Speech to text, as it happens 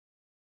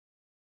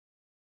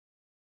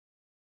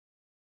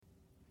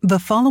The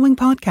following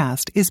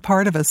podcast is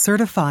part of a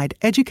certified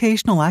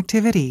educational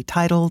activity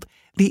titled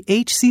The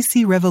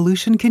HCC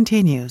Revolution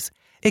Continues,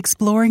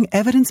 Exploring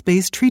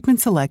Evidence-Based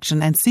Treatment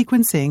Selection and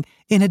Sequencing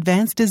in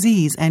Advanced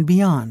Disease and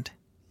Beyond.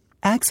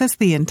 Access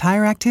the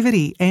entire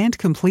activity and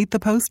complete the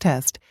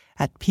post-test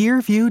at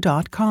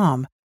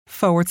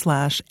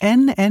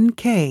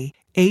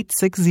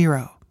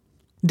peerview.com/NNK860.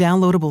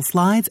 Downloadable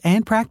slides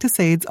and practice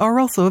aids are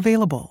also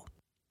available.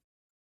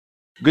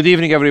 Good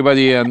evening,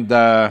 everybody, and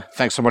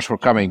thanks so much for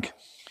coming.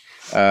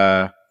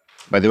 By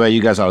the way,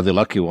 you guys are the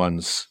lucky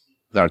ones.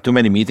 There are too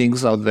many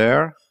meetings out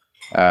there.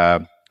 I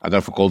don't know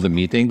if we call them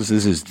meetings.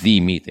 This is the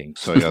meeting,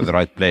 so you're at the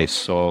right place.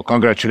 So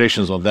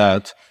congratulations on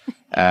that,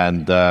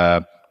 and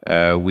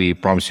we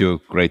promise you a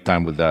great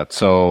time with that.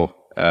 So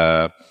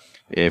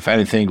if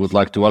anything, would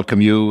like to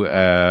welcome you.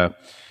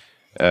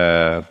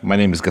 My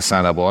name is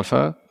Ghassan Abu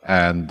Alfa,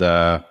 and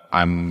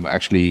I'm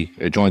actually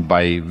joined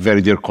by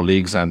very dear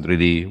colleagues and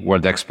really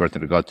world expert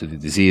in regard to the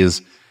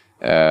disease,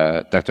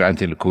 Dr.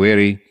 Anthony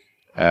El-Kuwairi,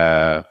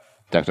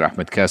 Dr.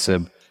 Ahmed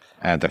Kaseb,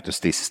 and Dr.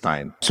 Stacy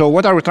Stein. So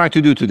what are we trying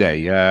to do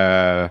today?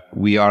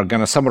 We are going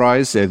to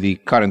summarize the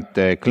current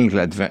clinical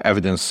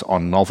evidence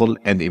on novel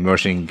and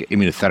emerging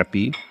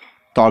immunotherapy,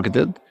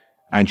 targeted,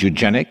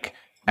 angiogenic,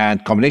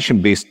 and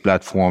combination-based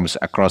platforms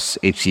across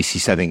HCC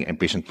setting and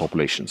patient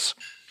populations.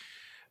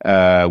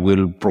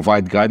 We'll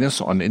provide guidance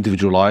on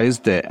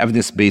individualized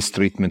evidence-based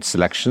treatment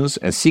selections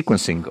and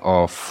sequencing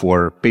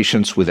for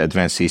patients with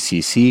advanced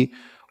HCC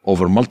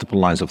over multiple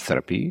lines of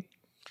therapy.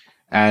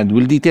 And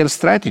we'll detail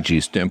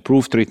strategies to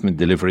improve treatment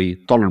delivery,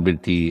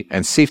 tolerability,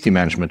 and safety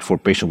management for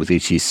patients with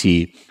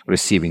HCC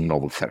receiving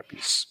novel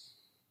therapies.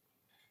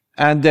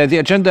 And the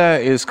agenda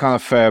is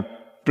kind of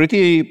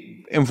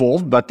pretty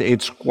involved, but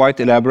it's quite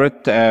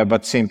elaborate, but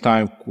at the same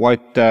time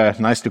quite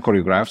nicely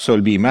choreographed. So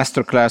it'll be a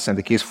masterclass and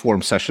a case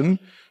forum session.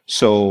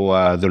 So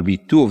there'll be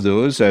two of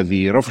those,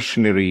 the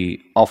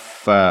revolutionary of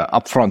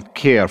upfront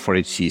care for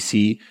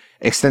HCC,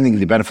 extending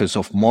the benefits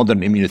of modern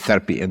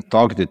immunotherapy and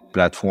targeted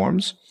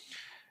platforms.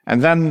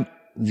 And then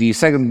the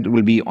second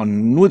will be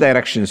on new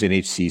directions in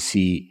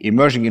HCC,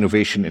 emerging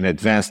innovation in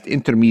advanced,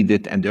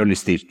 intermediate, and early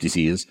stage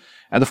disease.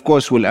 And of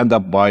course, we'll end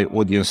up by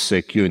audience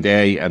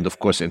Q&A and of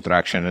course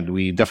interaction. And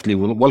we definitely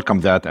will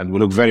welcome that and we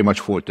look very much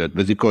forward to it.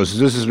 But because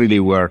this is really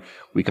where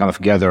we kind of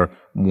gather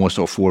most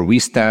of where we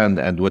stand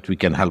and what we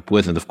can help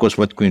with, and of course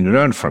what we can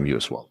learn from you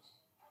as well.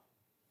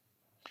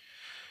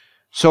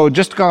 So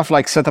just to kind of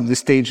like set up the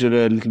stage a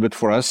little bit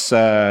for us,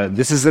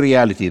 this is the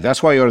reality.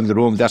 That's why you're in the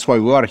room. That's why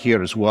we are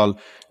here as well.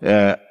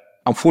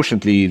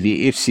 Unfortunately,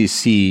 the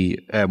HCC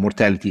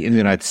mortality in the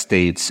United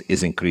States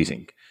is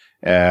increasing.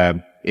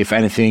 If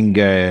anything,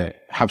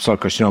 hepatocellular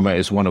carcinoma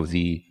is one of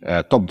the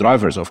top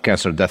drivers of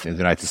cancer death in the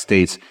United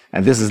States.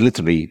 And this is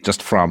literally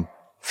just from a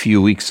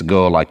few weeks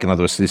ago, like in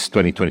other words, this is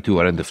 2022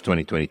 or end of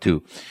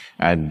 2022.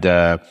 And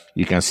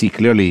you can see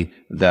clearly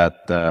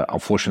that,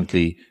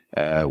 unfortunately,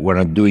 we're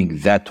not doing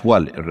that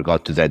well in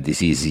regard to that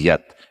disease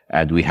yet.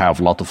 And we have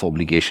a lot of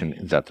obligation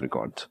in that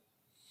regard.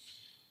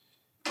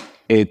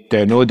 It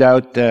no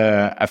doubt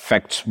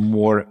affects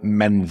more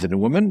men than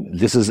women.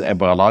 This is a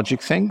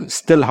biologic thing.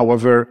 Still,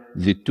 however,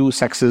 the two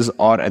sexes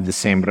are at the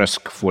same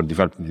risk for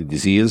developing the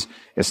disease.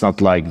 It's not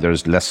like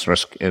there's less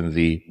risk in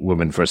the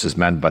women versus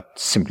men, but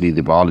simply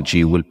the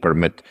biology will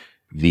permit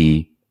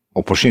the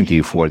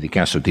opportunity for the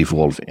cancer to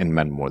evolve in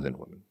men more than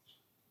women.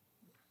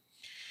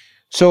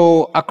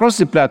 So across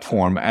the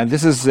platform, and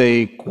this is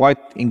a quite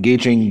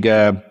engaging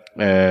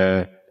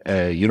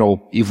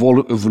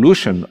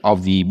evolution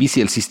of the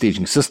BCLC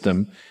staging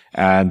system,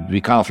 and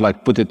we kind of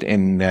like put it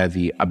in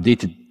the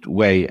updated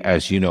way,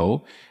 as you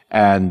know,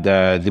 and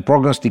the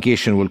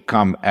prognostication will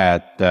come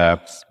at the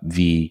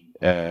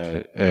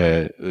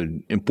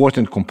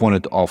important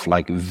component of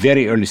like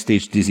very early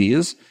stage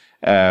disease,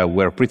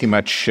 where pretty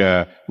much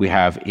we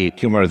have a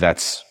tumor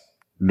that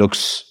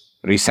looks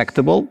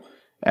resectable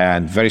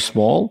and very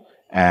small,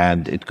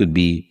 and it could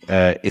be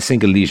a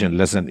single lesion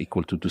less than or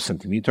equal to 2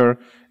 centimeters,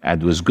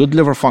 and with good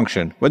liver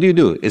function. What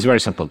do? It's very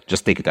simple.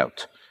 Just take it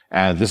out.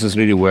 And this is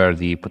really where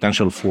the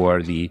potential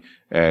for the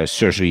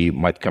surgery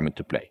might come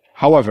into play.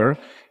 However,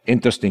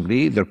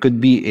 interestingly, there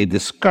could be a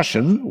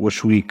discussion,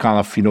 which we kind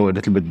of, a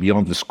little bit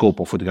beyond the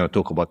scope of what we're going to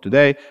talk about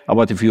today,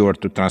 about if you were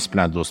to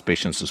transplant those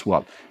patients as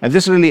well. And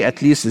this really,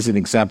 at least, is an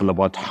example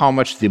about how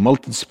much the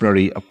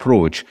multidisciplinary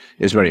approach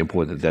is very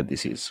important in that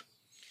disease.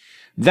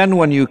 Then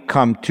when you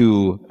come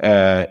to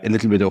a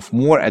little bit of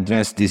more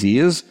advanced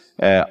disease,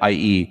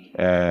 i.e.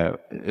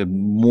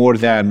 More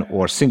than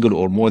or single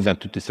or more than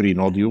 2 to 3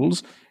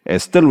 nodules,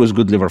 still with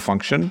good liver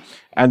function,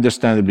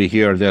 understandably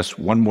here, there's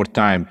one more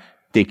time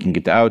taking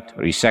it out,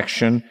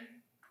 resection.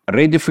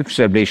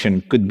 Radiofrequency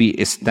ablation could be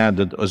a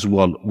standard as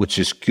well, which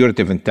is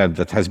curative intent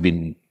that has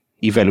been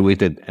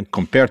evaluated and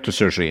compared to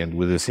surgery and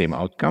with the same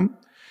outcome.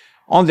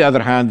 On the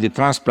other hand, the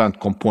transplant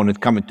component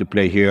come into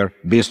play here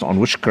based on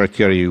which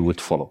criteria you would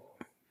follow.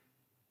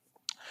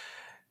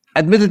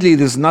 Admittedly,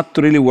 this is not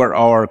really where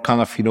our kind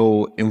of,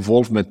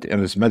 involvement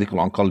as medical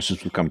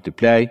oncologists will come into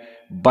play.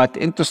 But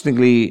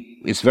interestingly,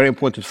 it's very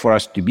important for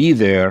us to be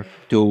there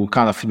to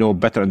kind of,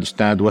 better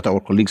understand what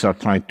our colleagues are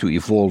trying to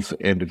evolve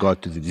in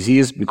regard to the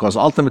disease, because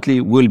ultimately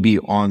we'll be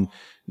on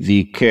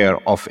the care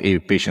of a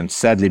patient,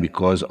 sadly,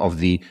 because of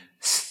the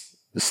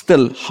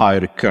still high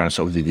recurrence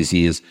of the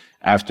disease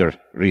after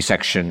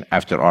resection,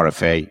 after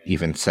RFA,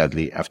 even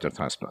sadly after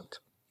transplant.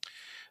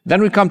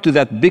 Then we come to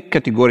that big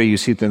category, you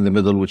see it in the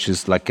middle, which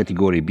is like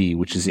category B,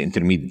 which is the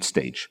intermediate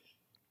stage.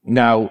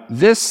 Now,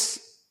 this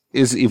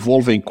is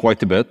evolving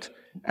quite a bit.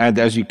 And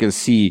as you can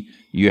see,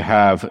 you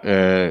have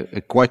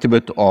quite a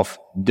bit of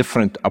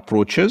different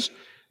approaches.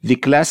 The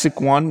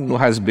classic one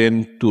has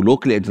been to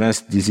locally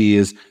advanced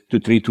disease to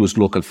treat with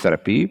local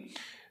therapy.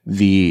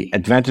 The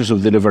advantage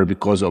of the liver,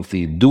 because of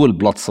the dual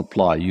blood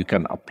supply, you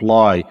can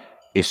apply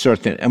a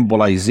certain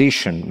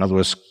embolization, in other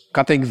words,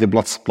 cutting the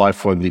blood supply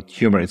for the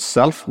tumor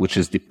itself, which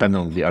is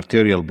dependent on the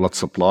arterial blood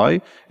supply,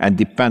 and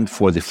depend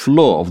for the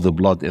flow of the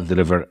blood in the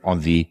liver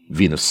on the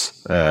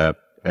venous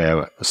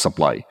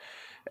supply.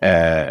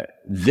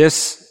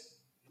 This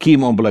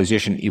chemo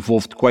embolization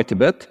evolved quite a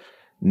bit.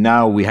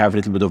 Now we have a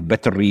little bit of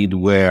better read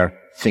where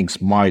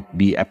things might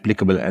be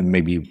applicable and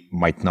maybe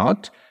might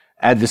not.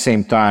 At the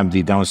same time,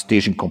 the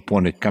downstaging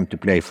component come to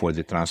play for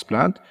the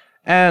transplant.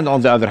 And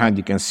on the other hand,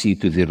 you can see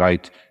to the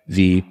right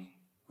the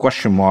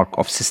question mark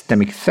of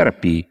systemic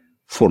therapy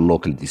for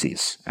local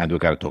disease. And we're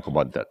going to talk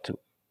about that too.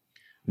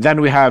 Then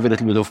we have a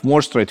little bit of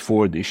more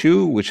straightforward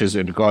issue, which is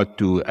in regard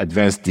to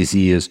advanced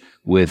disease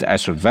with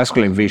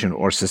vascular invasion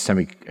or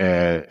systemic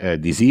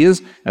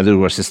disease. And there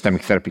where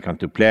systemic therapy come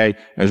to play,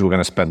 as we're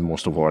going to spend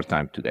most of our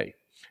time today.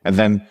 And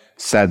then,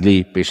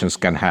 sadly, patients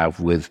can have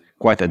with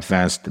quite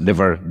advanced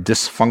liver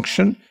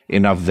dysfunction,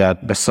 enough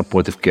that best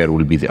supportive care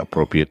will be the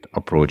appropriate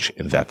approach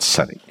in that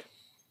setting.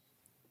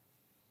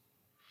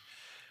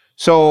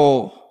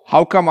 So,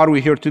 how come are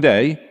we here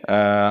today?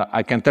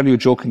 I can tell you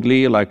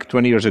jokingly, like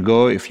 20 years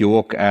ago, if you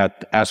walk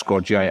at ASCO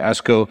or GI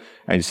ASCO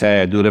and you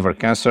say, I do liver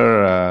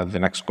cancer, the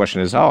next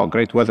question is, oh,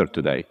 great weather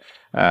today.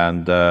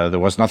 And there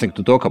was nothing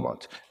to talk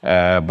about.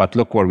 But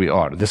look where we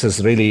are. This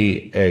is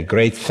really a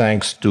great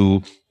thanks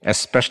to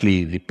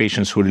especially the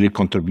patients who really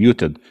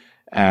contributed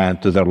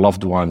and to their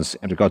loved ones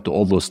in regard to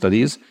all those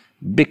studies.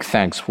 Big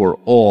thanks for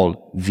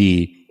all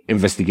the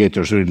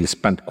investigators who really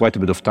spent quite a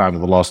bit of time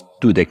in the last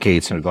 2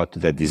 decades in regard to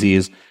that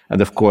disease.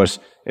 And of course,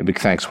 a big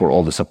thanks for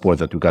all the support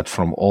that we got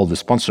from all the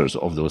sponsors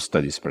of those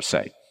studies per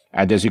se.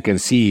 And as you can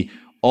see,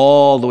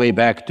 all the way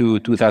back to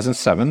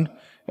 2007,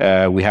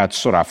 we had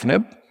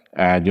sorafenib.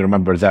 And you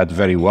remember that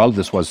very well.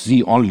 This was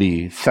the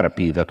only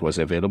therapy that was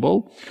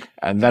available.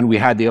 And then we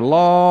had a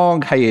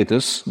long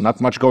hiatus,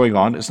 not much going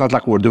on. It's not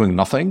like we're doing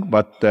nothing,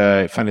 but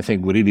if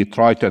anything, we really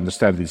tried to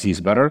understand the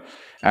disease better.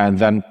 And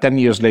then 10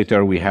 years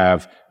later, we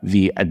have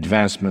the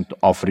advancement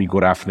of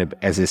regorafenib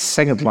as a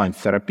second-line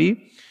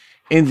therapy.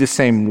 In the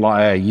same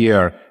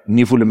year,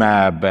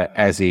 nivolumab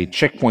as a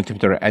checkpoint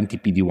inhibitor,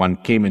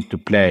 anti-PD-1, came into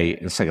play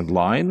in second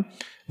line.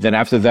 Then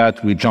after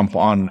that, we jump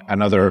on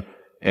another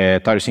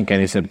tyrosine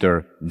kinase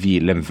inhibitor, the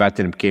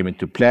lenvatinib, came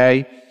into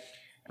play.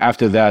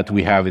 After that,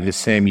 we have in the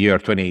same year,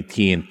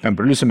 2018,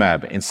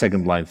 pembrolizumab in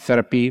second-line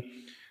therapy.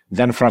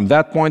 Then from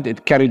that point,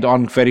 it carried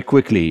on very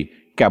quickly.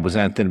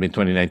 Cabozantinib in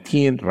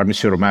 2019,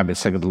 ramucirumab in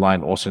second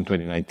line also in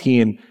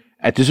 2019,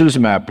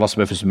 atezolizumab plus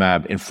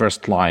bevacizumab in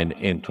first line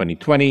in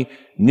 2020,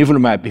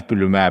 nivolumab,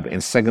 ipilimumab in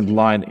second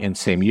line in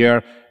same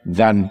year.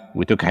 Then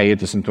we took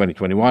hiatus in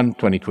 2021.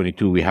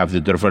 2022, we have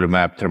the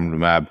durvalumab,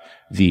 tremelimumab,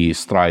 the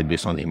STRIDE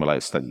based on the Himalaya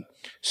study.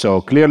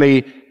 So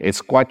clearly, it's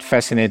quite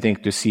fascinating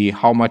to see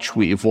how much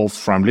we evolved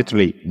from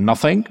literally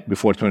nothing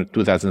before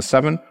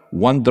 2007,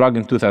 one drug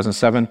in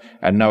 2007,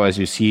 and now, as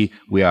you see,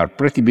 we are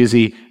pretty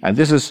busy. And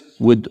this is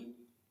would,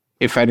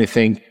 if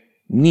anything,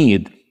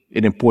 need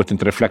an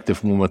important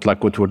reflective moment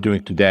like what we're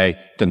doing today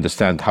to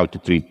understand how to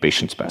treat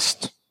patients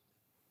best.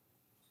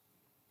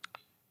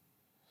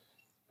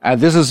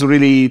 And this is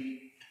really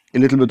a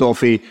little bit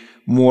of a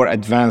more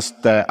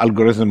advanced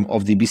algorithm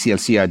of the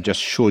BCLC I just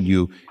showed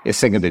you a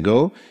second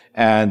ago.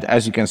 And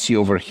as you can see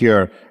over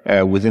here,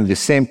 within the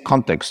same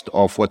context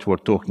of what we're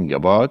talking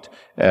about,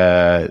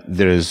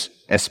 there is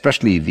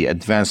especially the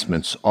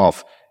advancements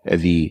of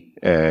the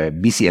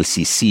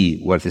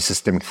BCLCC, where the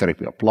systemic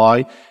therapy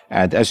apply.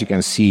 And as you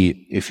can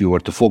see, if you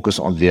were to focus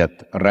on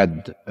that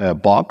red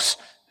box,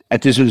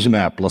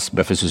 atezolizumab plus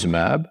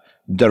bevacizumab,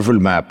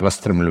 durvalumab plus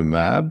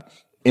tremelimumab,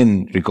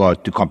 in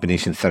regard to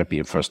combination therapy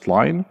in first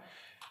line,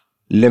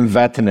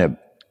 lenvatinib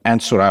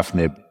and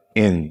sorafenib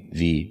in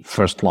the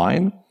first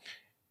line,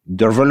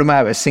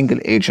 durvalumab, a single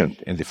agent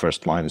in the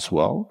first line as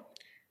well.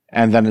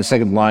 And then in the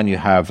second line, you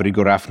have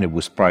regorafenib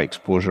with prior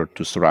exposure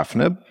to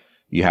sorafenib.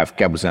 You have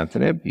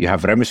cabozantinib. You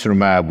have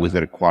ramucirumab with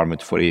a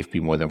requirement for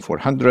AFP more than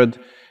 400.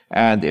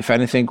 And if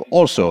anything,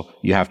 also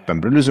you have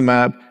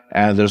pembrolizumab.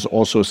 And there's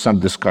also some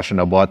discussion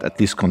about at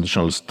least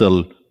conditional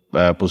still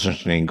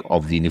positioning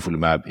of the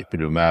nivolumab,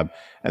 ipilimumab.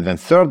 And then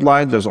third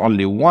line, there's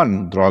only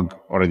one drug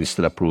already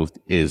still approved,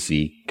 is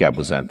the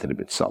cabozantinib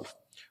itself.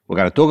 We're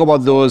going to talk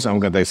about those, and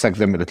we're going to dissect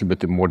them a little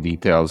bit in more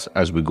details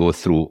as we go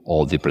through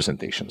all the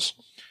presentations.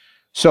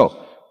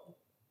 So,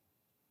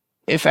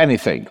 if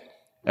anything,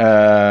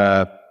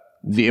 the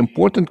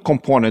important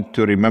component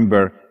to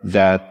remember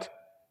that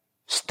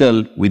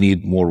still we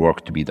need more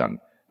work to be done.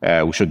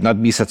 We should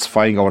not be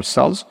satisfying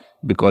ourselves,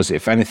 because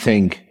if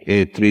anything,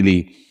 it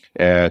really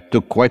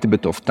took quite a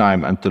bit of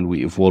time until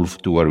we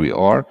evolved to where we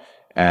are.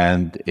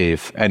 And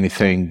if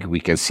anything, we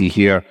can see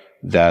here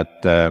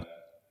that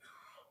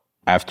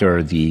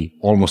after the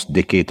almost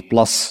decade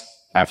plus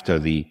after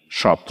the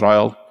SHARP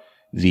trial,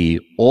 the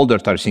older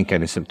tyrosine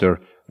kinase inhibitor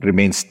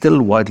remains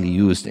still widely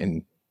used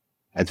in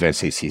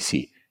advanced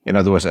HCC. In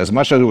other words, as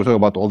much as we talk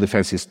about all the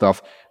fancy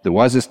stuff, there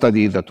was a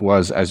study that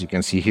was, as you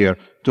can see here,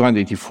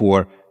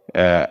 284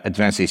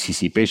 advanced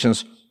HCC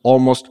patients.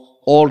 Almost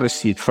all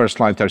received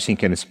first-line tyrosine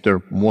kinase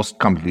inhibitor, most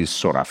commonly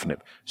sorafenib.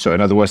 So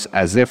in other words,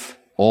 as if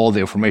all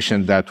the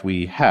information that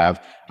we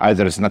have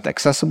either is not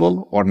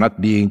accessible or not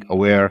being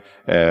aware,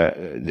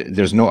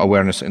 there's no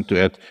awareness into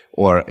it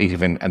or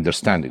even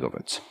understanding of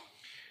it.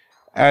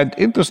 And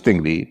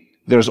interestingly,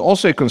 there's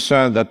also a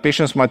concern that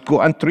patients might go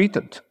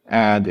untreated.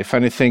 And if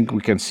anything,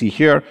 we can see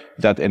here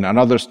that in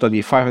another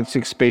study,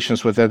 506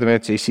 patients with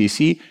advanced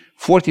HCC,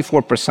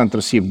 44%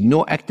 received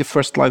no active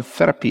first-line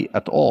therapy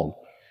at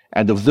all.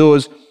 And of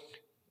those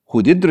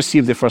who did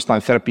receive the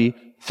first-line therapy,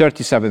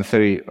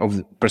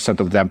 37%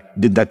 of them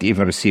did not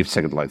even receive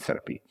second-line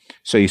therapy.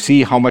 So you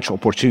see how much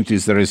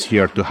opportunities there is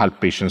here to help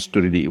patients to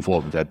really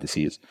evolve that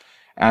disease.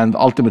 And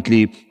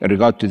ultimately, in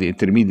regard to the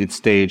intermediate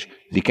stage,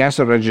 the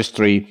cancer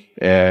registry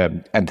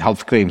and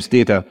health claims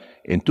data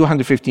in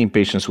 215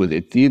 patients with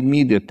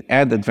intermediate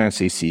and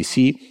advanced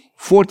HCC,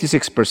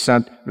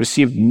 46%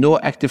 received no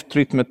active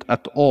treatment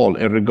at all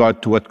in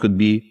regard to what could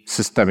be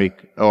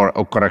systemic or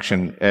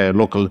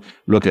local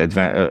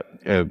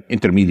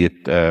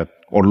intermediate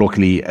or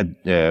locally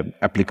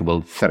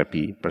applicable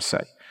therapy per se.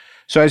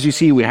 So as you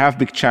see, we have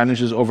big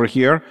challenges over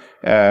here.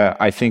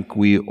 I think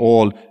we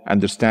all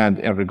understand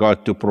in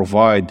regard to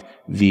provide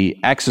the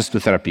access to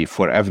therapy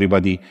for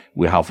everybody,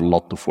 we have a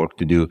lot of work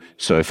to do.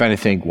 So if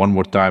anything, one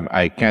more time,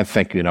 I can't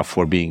thank you enough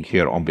for being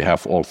here on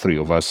behalf of all three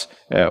of us,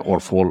 or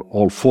for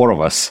all four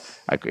of us.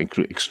 I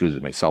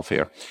excluded myself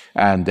here.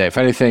 And if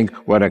anything,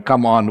 we're going to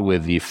come on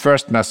with the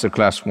first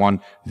masterclass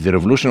one, the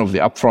revolution of the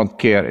upfront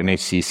care in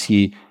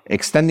HCC,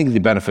 extending the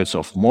benefits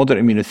of modern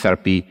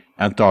immunotherapy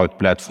and target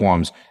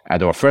platforms.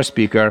 And our first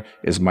speaker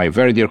is my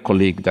very dear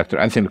colleague, Dr.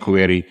 Anthony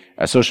El-Kuwairi,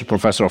 Associate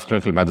Professor of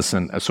Clinical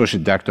Medicine,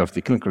 Associate Director of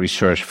the Clinical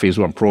Research Phase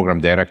 1 Program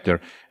Director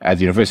at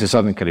the University of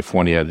Southern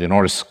California, the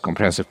Norris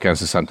Comprehensive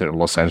Cancer Center in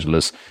Los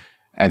Angeles.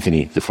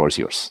 Anthony, the floor is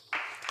yours.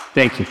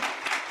 Thank you.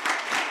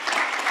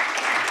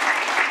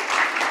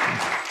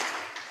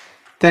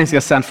 Thanks,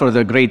 Ghassan, for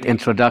the great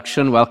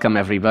introduction. Welcome,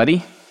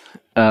 everybody.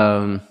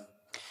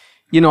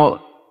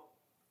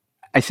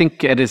 I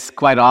think it is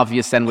quite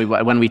obvious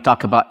when we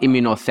talk about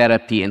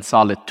immunotherapy in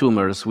solid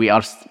tumors, we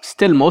are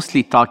still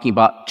mostly talking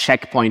about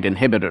checkpoint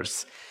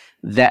inhibitors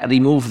that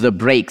remove the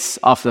brakes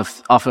off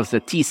of the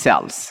T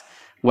cells,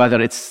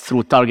 whether it's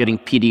through targeting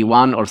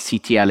PD-1 or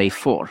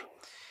CTLA-4.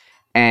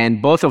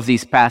 And both of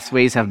these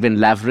pathways have been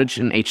leveraged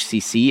in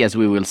HCC, as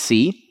we will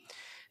see.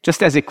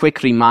 Just as a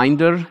quick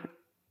reminder,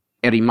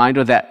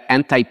 that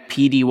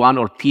anti-PD-1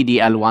 or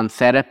PD-L1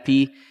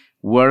 therapy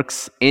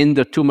works in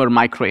the tumor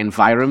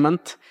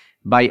microenvironment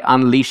by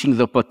unleashing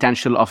the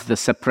potential of the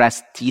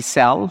suppressed T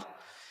cell.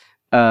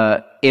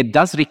 It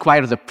does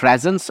require the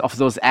presence of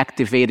those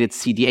activated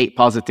CD8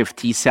 positive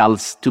T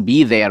cells to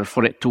be there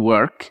for it to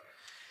work.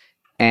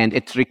 And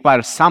it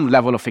requires some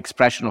level of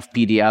expression of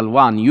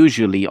PD-L1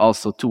 usually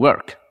also to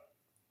work.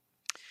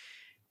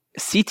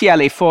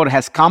 CTLA-4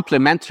 has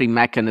complementary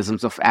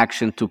mechanisms of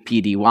action to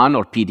PD-1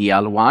 or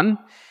PD-L1,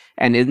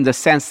 and in the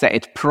sense that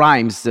it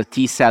primes the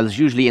T cells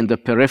usually in the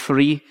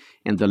periphery,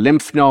 in the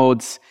lymph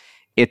nodes.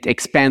 It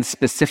expands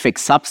specific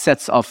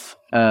subsets of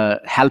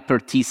helper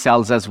T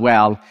cells as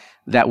well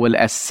that will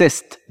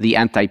assist the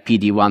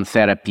anti-PD-1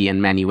 therapy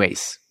in many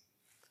ways.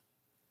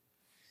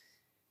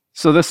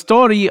 So the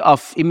story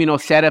of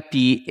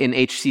immunotherapy in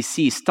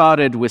HCC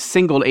started with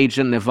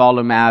single-agent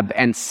nivolumab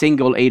and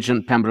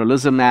single-agent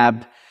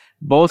pembrolizumab,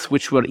 both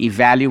which were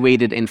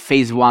evaluated in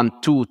phase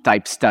 1/2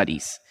 type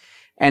studies.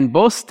 And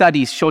both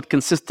studies showed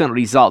consistent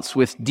results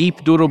with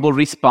deep, durable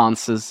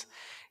responses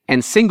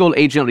and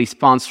single-agent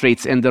response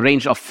rates in the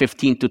range of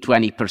 15 to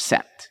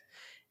 20%,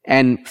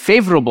 and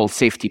favorable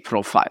safety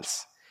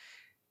profiles.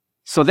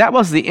 So that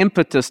was the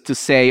impetus to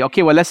say,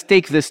 okay, well, let's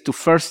take this to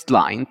first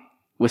line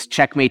with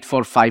CheckMate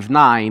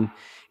 459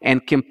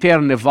 and compare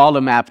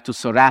nivolumab to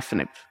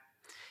sorafenib.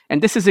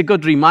 And this is a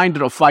good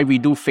reminder of why we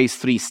do phase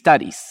 3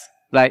 studies,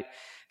 right?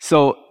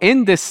 So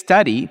in this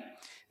study,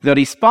 the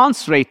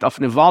response rate of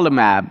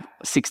nivolumab,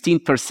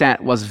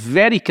 16%, was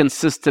very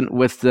consistent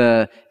with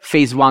the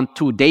phase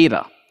 1/2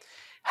 data.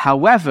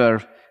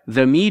 However,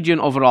 the median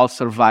overall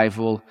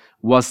survival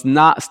was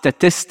not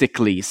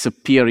statistically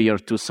superior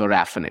to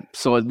sorafenib.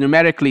 So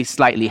numerically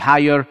slightly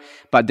higher,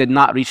 but did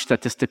not reach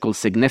statistical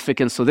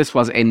significance. So this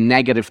was a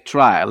negative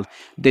trial,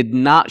 did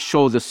not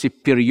show the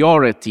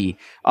superiority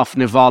of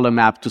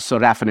nivolumab to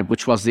sorafenib,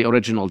 which was the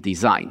original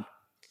design.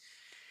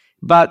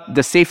 But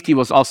the safety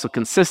was also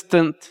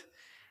consistent,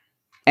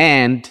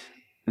 and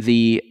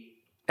the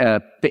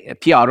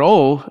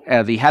PRO,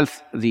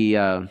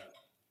 the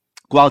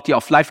quality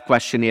of life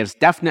questionnaires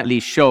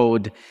definitely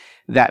showed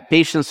that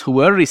patients who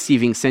were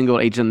receiving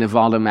single-agent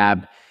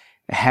nivolumab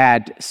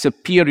had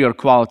superior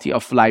quality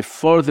of life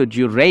for the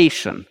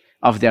duration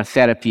of their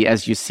therapy,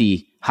 as you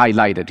see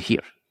highlighted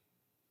here.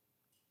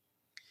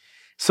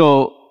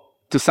 So,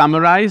 to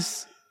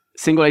summarize,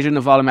 single-agent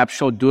nivolumab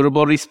showed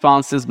durable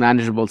responses,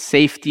 manageable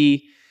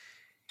safety,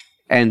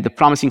 and the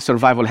promising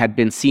survival had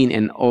been seen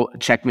in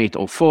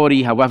CheckMate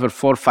 040. However,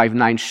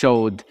 459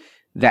 showed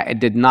that it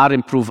did not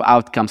improve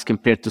outcomes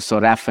compared to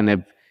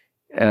sorafenib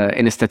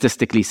in a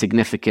statistically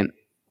significant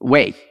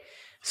way.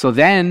 So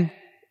then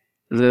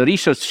the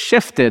research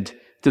shifted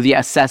to the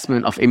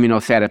assessment of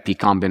immunotherapy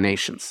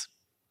combinations.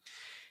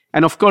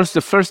 And of course,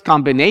 the first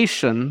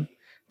combination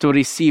to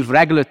receive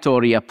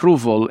regulatory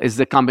approval is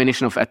the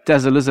combination of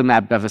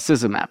atezolizumab,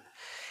 bevacizumab.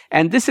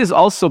 And this is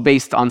also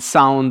based on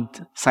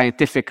sound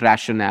scientific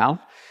rationale,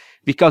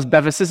 because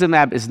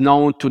bevacizumab is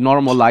known to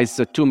normalize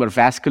the tumor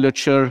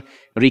vasculature,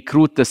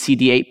 recruit the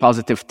CD8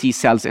 positive T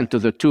cells into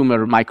the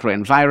tumor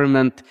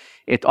microenvironment.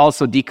 It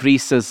also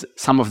decreases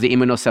some of the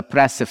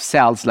immunosuppressive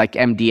cells like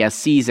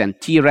MDSCs and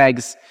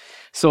Tregs.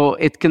 So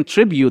it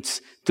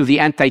contributes to the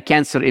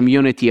anti-cancer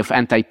immunity of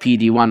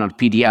anti-PD-1 or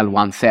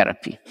PD-L1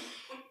 therapy.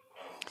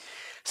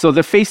 So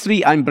the phase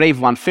 3 IMbrave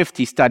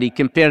 150 study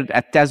compared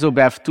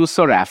atezobev to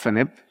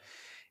sorafenib.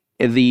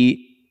 The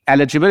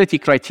eligibility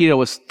criteria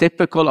was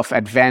typical of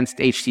advanced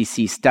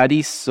HCC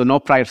studies, so no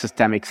prior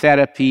systemic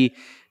therapy,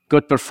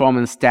 good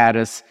performance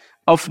status.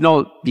 Of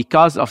note,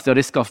 because of the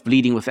risk of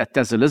bleeding with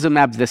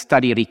atezolizumab, the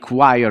study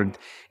required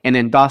an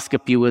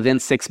endoscopy within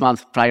 6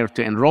 months prior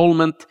to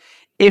enrollment.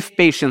 If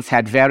patients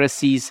had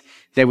varices,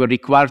 they were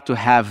required to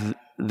have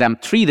them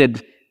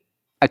treated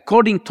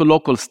according to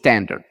local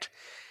standard.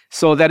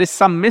 So there is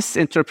some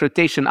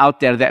misinterpretation out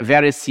there that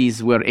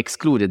varices were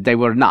excluded. They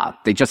were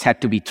not. They just had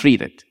to be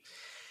treated.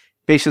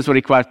 Patients were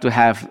required to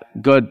have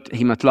good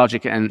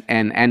hematologic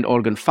and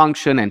organ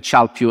function and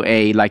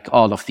Child-Pugh-A, like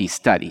all of these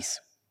studies.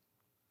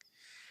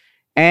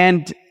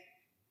 And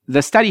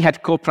the study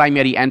had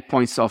co-primary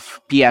endpoints of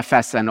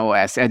PFS and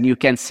OS, and you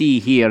can see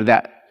here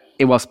that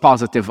it was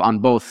positive on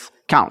both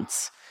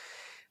counts.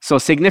 So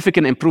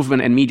significant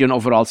improvement in median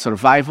overall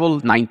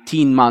survival,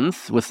 19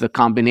 months with the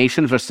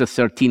combination versus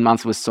 13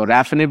 months with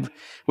sorafenib,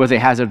 with a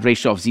hazard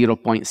ratio of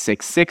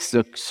 0.66.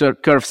 The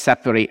curves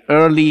separate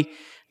early,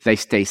 they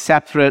stay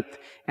separate,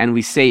 and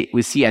we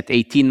see at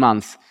 18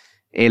 months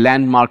a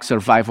landmark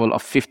survival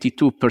of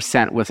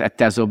 52% with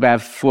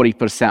atezobev,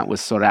 40% with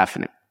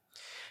sorafenib.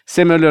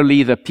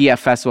 Similarly, the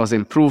PFS was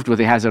improved with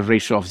a hazard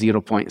ratio of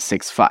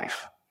 0.65.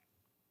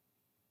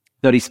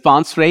 The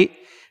response rate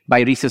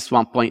by RECIST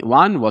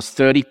 1.1 was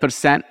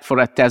 30% for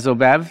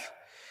atezobev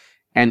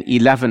and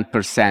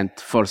 11%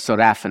 for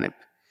sorafenib.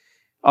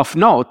 Of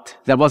note,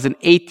 there was an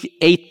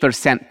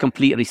 8%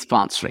 complete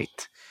response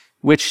rate,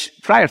 which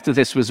prior to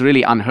this was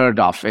really unheard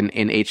of in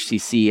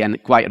HCC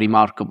and quite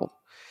remarkable.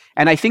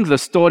 And I think the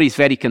story is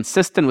very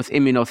consistent with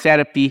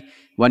immunotherapy.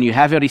 When you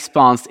have a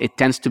response, it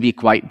tends to be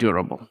quite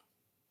durable.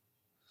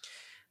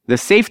 The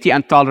safety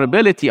and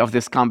tolerability of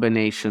this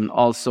combination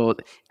also,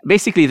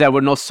 basically there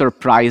were no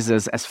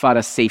surprises as far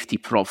as safety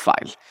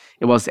profile.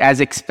 It was as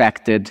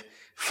expected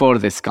for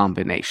this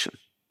combination.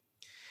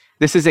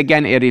 This is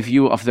again a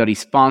review of the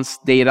response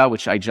data,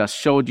 which I just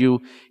showed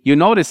you. You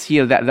notice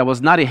here that there was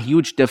not a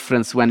huge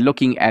difference when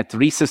looking at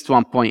RECIST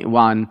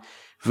 1.1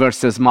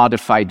 versus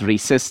modified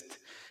RECIST.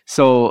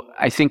 So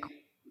I think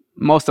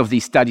most of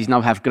these studies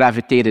now have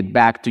gravitated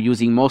back to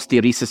using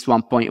mostly RECIST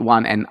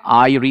 1.1 and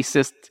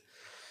iRECIST.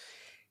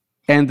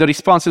 And the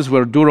responses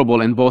were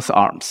durable in both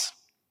arms.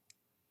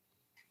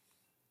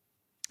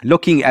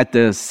 Looking at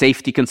the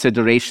safety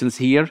considerations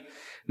here,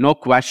 no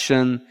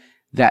question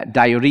that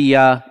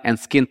diarrhea and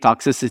skin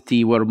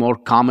toxicity were more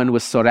common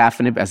with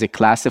sorafenib as a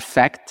class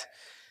effect.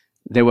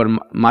 They were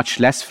much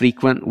less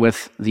frequent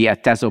with the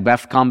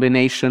atezobev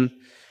combination.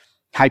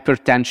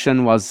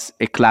 Hypertension was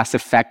a class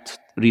effect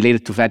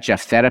related to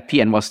VEGF therapy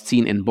and was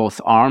seen in both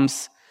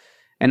arms.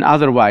 And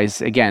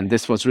otherwise, again,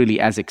 this was really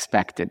as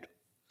expected.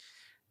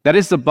 There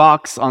is the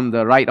box on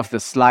the right of the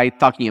slide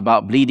talking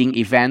about bleeding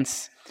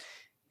events.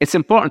 It's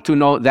important to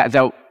note that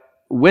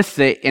with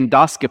the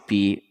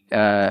endoscopy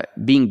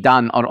being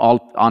done on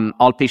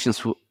all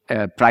patients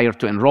prior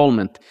to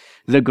enrollment,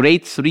 the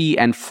grade 3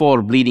 and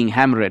 4 bleeding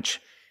hemorrhage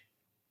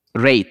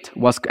rate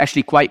was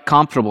actually quite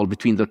comparable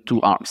between the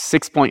two arms,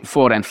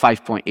 6.4 and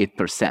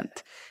 5.8%.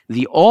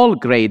 The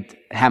all-grade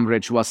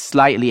hemorrhage was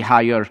slightly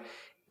higher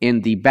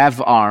in the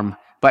BEV arm,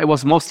 but it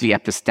was mostly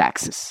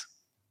epistaxis.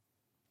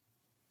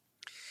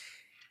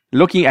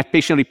 Looking at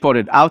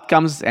patient-reported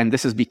outcomes, and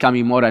this is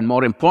becoming more and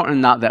more important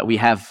now that we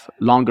have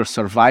longer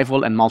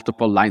survival and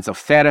multiple lines of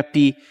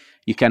therapy,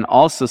 you can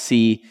also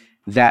see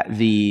that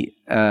the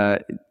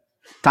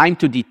time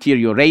to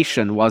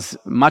deterioration was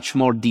much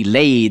more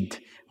delayed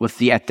with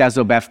the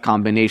atezo-bev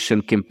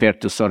combination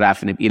compared to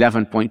sorafenib,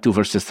 11.2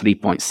 versus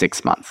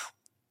 3.6 months.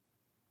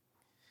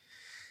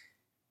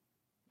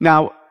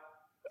 Now,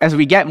 as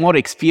we get more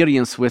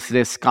experience with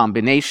this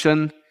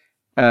combination,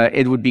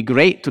 it would be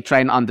great to try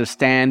and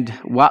understand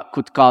what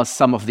could cause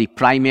some of the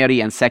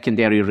primary and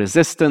secondary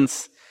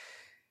resistance.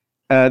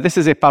 This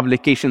is a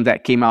publication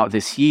that came out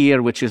this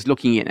year, which is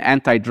looking at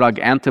anti-drug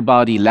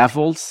antibody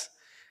levels.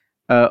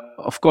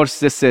 Of course,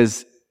 this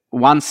is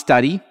one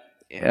study,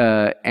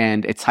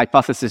 and it's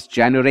hypothesis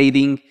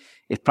generating.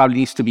 It probably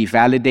needs to be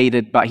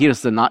validated, but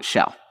here's the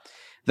nutshell.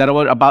 There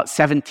were about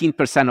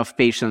 17% of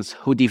patients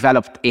who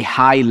developed a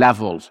high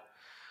level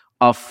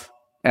of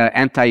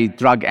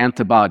anti-drug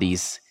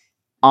antibodies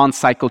on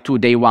cycle 2,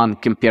 day 1,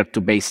 compared to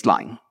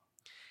baseline.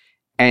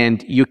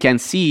 And you can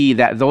see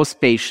that those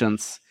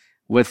patients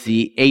with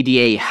the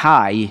ADA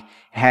high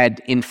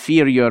had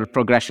inferior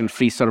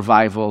progression-free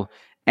survival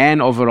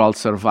and overall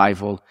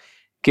survival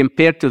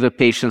compared to the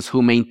patients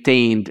who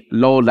maintained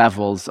low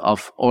levels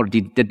of or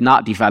did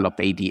not develop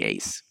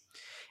ADAs.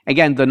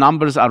 Again, the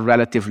numbers are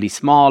relatively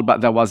small,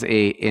 but there was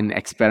a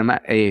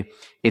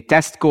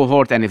test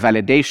cohort and a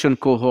validation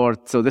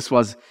cohort. So this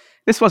was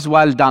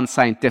well done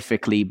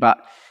scientifically, but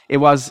it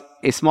was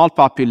a small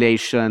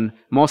population,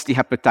 mostly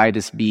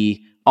hepatitis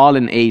B, all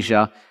in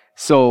Asia.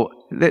 So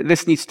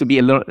this needs to be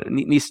a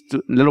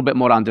little bit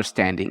more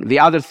understanding. The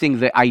other thing,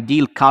 the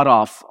ideal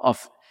cutoff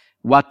of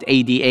what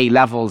ADA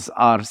levels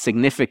are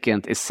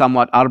significant is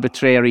somewhat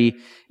arbitrary,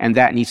 and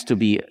that needs to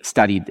be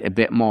studied a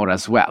bit more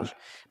as well.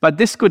 But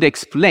this could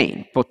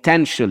explain,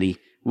 potentially,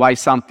 why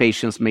some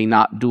patients may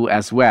not do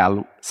as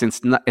well, since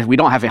we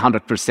don't have a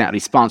 100%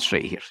 response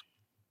rate here.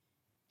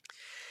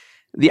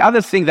 The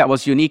other thing that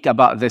was unique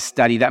about this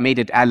study that made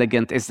it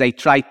elegant is they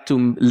tried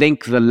to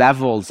link the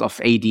levels of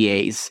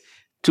ADAs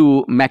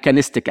to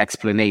mechanistic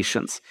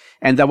explanations.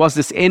 And there was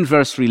this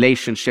inverse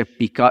relationship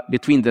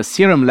between the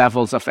serum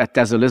levels of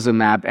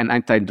atezolizumab and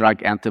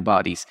anti-drug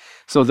antibodies.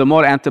 So the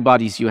more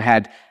antibodies you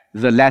had,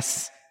 the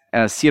less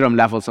serum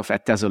levels of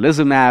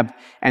atezolizumab,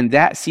 and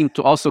that seemed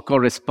to also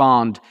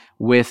correspond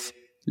with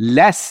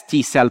less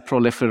T-cell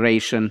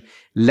proliferation,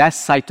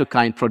 less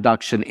cytokine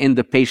production in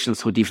the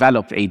patients who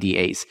developed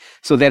ADAs.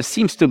 So there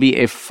seems to be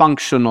a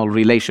functional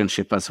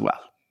relationship as well.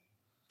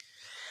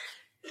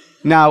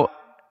 Now,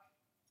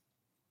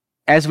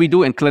 as we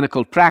do in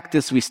clinical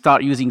practice, we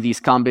start using these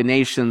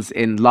combinations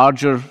in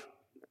larger,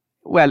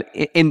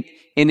 in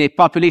a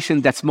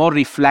population that's more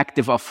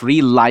reflective of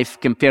real life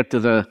compared to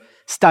the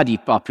study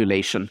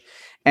population.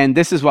 And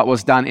this is what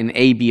was done in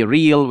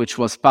AB-REAL, which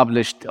was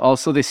published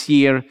also this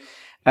year.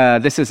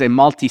 This is a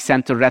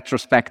multi-center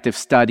retrospective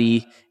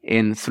study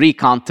in 3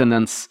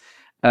 continents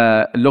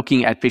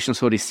looking at patients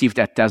who received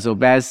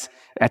atezo-bev,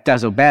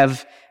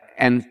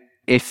 and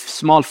a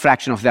small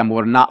fraction of them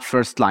were not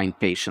first-line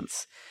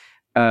patients.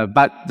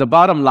 But the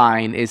bottom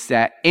line is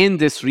that in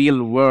this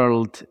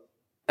real-world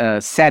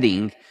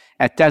setting,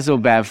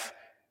 atezo-bev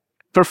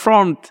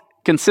performed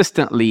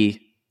consistently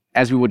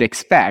as we would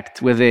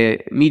expect, with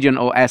a median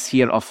OS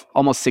here of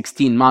almost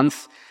 16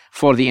 months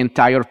for the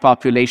entire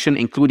population,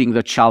 including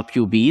the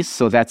Child-Pugh-Bs,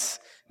 so that's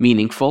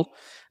meaningful,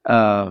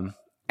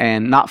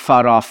 and not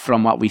far off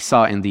from what we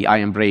saw in the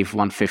IMbrave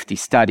 150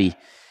 study,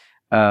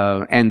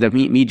 and the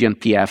median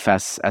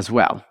PFS as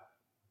well.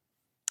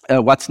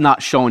 What's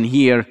not shown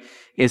here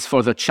is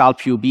for the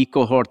Child-Pugh-B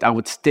cohort. I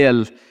would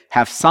still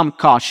have some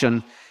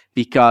caution,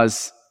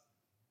 because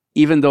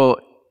even though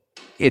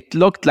it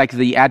looked like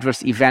the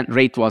adverse event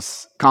rate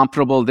was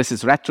comparable, this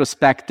is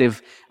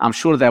retrospective. I'm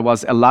sure there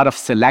was a lot of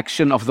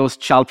selection of those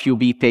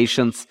Child-Pugh-B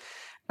patients,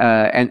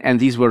 and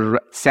these were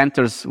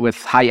centers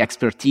with high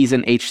expertise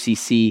in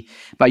HCC,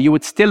 but you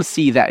would still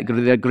see that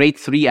the grade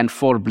 3 and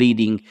 4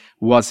 bleeding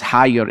was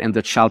higher in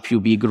the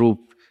Child-Pugh-B group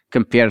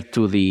compared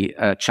to the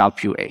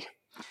Child-Pugh-A.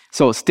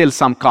 So still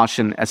some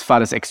caution as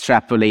far as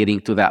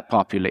extrapolating to that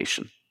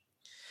population.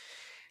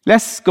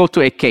 Let's go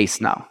to a case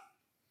now.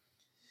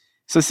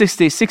 So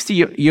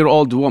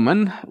 60-year-old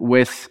woman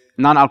with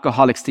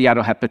non-alcoholic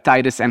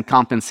steatohepatitis and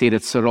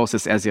compensated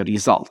cirrhosis as a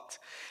result.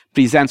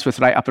 Presents with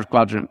right upper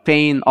quadrant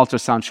pain.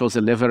 Ultrasound shows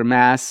a liver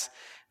mass,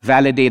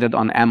 validated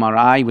on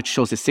MRI, which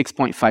shows a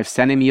 6.5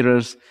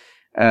 centimeters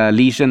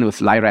lesion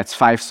with LIRADS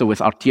 5, so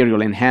with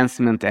arterial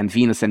enhancement and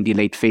venous and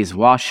delayed phase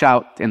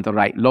washout in the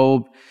right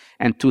lobe,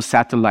 and 2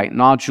 satellite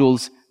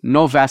nodules,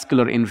 no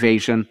vascular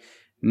invasion,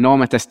 no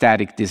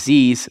metastatic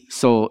disease,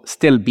 so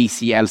still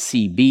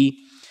BCLC-B.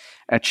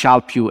 A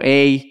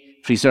Child-Pugh-A,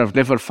 preserved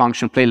liver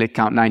function, platelet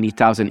count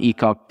 90,000,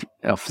 ECOG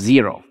of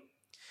 0.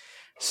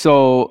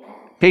 So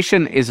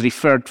patient is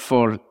referred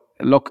for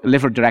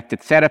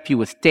liver-directed therapy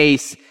with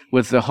TACE,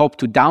 with the hope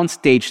to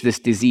downstage this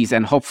disease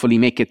and hopefully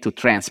make it to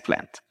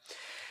transplant.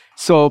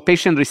 So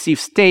patient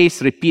receives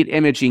TACE. Repeat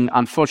imaging,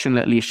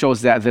 unfortunately,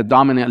 shows that the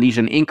dominant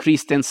lesion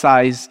increased in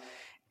size,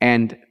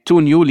 and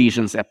 2 new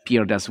lesions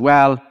appeared as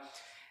well.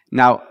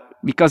 Now,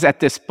 because at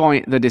this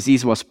point the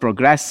disease was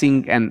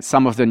progressing and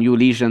some of the new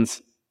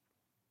lesions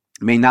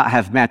may not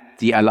have met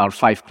the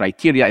LR5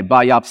 criteria, a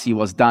biopsy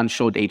was done,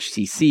 showed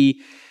HCC,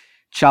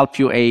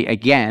 Child-Pugh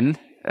again,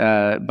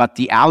 but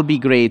the ALBI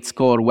grade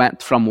score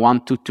went from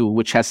 1 to 2,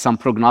 which has some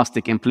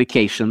prognostic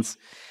implications.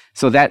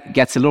 So that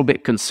gets a little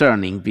bit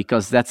concerning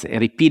because that's a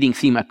repeating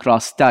theme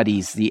across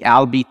studies. The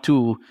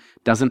ALBI2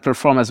 doesn't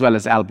perform as well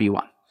as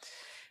ALBI1.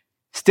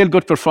 Still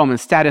good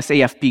performance status.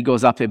 AFP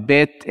goes up a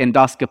bit.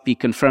 Endoscopy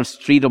confirms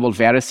treatable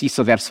varices,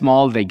 so they're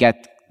small, they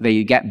get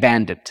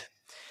banded.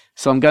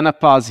 So I'm going to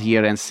pause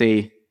here and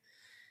say,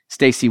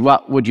 Stacy,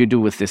 what would you do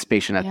with this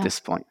patient at this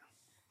point?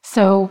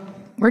 So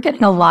we're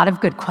getting a lot of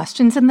good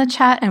questions in the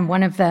chat, and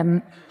one of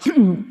them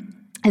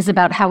is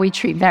about how we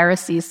treat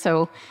varices.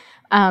 So,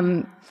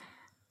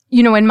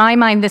 in my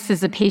mind, this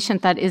is a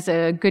patient that is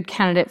a good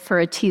candidate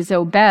for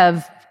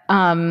atezo-bev.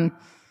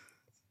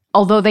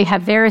 Although they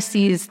have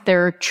varices,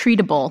 they're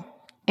treatable.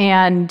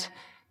 And,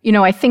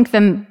 I think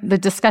the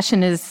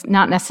discussion is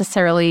not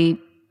necessarily,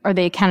 are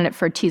they a candidate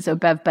for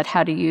atezo-bev, but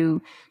how do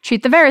you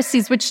treat the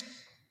varices, which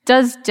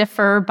does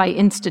differ by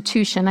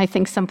institution. I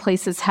think some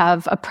places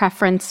have a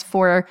preference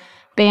for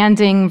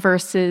banding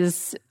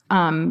versus,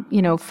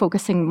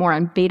 focusing more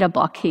on beta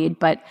blockade.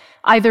 But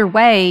either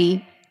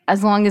way,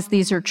 as long as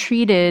these are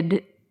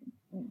treated,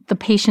 the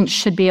patient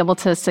should be able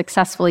to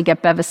successfully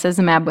get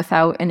bevacizumab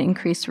without an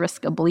increased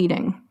risk of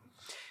bleeding.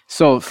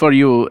 So for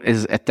you,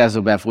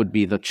 atezo-bev would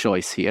be the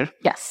choice here?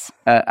 Yes.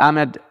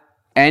 Ahmed,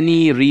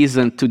 any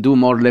reason to do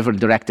more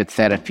liver-directed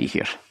therapy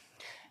here?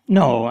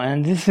 No,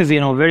 and this is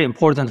very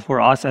important for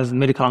us as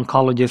medical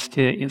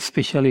oncologists,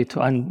 especially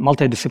and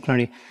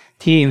multidisciplinary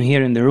team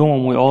here in the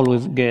room. We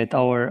always get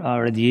our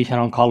radiation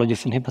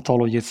oncologists and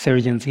hepatologists,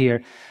 surgeons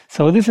here.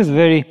 So this is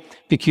very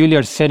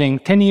peculiar setting.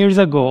 10 years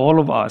ago, all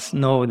of us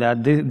know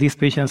that these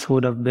patients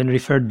would have been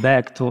referred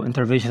back to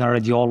interventional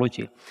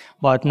radiology.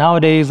 But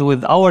nowadays,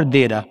 with our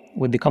data,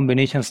 with the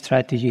combination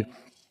strategy,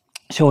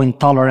 showing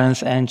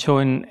tolerance and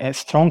showing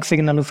strong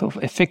signals of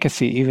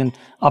efficacy, even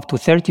up to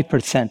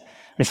 30%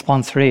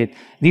 response rate,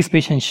 these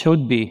patients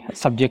should be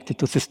subjected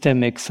to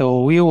systemic.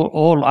 So we will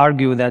all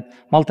argue that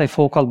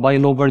multifocal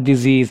bilobar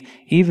disease,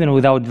 even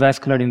without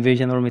vascular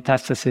invasion or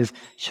metastasis,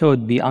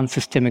 should be on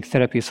systemic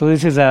therapy. So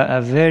this is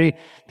a very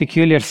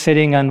peculiar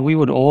setting, and we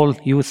would all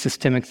use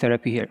systemic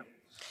therapy here.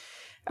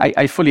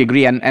 I fully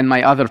agree, and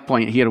my other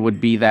point here would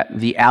be that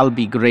the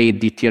ALBI grade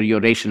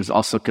deterioration is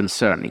also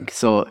concerning.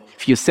 So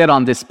if you sit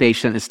on this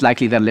patient, it's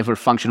likely that liver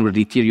function will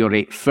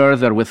deteriorate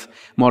further with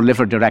more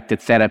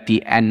liver-directed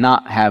therapy and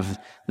not have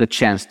the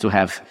chance to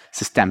have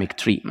systemic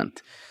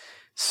treatment.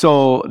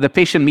 So the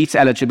patient meets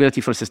eligibility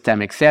for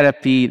systemic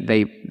therapy.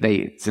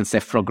 Since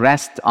they've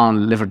progressed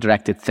on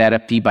liver-directed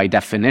therapy by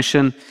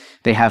definition,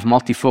 they have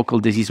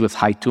multifocal disease with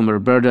high tumor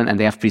burden, and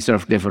they have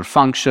preserved liver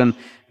function.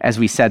 As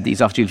we said, the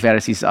esophageal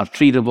varices are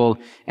treatable,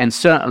 and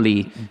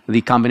certainly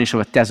the combination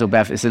with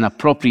atezo-bev is an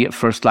appropriate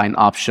first-line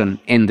option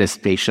in this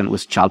patient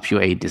with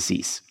Child-Pugh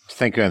disease.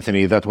 Thank you,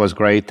 Anthony. That was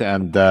great,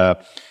 and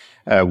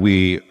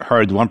we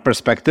heard one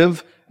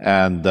perspective,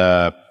 and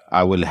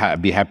I will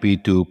be happy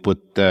to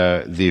put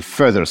the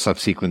further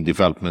subsequent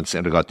developments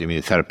in regard to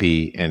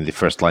immunotherapy in the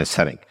first-line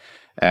setting.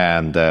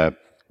 And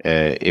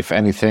if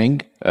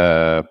anything,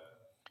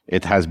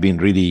 it has been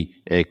really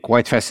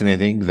quite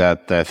fascinating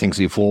that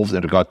things evolved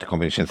in regard to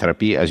combination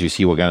therapy. As you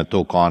see, we're going to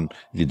talk on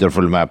the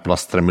durvalumab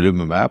plus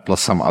tremelimumab plus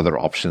some other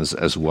options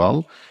as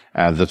well.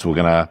 And that we're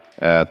going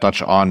to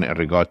touch on in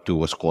regard to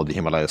what's called the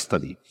Himalaya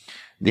study.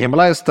 The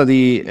Himalaya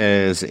study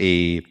is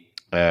a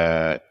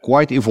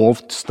quite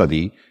evolved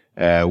study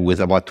with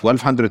about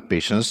 1,200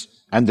 patients,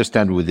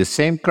 understand with the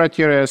same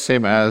criteria,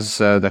 same as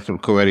Dr.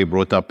 Koueri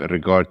brought up in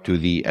regard to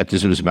the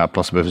atezolizumab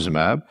plus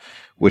bevacizumab,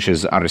 which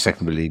is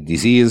unresectable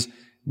disease,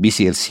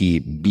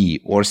 BCLC B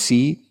or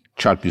C,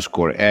 Child-Pugh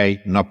score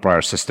A, not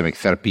prior systemic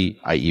therapy,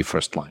 i.e.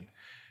 first line.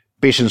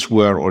 Patients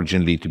were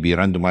originally to be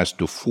randomized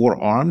to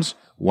 4 arms,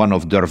 one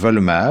of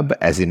durvalumab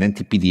as an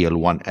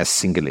anti-PD-L1 as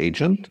single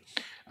agent,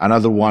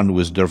 another one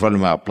was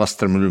durvalumab plus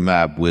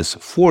tremelimumab with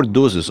 4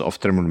 doses of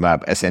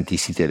tremelimumab as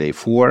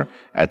anti-CTLA-4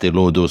 at a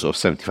low dose of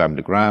 75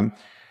 milligram.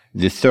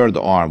 The third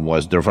arm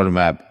was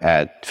durvalumab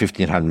at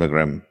 1500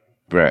 milligram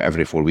per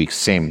every 4 weeks,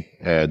 same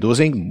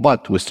dosing,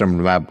 but with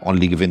tremelimumab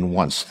only given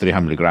once,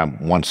 300 milligram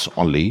once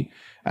only,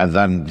 and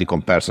then the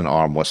comparison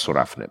arm was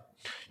sorafenib.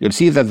 You'll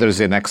see that there is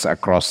an X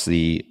across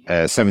the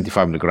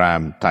 75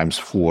 milligram times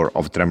 4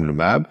 of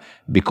tremelimumab,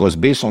 because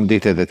based on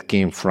data that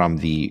came from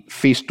the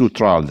phase 2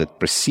 trial that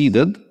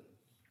preceded,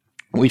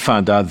 we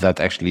found out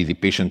that actually the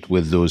patient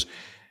with those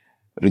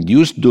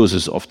reduced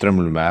doses of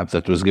tremelimumab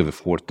that was given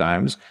 4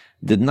 times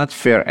did not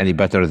fare any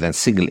better than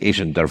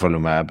single-agent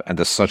durvalumab, and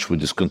as such, we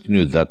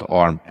discontinued that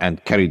arm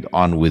and carried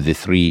on with the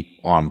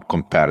 3-arm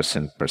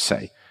comparison per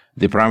se.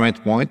 The primary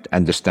endpoint,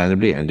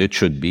 understandably, and it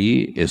should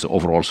be, is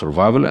overall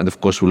survival, and of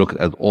course, we look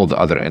at all the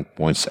other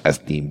endpoints as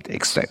deemed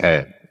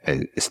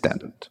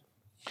standard.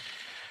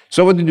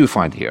 So what did we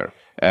find here?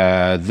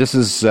 This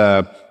is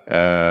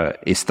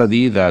a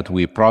study that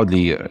we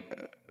proudly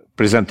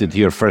presented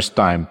here first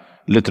time,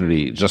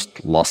 literally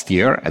just last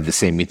year at the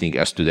same meeting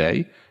as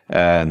today.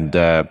 And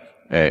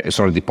it's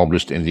already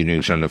published in the New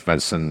England Journal of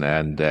Medicine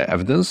and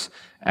Evidence,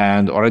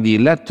 and already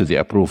led to the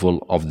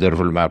approval of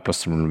durvalumab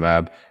plus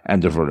tremelimumab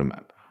and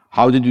durvalumab.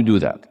 How did we do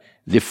that?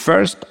 The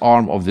first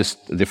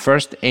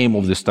aim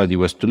of the study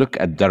was to look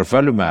at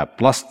durvalumab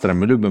plus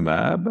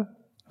tremelimumab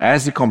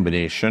as a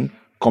combination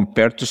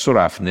compared to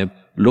sorafenib,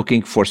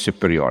 looking for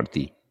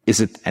superiority. Is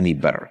it any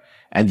better?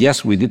 And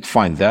yes, we did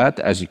find that.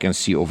 As you can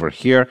see over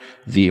here,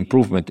 the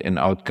improvement in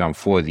outcome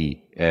for the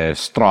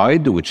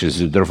STRIDE, which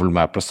is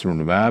durvalumab plus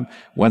tremelimumab,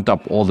 went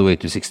up all the way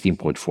to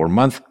 16.4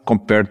 months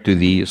compared to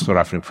the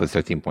sorafenib for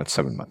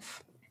 13.7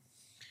 months.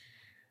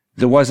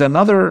 There was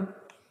another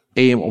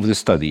aim of the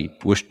study,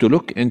 which to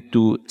look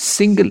into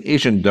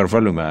single-agent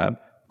durvalumab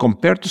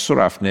compared to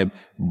sorafenib,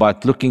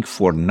 but looking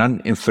for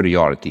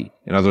non-inferiority.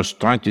 In other words,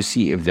 trying to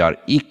see if they are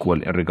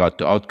equal in regard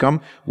to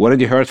outcome. We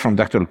already heard from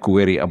Dr.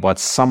 Al-Kuwairi about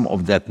some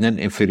of that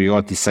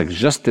non-inferiority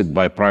suggested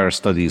by prior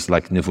studies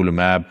like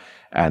nivolumab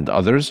and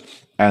others.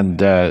 And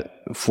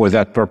for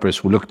that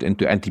purpose, we looked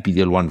into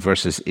anti-PD-L1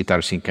 versus a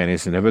tyrosine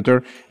kinase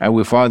inhibitor, and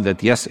we found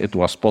that, yes, it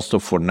was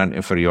positive for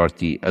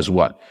non-inferiority as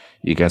well.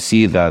 You can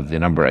see that the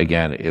number,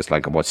 again, is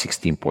like about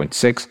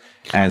 16.6,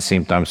 and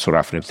same time,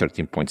 sorafenib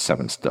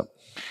 13.7 still.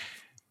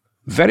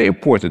 Very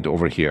important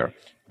over here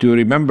to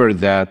remember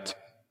that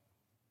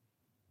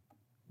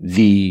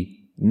the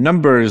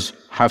numbers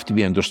have to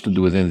be understood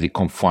within the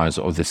confines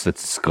of the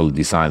statistical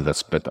design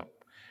that's better.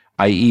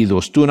 I.e.,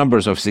 those two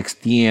numbers of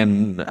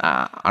 16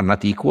 are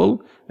not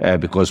equal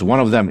because one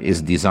of them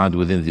is designed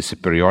within the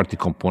superiority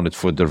component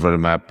for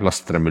durvalumab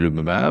plus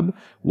tremelimumab,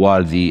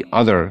 while the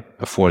other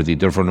for the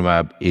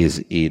durvalumab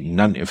is a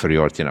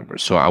non-inferiority number.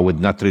 So I would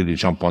not really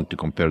jump on to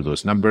compare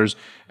those numbers.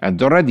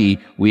 And already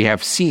we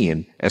have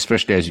seen,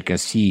 especially as you can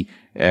see,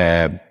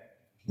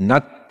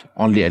 not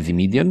only at the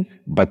median,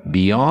 but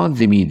beyond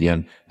the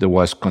median, there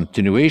was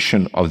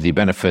continuation of the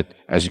benefit,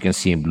 as you can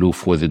see in blue,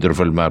 for the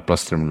durvalumab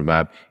plus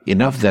tremelimumab,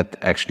 enough that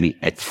actually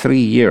at 3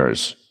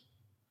 years,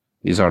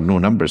 these are new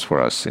numbers for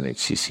us in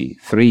HCC,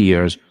 3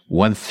 years,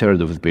 1/3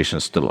 of the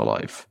patients still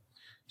alive.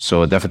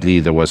 So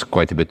definitely there was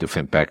quite a bit of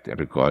impact in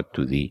regard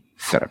to the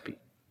therapy.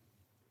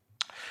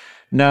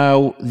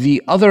 Now,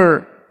 the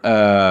other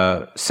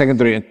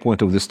secondary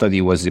endpoint of the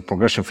study was the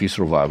progression-free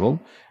survival.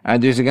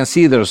 And as you can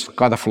see, there's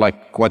kind of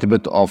like quite a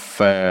bit of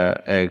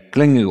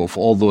clinging of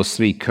all those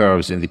three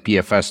curves in the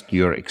PFS to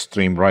your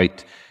extreme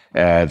right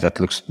that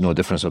looks no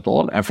difference at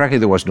all. And frankly,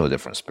 there was no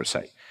difference per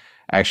se.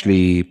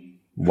 Actually,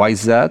 why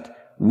is that?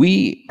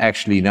 We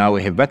actually now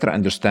have better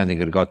understanding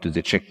in regard to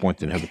the checkpoint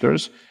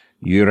inhibitors.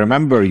 You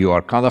remember you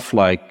are kind of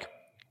like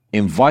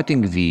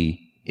inviting the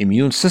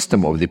immune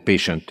system of the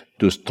patient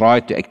to try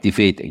to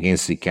activate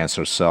against the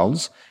cancer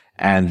cells.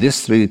 And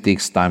this really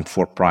takes time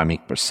for priming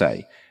per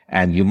se.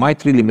 And you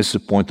might really miss a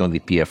point on the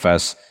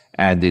PFS,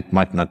 and it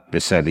might not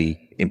necessarily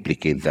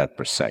implicate that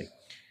per se.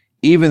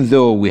 Even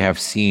though we have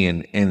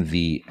seen in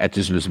the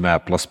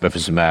atezolizumab plus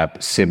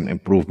bevacizumab some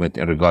improvement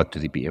in regard to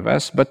the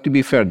PFS, but to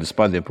be fair,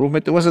 despite the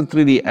improvement, it wasn't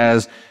really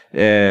as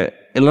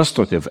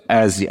illustrative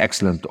as the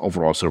excellent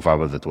overall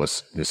survival that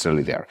was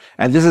necessarily there.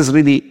 And this is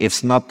really,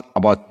 it's not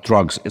about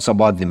drugs, it's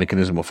about the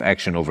mechanism of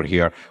action over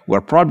here,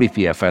 where probably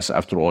PFS,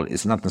 after all,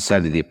 is not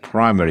necessarily the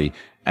primary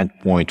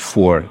endpoint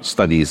for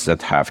studies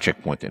that have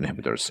checkpoint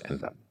inhibitors in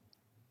them.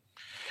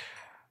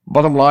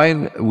 Bottom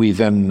line, we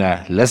then,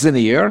 less than a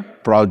year,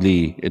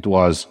 proudly, it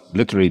was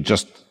literally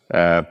just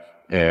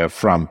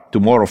from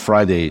tomorrow,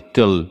 Friday,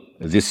 till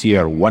this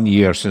year, 1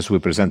 year since we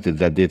presented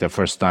that data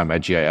first time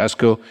at GI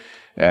ASCO.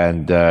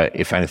 And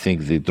if anything,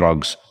 the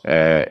drugs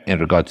in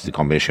regard to the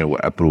combination were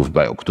approved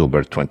by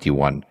October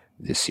 21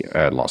 this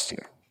year, last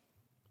year.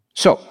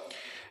 So,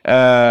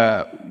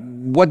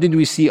 what did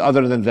we see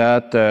other than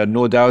that?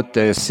 No doubt,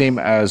 same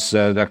as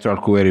Dr.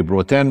 Al-Kuwairi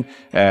brought in.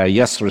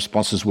 Yes,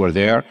 responses were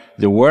there.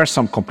 There were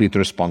some complete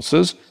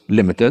responses,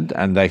 limited,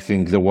 and I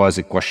think there was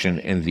a question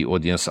in the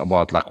audience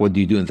about, like, what do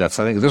you do in that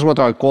setting? This is what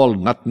I call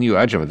not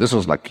neoadjuvant. This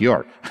was like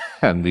cure,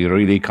 and we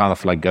really kind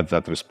of like get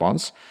that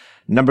response.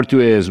 Number two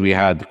is we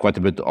had quite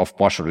a bit of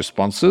partial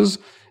responses,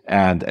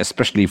 and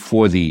especially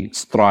for the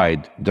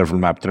STRIDE,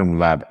 durvalumab,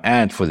 tremelimumab,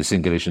 and for the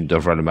single-agent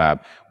durvalumab,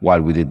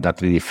 while we did not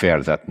really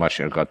fare that much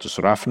in regard to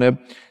sorafenib.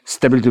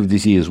 Stability of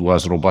disease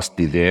was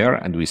robustly there,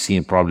 and we've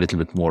seen probably a little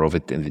bit more of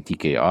it in the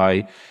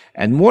TKI.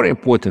 And more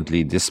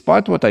importantly,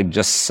 despite what I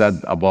just said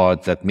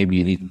about that maybe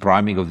you need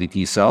priming of the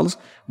T cells,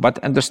 but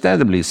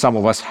understandably, some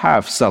of us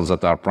have cells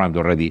that are primed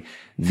already,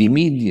 the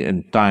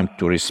median time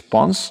to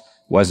response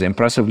was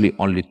impressively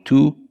only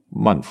 2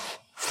 months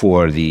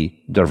for the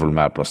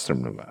durvalumab plus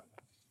tremelimumab.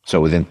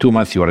 So within 2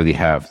 months, you already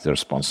have the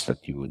response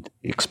that you would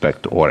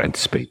expect or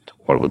anticipate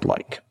or would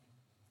like.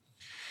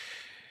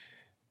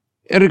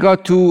 In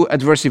regard to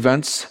adverse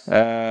events,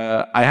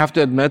 I have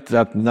to admit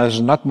that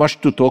there's not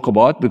much to talk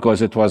about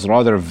because it was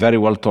rather very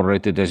well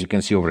tolerated, as you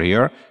can see over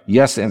here.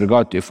 Yes, in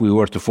regard to if we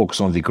were to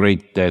focus on the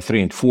grade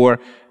 3 and 4,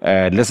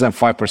 less than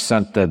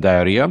 5%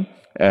 diarrhea.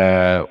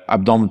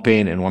 abdominal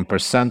pain in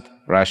 1%,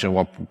 rash in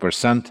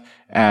 1%.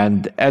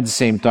 And at the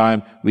same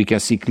time, we can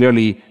see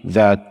clearly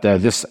that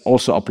this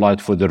also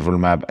applied for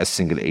durvalumab as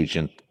single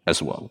agent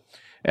as well.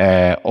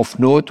 Of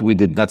note, we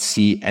did not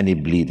see any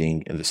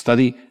bleeding in the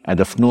study. And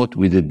of note,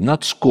 we did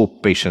not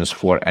scope patients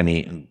for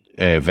any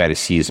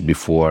varices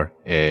before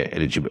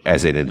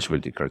as an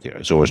eligibility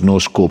criteria. So there was no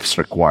scopes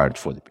required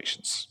for the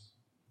patients.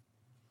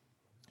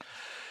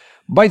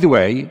 By the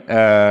way,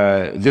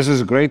 this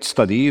is a great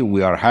study.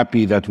 We are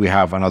happy that we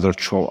have another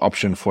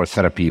option for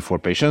therapy for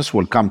patients.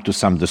 We'll come to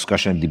some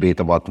discussion and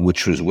debate about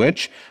which is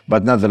which,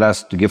 but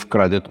nonetheless, to give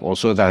credit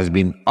also, there has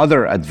been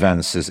other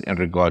advances in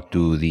regard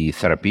to the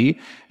therapy.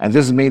 And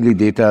this is mainly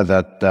data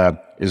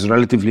that is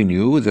relatively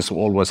new. This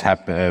all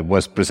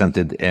was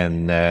presented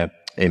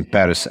in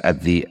Paris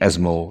at the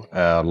ESMO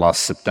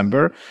last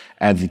September.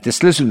 And the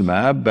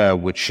tislelizumab,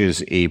 which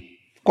is a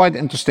quite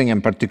interesting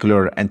in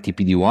particular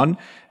anti-PD-1,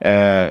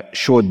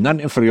 showed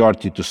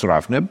non-inferiority to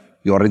sorafenib.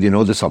 You already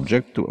know the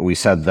subject. We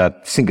said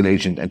that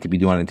single-agent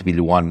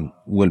anti-PD-1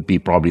 will be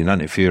probably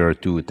non-inferior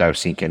to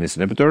tyrosine kinase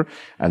inhibitor.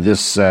 And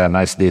this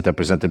nice data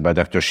presented by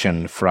Dr.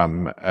 Shen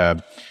from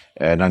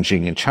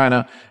Nanjing in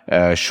China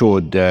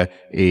showed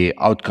a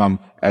outcome,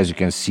 as you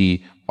can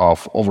see,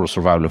 of overall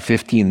survival of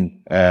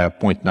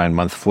 15.9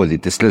 months for the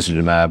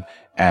tislelizumab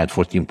and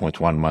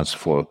 14.1 months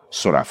for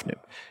sorafenib.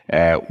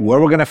 Where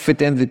we're going to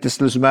fit in the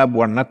tislelizumab,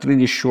 we're not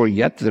really sure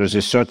yet. There is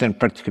a certain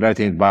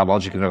particularity in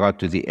biologic in regard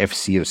to the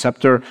Fc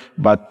receptor,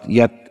 but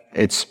yet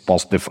it's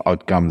positive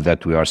outcome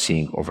that we are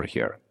seeing over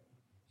here.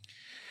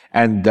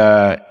 And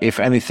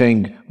if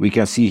anything, we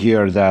can see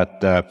here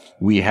that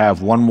we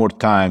have one more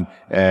time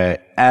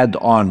add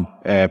on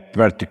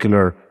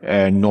particular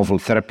novel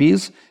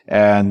therapies.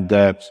 And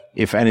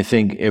if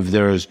anything, if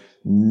there's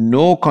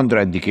no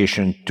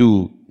contraindication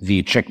to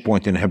the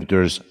checkpoint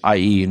inhibitors,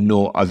 i.e.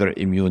 no other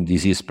immune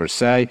disease per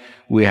se,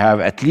 we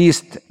have at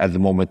least at the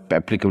moment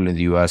applicable in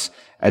the US,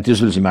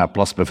 atezolizumab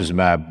plus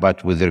bevacizumab,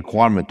 but with the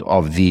requirement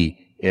of the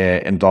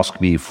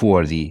endoscopy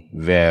for the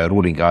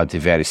ruling out the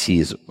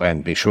varices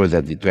and make sure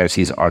that the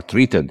varices are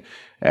treated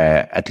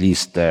at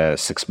least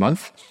 6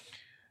 months.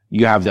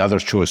 You have the other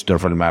choice,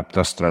 durvalumab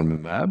plus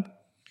tremelimumab.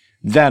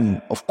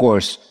 Then, of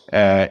course,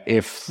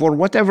 if for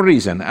whatever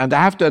reason, and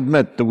I have to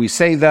admit that we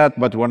say that,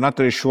 but we're not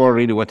really sure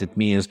really what it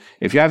means.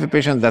 If you have a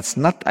patient that's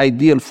not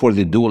ideal for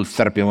the dual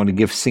therapy and want to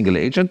give single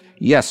agent,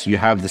 yes, you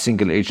have the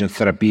single agent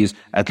therapies.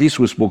 At least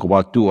we spoke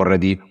about two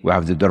already. We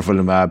have the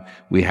durvalumab,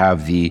 we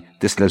have the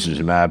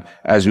tislelizumab.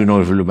 As you know,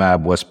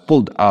 durvalumab was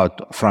pulled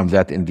out from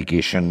that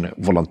indication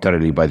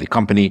voluntarily by the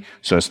company,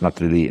 so it's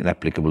not really an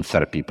applicable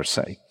therapy per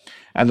se.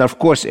 And of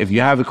course, if you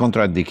have a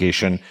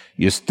contraindication,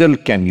 you still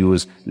can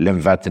use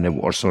lenvatinib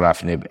or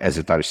sorafenib as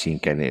a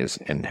tyrosine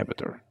kinase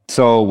inhibitor.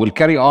 So we'll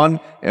carry on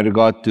in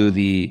regard to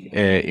the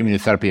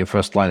immunotherapy in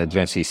first-line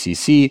advanced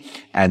ACC.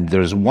 And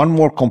there's one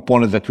more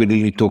component that we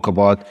really talk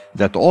about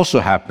that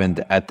also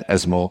happened at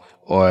ESMO.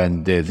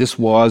 And this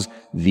was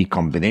the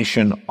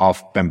combination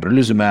of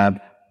pembrolizumab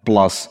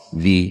plus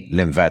the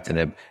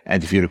lenvatinib.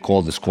 And if you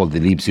recall, this is called the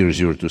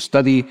LEAP-002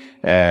 study.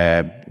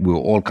 We were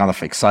all kind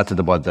of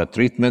excited about that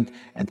treatment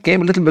and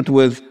came a little bit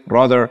with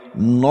rather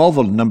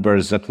novel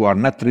numbers that we are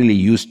not really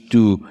used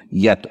to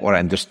yet or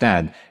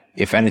understand.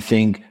 If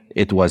anything,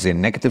 it was a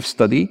negative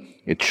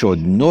study. It showed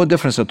no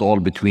difference at all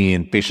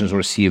between patients who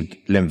received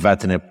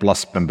lenvatinib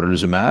plus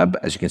pembrolizumab,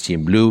 as you can see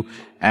in blue,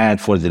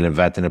 and for the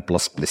lenvatinib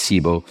plus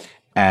placebo.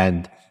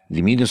 And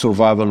the median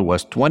survival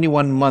was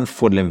 21 months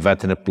for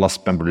lenvatinib plus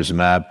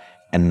pembrolizumab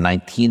and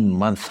 19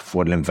 months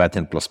for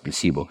lenvatinib plus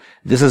placebo.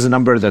 This is a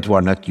number that we're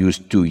not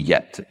used to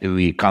yet.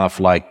 We kind of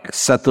like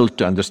settled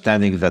to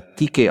understanding that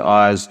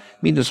TKI's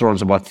median survival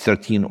is about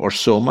 13 or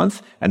so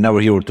months, and now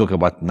we're talking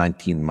about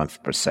 19 months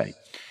per se.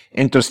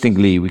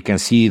 Interestingly, we can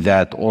see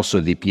that also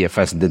the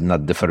PFS did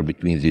not differ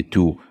between the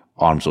two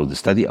arms of the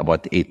study,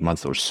 about 8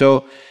 months or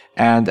so.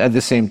 And at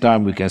the same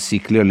time, we can see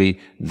clearly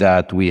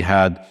that we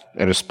had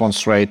a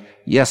response rate.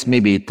 Yes,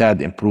 maybe it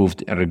had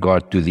improved in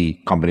regard to the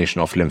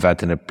combination of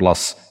lenvatinib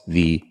plus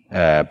the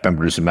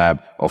pembrolizumab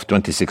of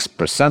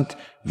 26%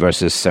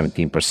 versus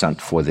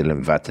 17% for the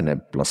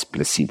lenvatinib plus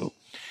placebo.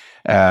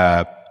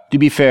 To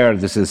be fair,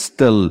 this is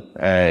still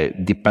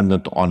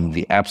dependent on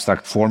the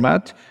abstract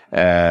format.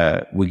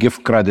 We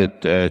give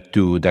credit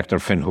to Dr.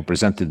 Finn, who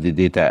presented the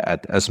data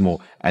at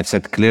ESMO and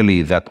said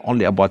clearly that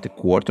only about a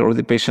quarter of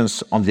the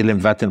patients on the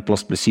lenvatinib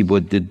plus placebo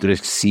did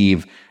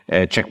receive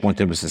checkpoint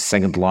inhibitors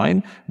second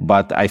line.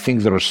 But I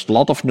think there's a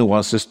lot of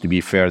nuances, to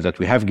be fair, that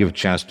we have given a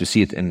chance to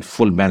see it in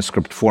full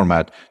manuscript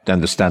format to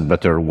understand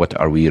better what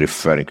are we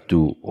referring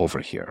to over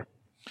here.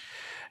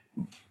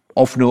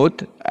 Of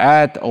note,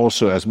 at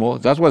also ESMO,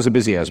 that was a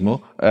busy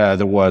ESMO,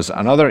 there was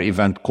another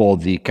event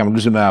called the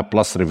camrelizumab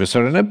plus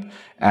rivaroxaban,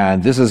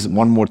 and this is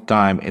one more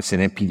time, it's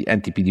an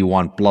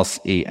anti-PD-1 plus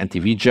a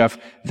anti-VEGF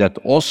that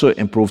also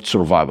improved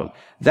survival.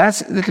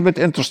 That's a little bit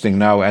interesting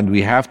now, and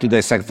we have to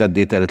dissect that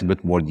data a little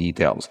bit more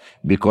details,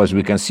 because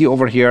we can see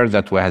over here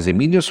that we has a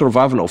median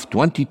survival of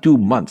 22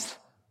 months.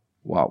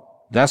 Wow.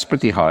 That's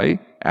pretty high,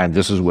 and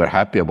we're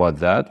happy about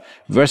that,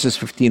 versus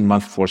 15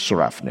 months for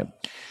sorafenib.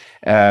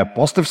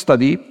 Positive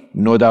study,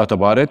 no doubt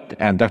about it,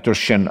 and Dr.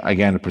 Shin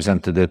again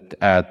presented it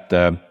at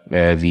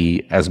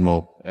the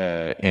ESMO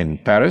in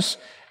Paris.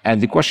 And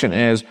the question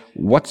is,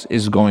 what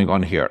is going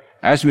on here?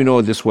 As we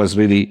know, this was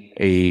really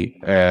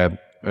a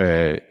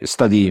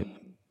study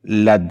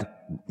led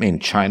in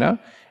China,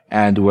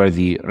 and where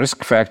the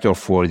risk factor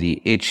for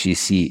the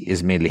HCC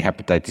is mainly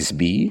hepatitis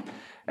B.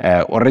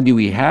 Already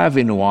we have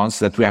a nuance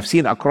that we have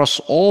seen across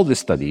all the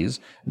studies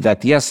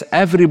that yes,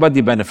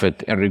 everybody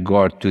benefit in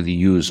regard to the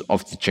use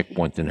of the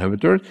checkpoint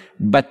inhibitor,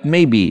 but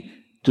maybe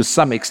to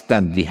some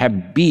extent the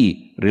Hep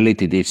B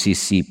related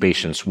HCC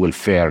patients will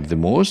fare the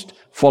most,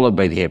 followed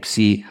by the Hep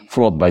C,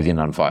 followed by the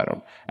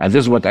non-viral. And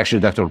this is what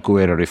actually Dr.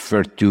 Kuweri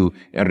referred to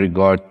in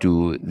regard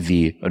to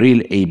the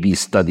real AB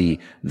study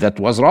that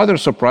was rather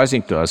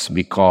surprising to us,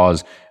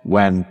 because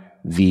when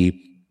the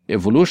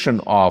evolution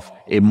of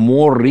a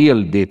more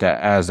real data,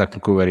 as Dr.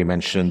 Kuweri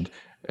mentioned,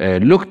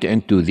 looked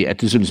into the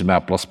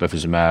atezolizumab plus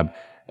bevacizumab,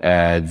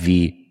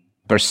 the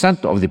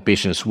percent of the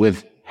patients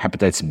with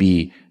hepatitis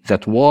B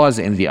that was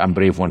in the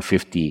UMBRAVE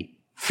 150,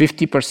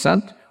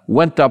 50%,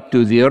 went up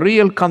to the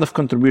real kind of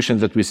contribution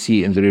that we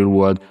see in the real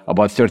world,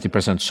 about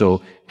 30%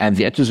 so, and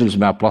the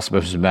atezolizumab plus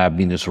bevacizumab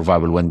median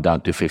survival went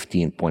down to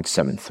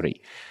 15.73.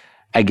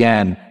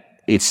 Again,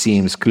 it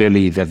seems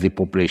clearly that the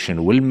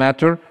population will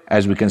matter,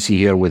 as we can see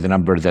here with a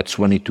number that's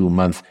 22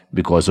 months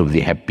because of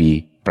the Hep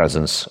B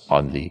presence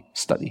on the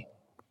study.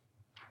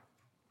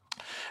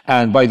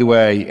 And by the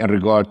way, in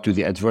regard to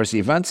the adverse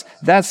events,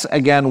 that's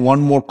again one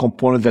more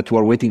component that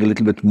we're waiting a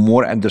little bit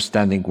more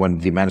understanding when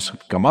the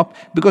manuscript come up,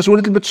 because we're a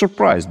little bit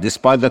surprised,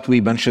 despite that we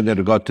mentioned in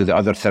regard to the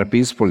other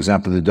therapies, for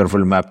example, the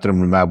durvalumab,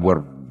 tremelimumab, where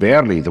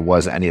barely there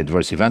was any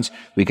adverse events.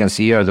 We can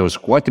see here there was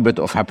quite a bit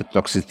of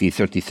hepatotoxicity,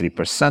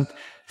 33%,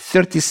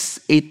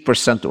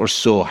 38% or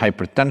so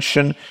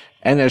hypertension,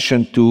 in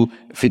addition to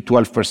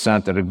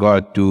 12% in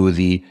regard to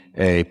the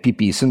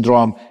PP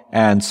syndrome,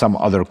 and some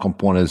other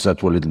components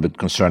that were a little bit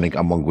concerning,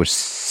 among which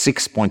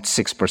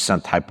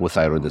 6.6%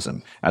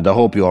 hypothyroidism. And I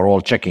hope you are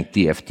all checking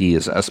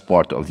TFTs as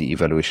part of the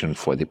evaluation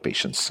for the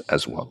patients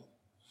as well.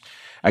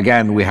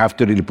 Again, we have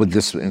to really put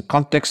this in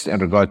context in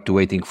regard to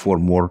waiting for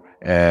more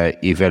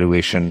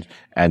evaluation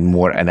and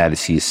more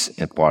analysis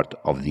in part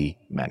of the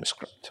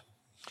manuscript.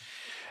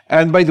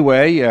 And by the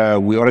way,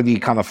 we already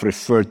kind of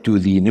referred to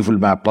the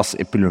nivolumab plus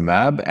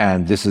ipilimumab,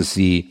 and this is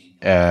the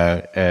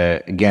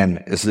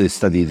again, is the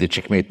study, the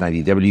Checkmate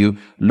 90W,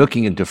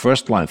 looking into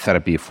first-line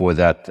therapy for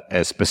that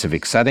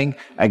specific setting,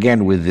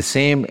 again with the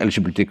same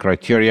eligibility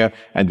criteria,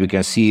 and we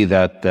can see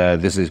that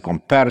this is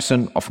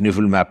comparison of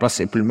nivolumab plus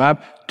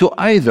ipilimumab to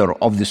either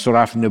of the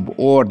sorafenib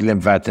or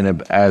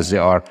lenvatinib, as they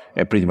are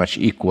pretty much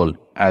equal,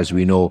 as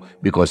we know,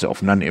 because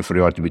of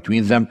non-inferiority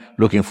between them,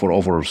 looking for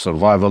overall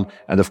survival,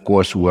 and of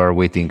course we're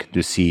waiting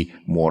to see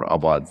more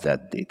about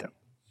that data.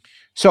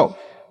 So,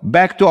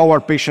 back to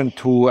our patient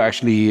who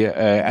actually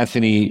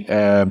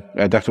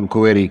Dr.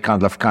 Kuweri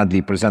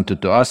kindly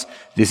presented to us,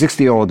 the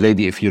 60-year-old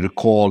lady, if you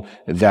recall,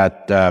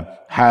 that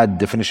had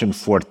definition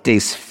for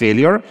taste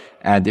failure,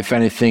 and if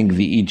anything,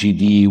 the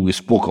EGD we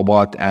spoke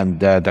about,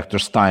 and Dr.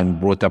 Stein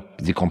brought up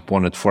the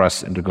component for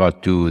us in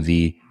regard to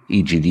the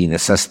EGD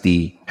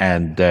necessity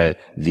and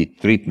the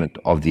treatment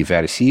of the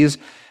varices.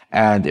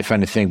 And if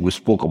anything, we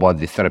spoke about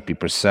the therapy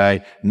per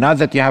se. Now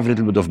that you have a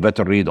little bit of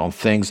better read on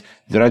things,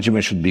 the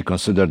regimen should be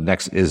considered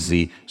next is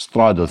the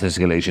steroidal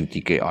single agent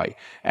TKI.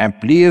 And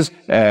please,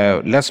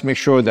 let's make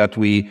sure that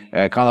we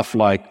kind of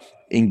like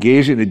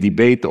engage in a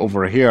debate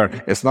over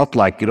here. It's not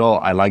like,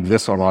 I like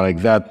this or I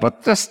like that,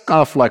 but just kind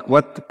of like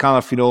what kind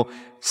of,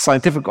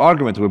 scientific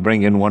argument we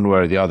bring in one way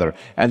or the other.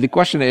 And the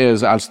question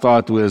is, I'll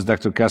start with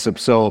Dr. Kasib.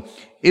 So,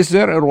 is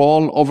there a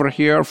role over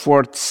here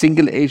for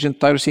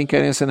single-agent tyrosine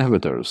kinase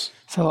inhibitors?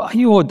 So I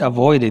would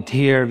avoid it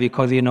here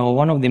because,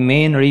 one of the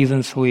main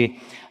reasons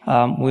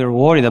we're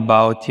worried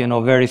about,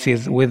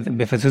 varices with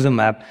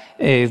bevacizumab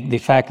is the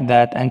fact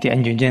that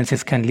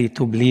anti-angiogenesis can lead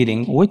to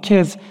bleeding, which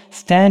is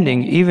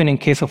standing even in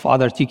case of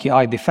other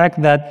TKI. The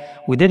fact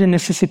that we didn't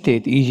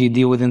necessitate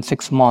EGD within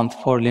 6 months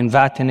for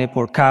lenvatinib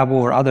or cabo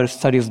or other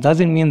studies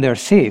doesn't mean they're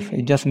safe.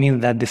 It just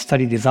means that the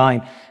study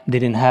design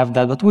didn't have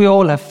that. But we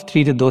all have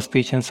treated those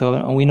patients,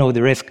 so we know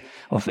the risk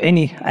of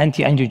any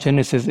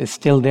anti-angiogenesis is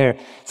still there.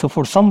 So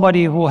for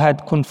somebody who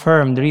had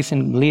confirmed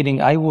recent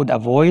bleeding, I would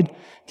avoid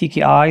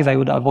TKIs, I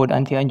would avoid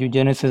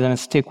anti-angiogenesis and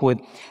stick with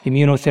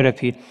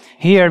immunotherapy.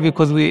 Here,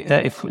 because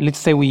if let's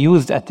say we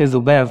used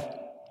atezo-bev,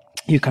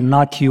 you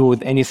cannot use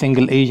any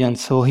single agent.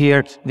 So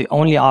here, the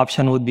only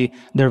option would be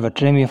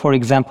durvalumab, for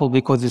example,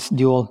 because it's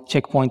dual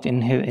checkpoint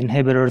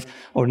inhibitors,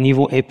 or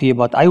nivo-epi.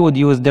 But I would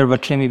use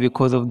durvalumab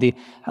because of the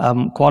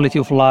quality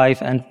of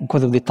life and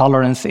because of the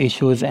tolerance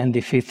issues and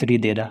the phase 3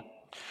 data.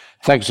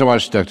 Thank you so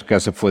much, Dr.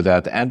 Kasib, for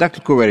that. And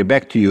Dr. Kuweri,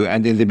 back to you.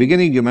 And in the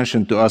beginning, you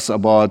mentioned to us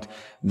about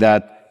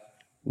that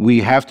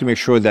we have to make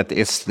sure that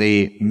it's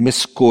the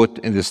misquote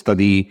in the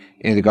study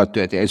in regard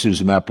to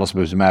atezolizumab plus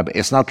bevacizumab.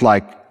 It's not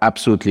like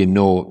absolutely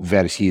no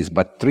varices,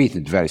 but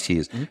treated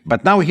varices. Mm-hmm.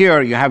 But now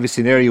here you have a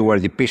scenario where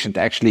the patient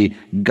actually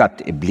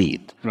got a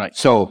bleed. Right.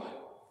 So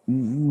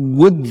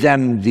would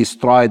then the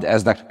STRIDE,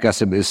 as Dr.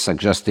 Kassim is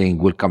suggesting,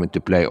 will come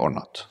into play or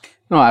not?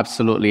 No,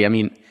 absolutely. I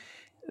mean,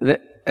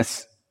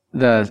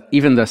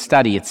 even the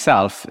study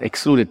itself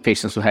excluded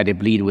patients who had a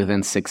bleed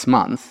within 6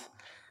 months.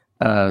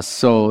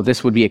 So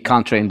this would be a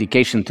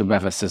contraindication to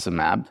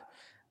bevacizumab.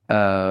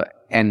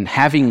 And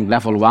having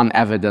level 1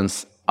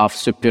 evidence of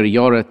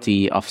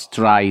superiority of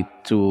STRIDE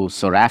to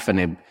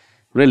sorafenib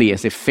really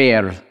is a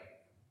fair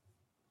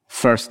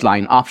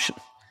first-line option.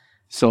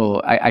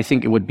 So I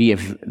think it would be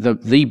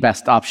the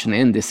best option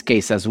in this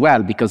case as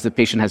well, because the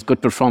patient has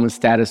good performance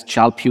status,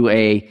 Child-Pugh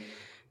A.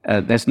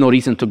 There's no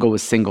reason to go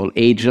with single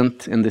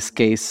agent in this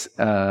case.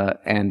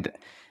 And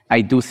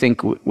I do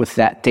think with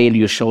that tail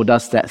you showed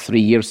us, that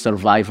 3-year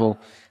survival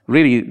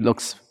really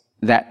looks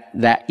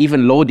that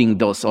even loading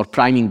dose or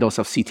priming dose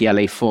of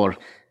CTLA-4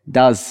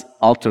 does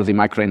alter the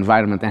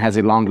microenvironment and has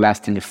a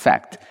long-lasting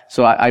effect.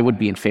 So I would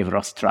be in favor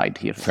of STRIDE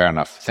here. Fair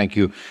enough. Thank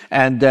you.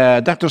 And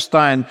Dr.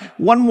 Stein,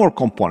 one more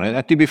component.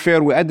 And to be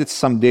fair, we added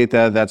some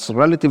data that's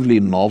relatively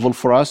novel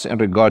for us in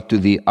regard to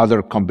the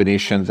other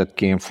combination that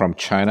came from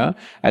China.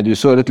 And we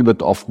saw a little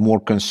bit of more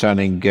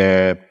concerning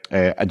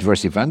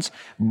adverse events.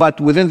 But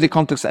within the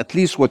context, at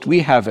least what we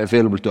have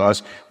available to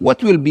us,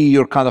 what will be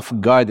your kind of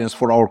guidance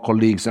for our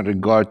colleagues in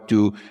regard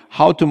to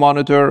how to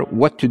monitor,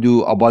 what to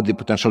do about the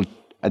potential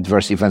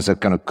adverse events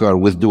that can occur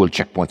with dual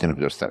checkpoint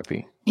inhibitor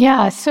therapy?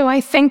 Yeah, so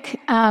I think,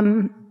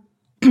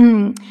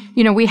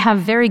 we have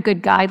very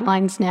good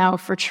guidelines now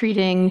for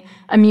treating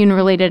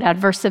immune-related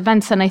adverse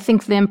events. And I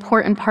think the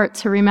important part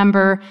to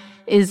remember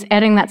is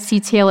adding that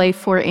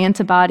CTLA-4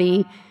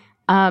 antibody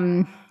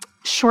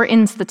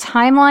shortens the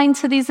timeline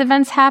to these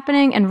events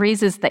happening and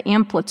raises the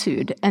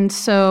amplitude. And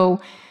so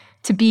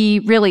to be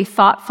really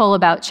thoughtful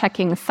about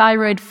checking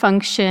thyroid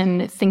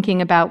function,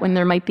 thinking about when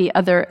there might be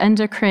other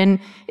endocrine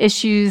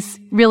issues,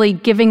 really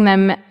giving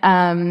them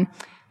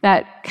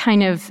that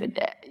kind of,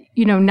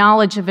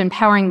 knowledge of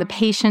empowering the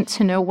patient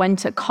to know when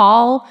to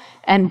call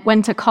and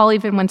when to call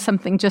even when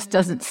something just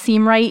doesn't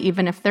seem right,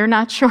 even if they're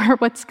not sure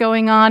what's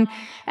going on,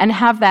 and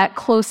have that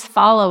close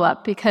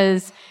follow-up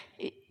because,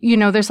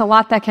 there's a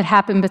lot that could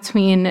happen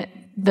between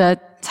the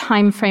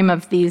time frame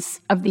of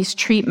these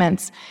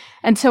treatments.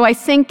 And so I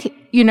think,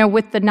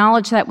 with the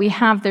knowledge that we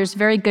have, there's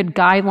very good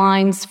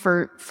guidelines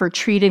for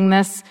treating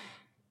this,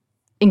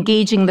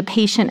 engaging the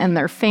patient and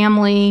their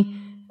family.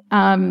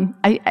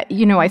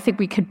 I think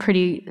we could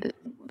pretty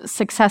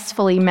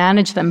successfully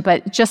manage them,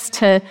 but just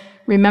to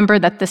remember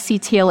that the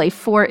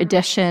CTLA-4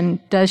 addition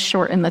does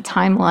shorten the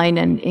timeline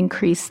and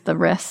increase the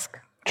risk.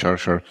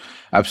 Sure.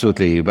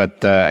 Absolutely. But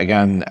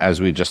again,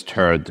 as we just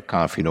heard,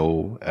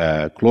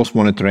 close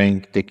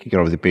monitoring, taking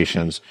care of the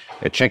patients,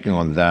 checking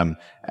on them,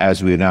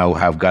 as we now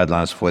have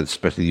guidelines for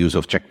especially the use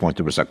of checkpoint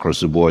inhibitors across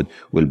the board,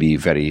 will be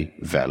very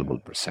valuable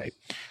per se.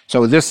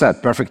 So with this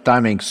said, perfect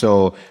timing.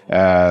 So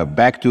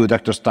back to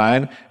Dr.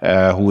 Stein,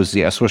 who is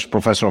the Associate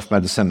Professor of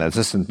Medicine,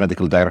 Assistant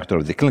Medical Director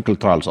of the Clinical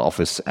Trials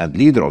Office, and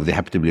leader of the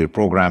Hepatitis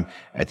program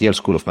at Yale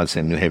School of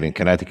Medicine in New Haven,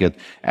 Connecticut.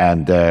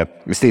 And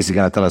Stacey is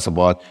going to tell us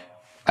about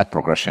at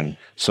progression.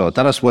 So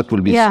tell us what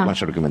will be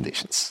sequential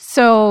recommendations.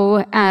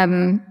 So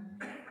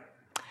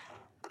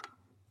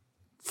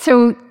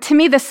to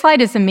me, this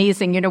slide is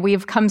amazing.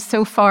 We've come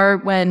so far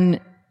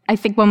when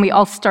we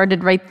all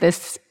started, right,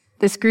 this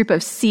group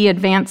of C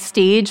advanced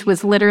stage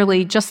was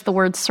literally just the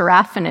word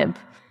sorafenib.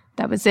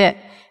 That was it.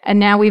 And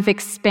now we've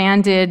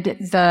expanded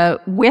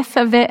the width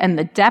of it and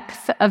the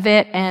depth of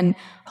it. And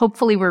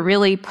hopefully we're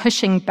really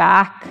pushing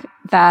back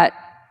that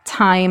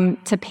time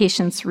to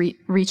patients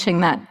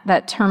reaching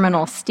that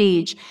terminal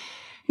stage.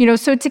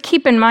 So to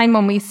keep in mind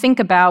when we think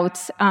about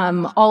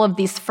all of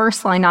these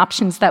first-line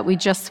options that we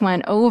just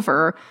went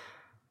over,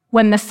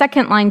 when the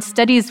second-line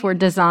studies were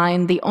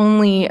designed, the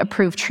only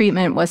approved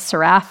treatment was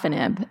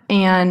sorafenib.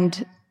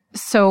 And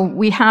so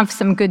we have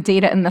some good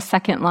data in the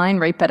second line,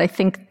 right? But I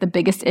think the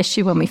biggest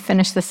issue when we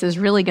finish this is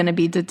really going to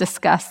be to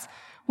discuss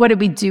what do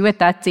we do with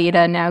that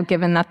data now,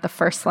 given that the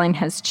first line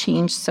has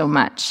changed so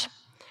much.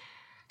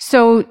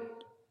 So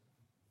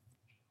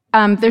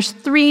there's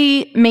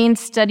 3 main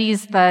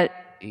studies that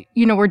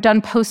were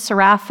done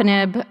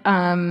post-sorafenib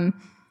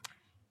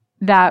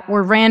that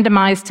were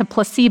randomized to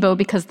placebo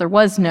because there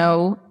was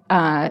no,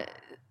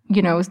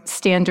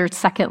 standard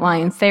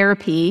second-line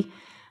therapy.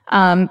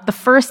 The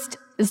first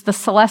is the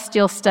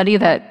Celestial study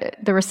that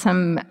there were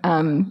some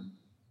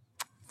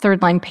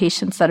third-line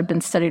patients that have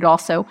been studied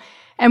also.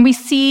 And we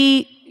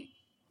see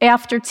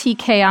after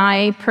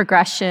TKI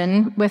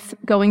progression with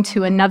going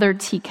to another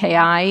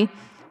TKI,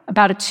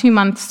 about a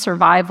 2-month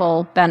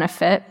survival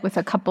benefit with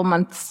a couple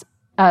months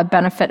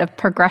benefit of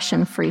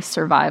progression-free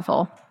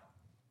survival.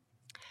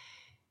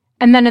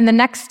 And then in the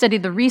next study,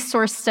 the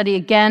Resource study,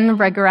 again,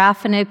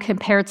 regorafenib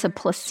compared to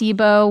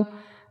placebo.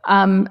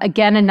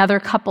 Again, another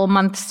couple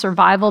months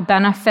survival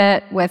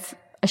benefit with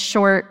a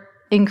short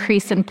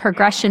increase in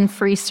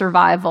progression-free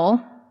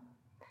survival.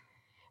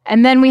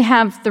 And then we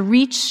have the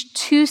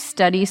REACH-2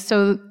 study.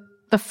 So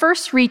the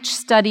first REACH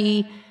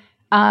study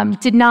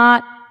did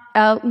not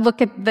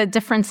look at the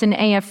difference in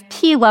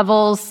AFP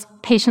levels.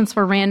 Patients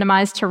were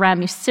randomized to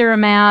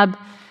ramucirumab,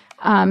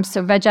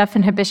 so VEGF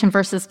inhibition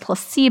versus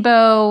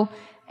placebo,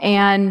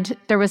 and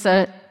there was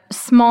a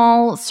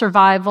small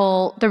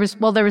survival, there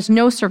was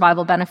no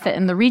survival benefit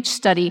in the REACH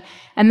study.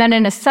 And then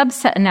in a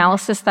subset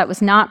analysis that was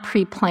not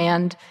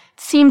pre-planned, it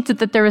seemed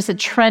that there was a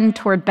trend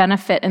toward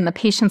benefit in the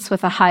patients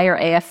with a higher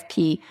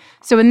AFP.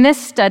 So in this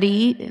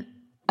study,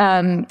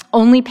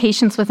 only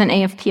patients with an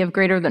AFP of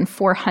greater than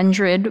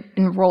 400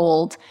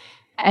 enrolled,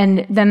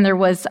 and then there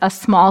was a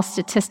small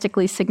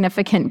statistically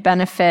significant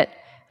benefit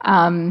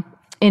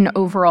in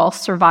overall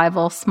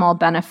survival, small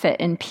benefit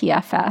in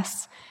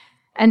PFS.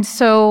 And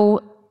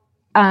so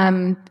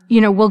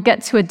we'll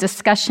get to a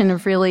discussion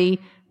of really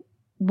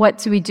what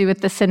do we do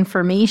with this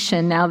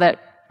information now that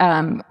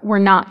we're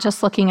not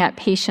just looking at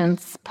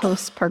patients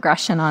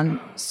post-progression on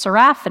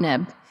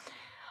sorafenib.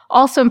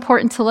 Also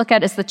important to look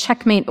at is the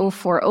Checkmate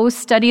 040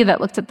 study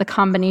that looked at the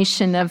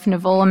combination of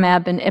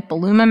nivolumab and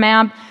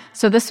ipilimumab.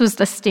 So this was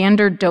the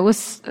standard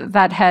dose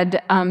that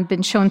had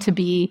been shown to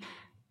be,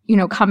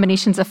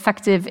 combinations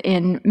effective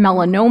in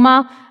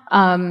melanoma.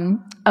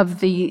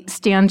 Of the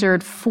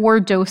standard 4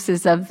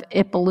 doses of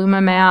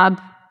ipilimumab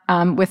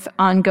with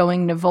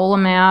ongoing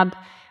nivolumab.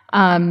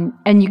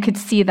 And you could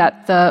see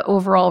that the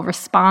overall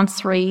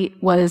response rate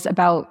was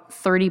about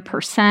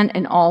 30%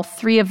 in all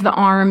 3 of the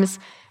arms,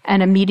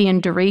 and a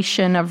median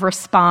duration of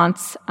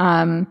response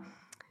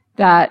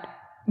that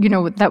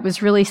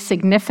was really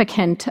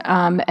significant.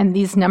 And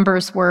these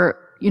numbers were,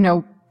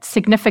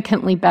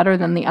 significantly better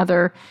than the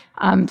other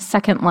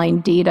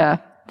second-line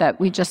data that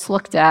we just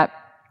looked at.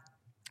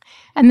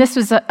 And this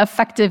was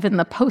effective in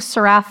the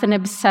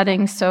post-sorafenib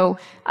setting. So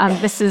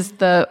this is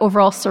the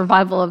overall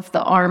survival of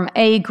the Arm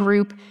A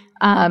group.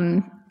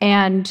 And,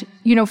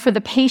 for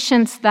the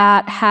patients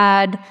that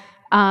had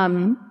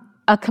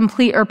a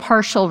complete or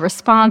partial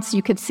response,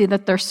 you could see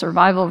that their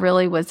survival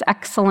really was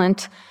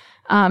excellent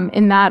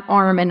in that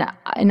arm.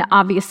 And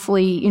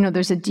obviously,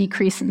 there's a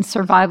decrease in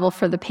survival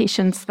for the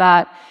patients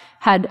that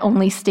had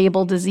only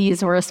stable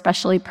disease or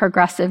especially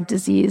progressive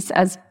disease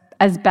as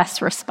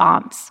best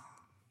response.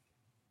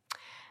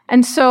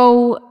 And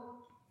so,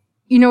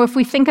 if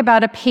we think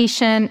about a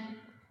patient,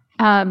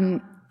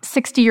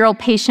 60-year-old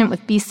patient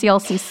with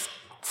BCLC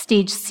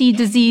stage C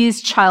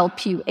disease,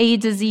 Child-Pugh A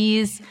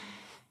disease,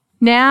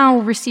 now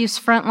receives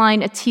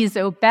frontline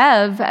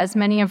atezo-bev, as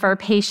many of our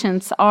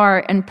patients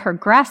are, and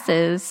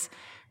progresses,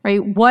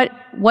 right? What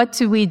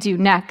do we do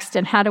next,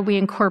 and how do we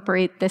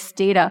incorporate this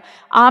data?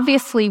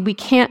 Obviously, we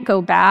can't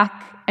go back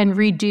and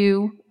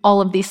redo all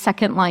of these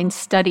second-line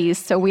studies.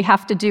 So we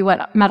have to do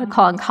what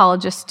medical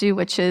oncologists do,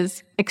 which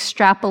is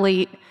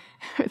extrapolate,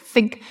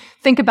 think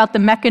about the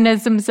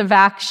mechanisms of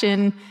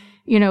action,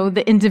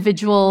 the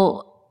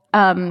individual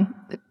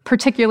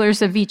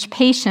particulars of each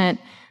patient.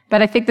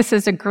 But I think this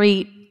is a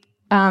great,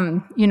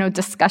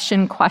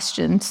 discussion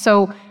question.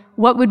 So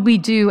what would we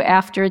do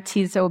after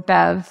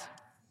atezo-bev?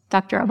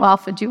 Dr.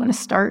 Abou-Alfa, do you want to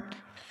start?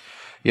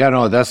 Yeah,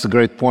 no, that's a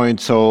great point.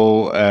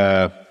 So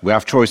we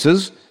have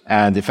choices.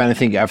 And if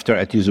anything, after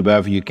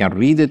atezo-bev, you can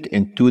read it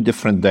in 2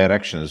 different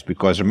directions.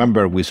 Because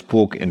remember, we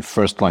spoke in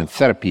first-line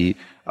therapy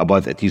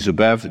about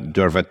atezo-bev,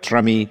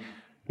 durvalumab,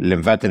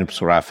 lenvatinib,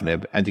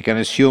 sorafenib. And you can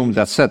assume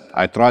that's it.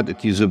 I tried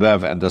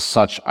atezo-bev, and as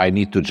such, I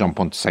need to jump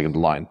onto second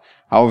line.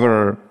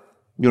 However,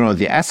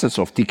 the assets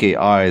of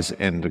TKIs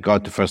in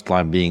regard to first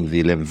line being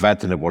the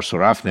lenvatinib or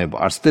sorafenib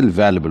are still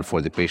valuable for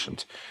the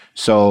patient.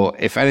 So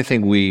if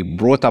anything, we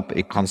brought up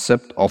a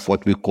concept of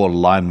what we call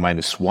line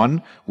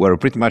 -1, where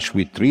pretty much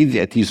we treat the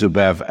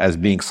atezo-bev as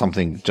being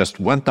something just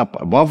went up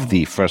above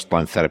the first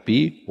line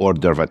therapy, or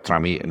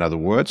durvalumab in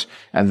other words,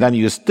 and then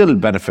you still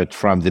benefit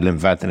from the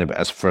lenvatinib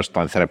as first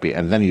line therapy,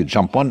 and then you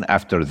jump on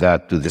after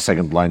that to the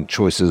second line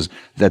choices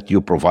that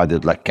you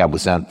provided, like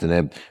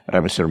cabozantinib,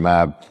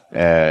 ramucirumab,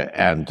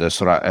 and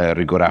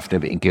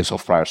regorafenib in case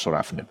of prior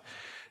sorafenib.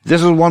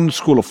 This is one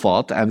school of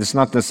thought, and it's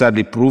not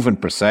necessarily proven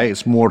per se.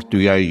 It's more to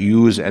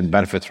use and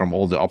benefit from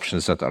all the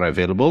options that are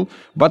available.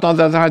 But on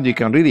the other hand, you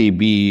can really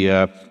be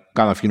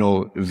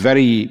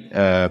very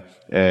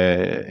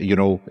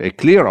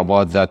clear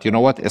about that.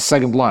 A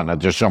second line, I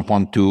just jump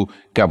on to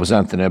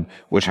cabozantinib,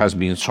 which has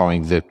been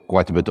showing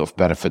quite a bit of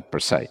benefit per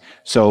se.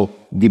 So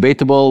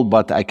debatable,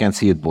 but I can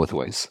see it both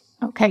ways.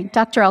 Okay,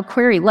 Dr.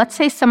 Alqueiri, let's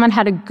say someone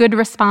had a good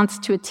response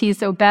to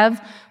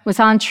atezo-bev, was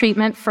on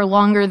treatment for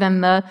longer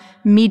than the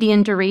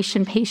median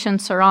duration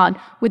patients are on.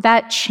 Would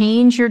that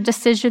change your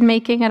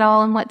decision-making at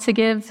all on what to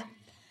give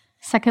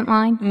second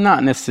line?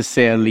 Not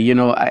necessarily.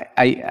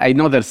 I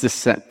know there's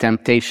this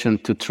temptation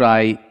to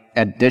try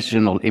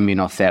additional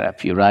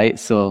immunotherapy, right?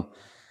 So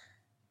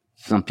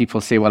some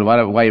people say, well,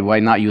 why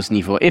not use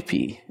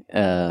nivo-ipi?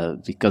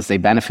 Because they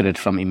benefited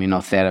from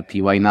immunotherapy.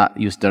 Why not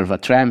use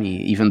durvalumab,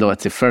 even though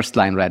it's a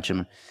first-line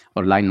regimen,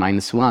 or line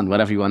 -1,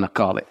 whatever you want to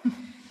call it?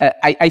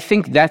 I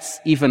think that's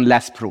even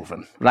less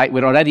proven, right?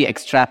 We're already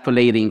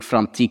extrapolating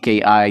from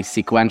TKI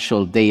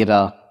sequential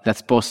data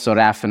that's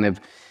post-sorafenib.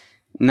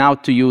 Now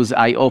to use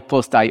IO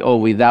post-IO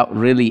without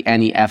really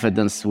any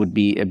evidence would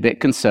be a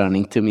bit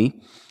concerning to me.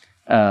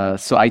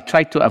 So I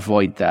try to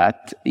avoid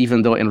that,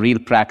 even though in real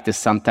practice,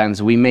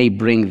 sometimes we may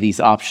bring these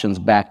options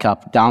back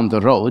up down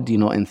the road,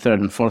 in third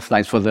and fourth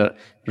lines for the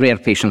rare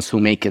patients who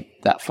make it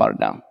that far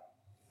down.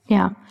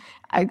 Yeah.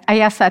 I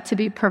ask that to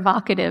be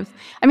provocative.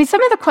 I mean,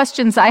 some of the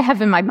questions I have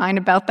in my mind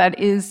about that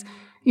is,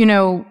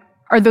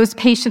 are those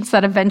patients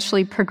that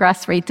eventually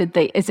progress, right?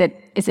 Is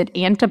it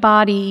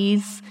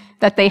antibodies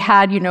that they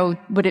had?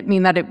 Would it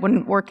mean that it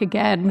wouldn't work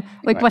again?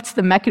 Like, right. What's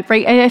the mechanism?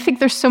 Right? I think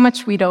there's so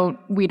much we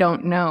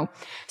don't know.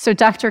 So,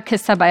 Dr.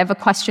 Kaseb, I have a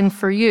question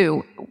for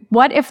you.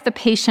 What if the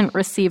patient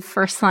received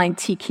first-line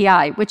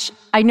TKI, which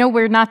I know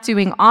we're not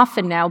doing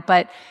often now,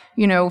 but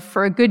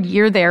for a good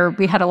year there,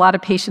 we had a lot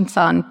of patients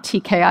on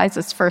TKIs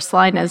as first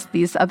line as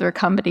these other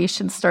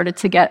combinations started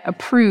to get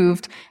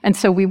approved. And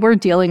so we were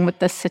dealing with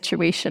this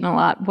situation a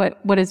lot.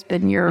 What has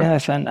been your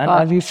Yes, and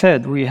as you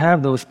said, we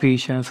have those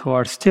patients who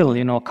are still,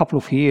 a couple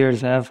of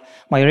years.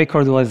 My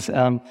record was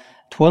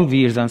 12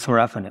 years on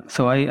sorafenib.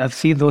 So I've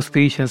seen those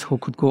patients who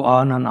could go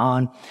on and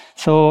on.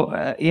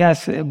 So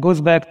yes, it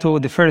goes back to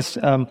the first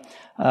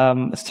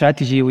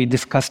strategy we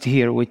discussed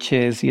here, which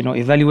is,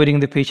 evaluating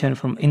the patient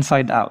from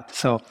inside out.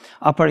 So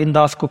upper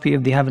endoscopy,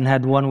 if they haven't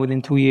had one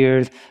within 2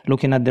 years,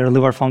 looking at their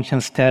liver function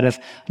status,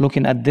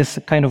 looking at this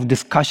kind of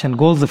discussion,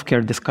 goals of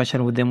care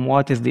discussion with them,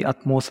 what is the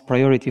utmost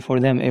priority for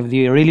them if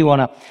they really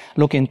want to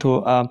look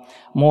into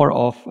more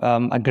of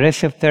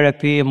aggressive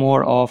therapy,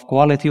 more of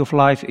quality of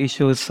life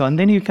issues. So, and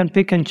then you can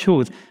pick and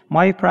choose.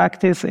 My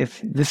practice,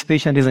 if this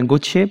patient is in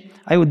good shape,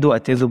 I would do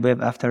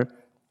atezobev after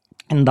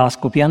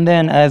endoscopy. And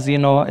then, as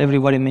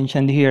everybody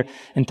mentioned here,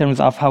 in terms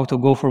of how to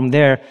go from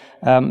there,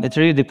 it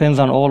really depends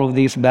on all of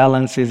these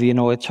balances,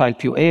 a child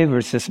PUA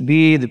versus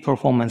B, the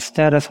performance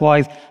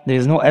status-wise. There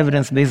is no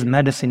evidence-based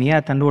medicine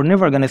yet, and we're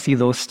never going to see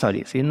those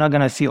studies. You're not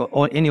going to see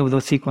any of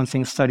those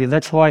sequencing studies.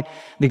 That's why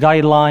the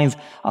guidelines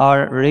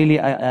are really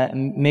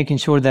making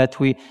sure that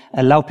we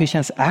allow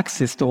patients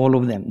access to all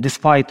of them,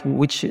 despite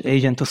which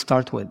agent to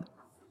start with.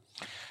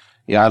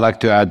 Yeah, I'd like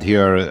to add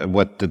here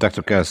what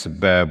Dr.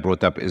 Kaseb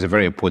brought up is a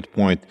very important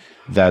point,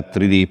 that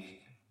really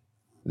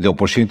the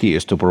opportunity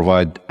is to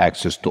provide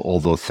access to all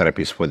those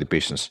therapies for the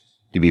patients.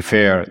 To be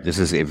fair, this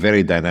is a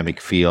very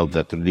dynamic field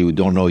that really we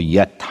don't know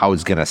yet how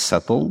it's going to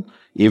settle.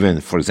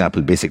 Even, for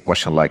example, basic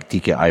question like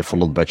TKI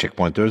followed by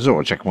checkpointers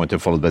or checkpointer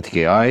followed by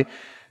TKI,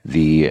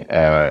 the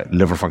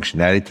liver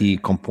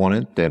functionality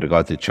component in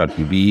regard to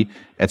CHRPB,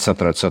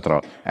 etc.,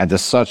 etc. And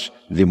as such,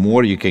 the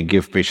more you can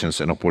give patients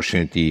an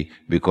opportunity,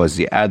 because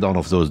the add-on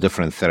of those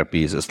different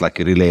therapies is like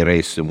a relay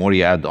race. The more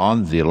you add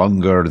on, the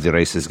longer the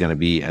race is going to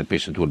be, and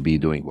patient will be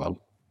doing well.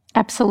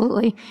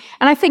 Absolutely.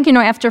 And I think,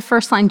 after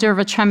first-line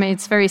durvalumab,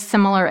 it's very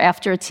similar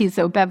after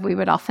atezo-bev. We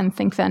would often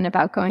think then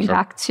about going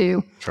back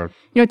to,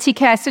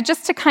 TKI. So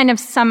just to kind of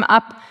sum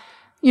up,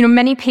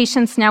 many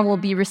patients now will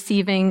be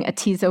receiving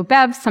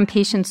atezo-bev, some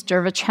patients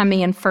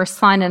durvalumab in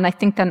first line, and I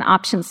think then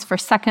options for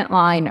second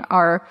line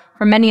are,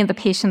 for many of the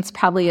patients,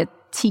 probably a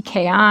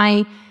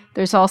TKI.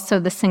 There's also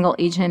the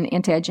single-agent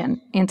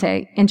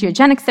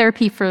anti-angiogenic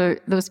therapy for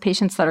those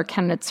patients that are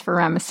candidates for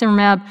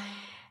ramucirumab.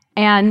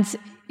 And,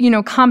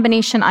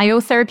 combination IO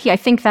therapy, I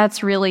think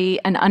that's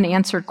really an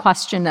unanswered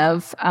question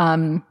of,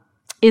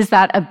 is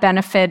that a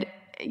benefit?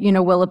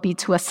 Will it be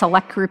to a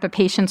select group of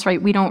patients,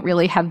 right? We don't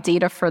really have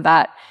data for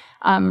that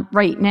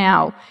right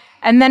now.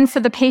 And then for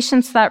the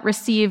patients that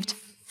received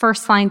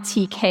first-line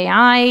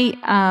TKI,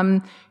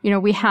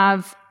 we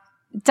have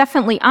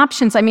definitely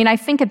options. I mean, I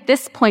think at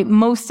this point,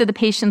 most of the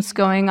patients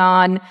going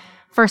on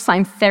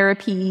first-line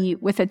therapy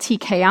with a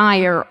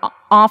TKI are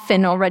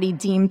often already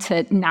deemed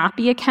to not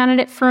be a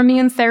candidate for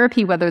immune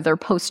therapy, whether they're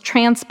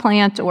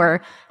post-transplant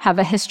or have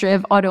a history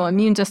of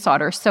autoimmune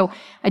disorder. So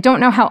I don't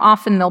know how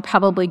often they'll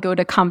probably go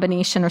to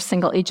combination or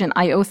single-agent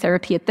IO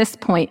therapy at this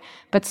point,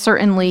 but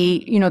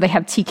certainly, they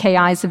have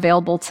TKIs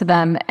available to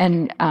them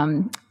and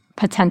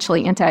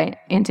potentially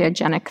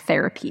anti-angiogenic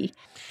therapy.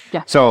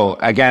 Yeah. So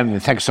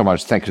again, thank you so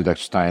much. Thank you,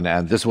 Dr. Stein.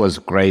 And this was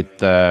great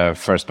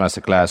first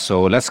masterclass.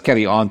 So let's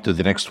carry on to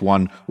the next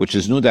one, which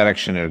is new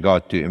direction in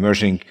regard to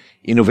emerging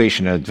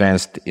innovation in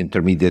advanced,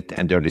 intermediate,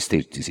 and early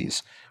stage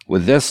disease.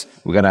 With this,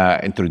 we're going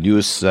to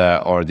introduce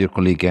our dear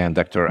colleague and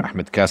Dr.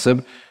 Ahmed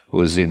Kaseb,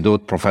 who is the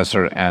endowed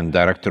professor and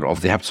director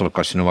of the hepatocellular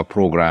carcinoma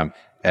program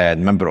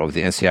and member of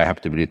the NCI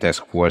Hepatobiliary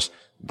Task Force,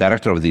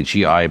 director of the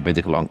GI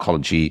Medical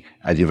Oncology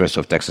at the University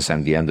of Texas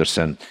MD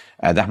Anderson.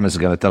 And Ahmed is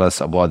going to tell us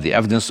about the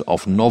evidence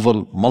of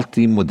novel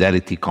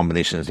multimodality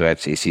combinations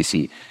at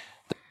ACC.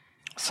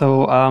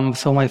 So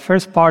my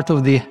first part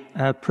of the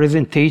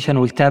presentation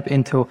will tap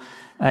into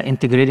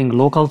integrating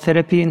local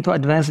therapy into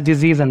advanced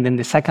disease, and then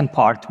the second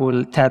part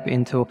will tap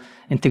into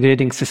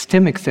integrating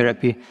systemic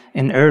therapy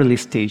in early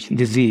stage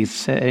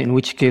disease, in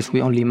which case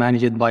we only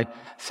manage it by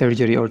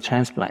surgery or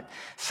transplant.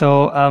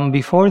 So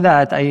before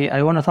that,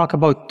 I want to talk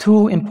about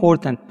two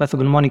important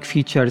pathognomonic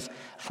features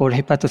for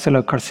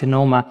hepatocellular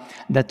carcinoma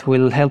that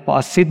will help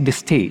us set the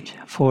stage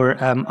for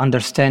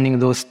understanding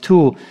those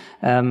two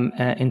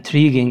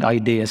intriguing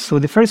ideas. So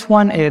the first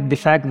one is the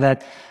fact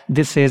that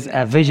this is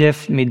a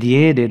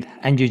VEGF-mediated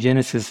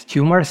angiogenesis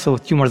tumor. So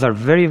tumors are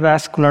very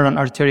vascular and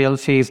arterial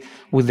phase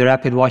with the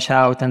rapid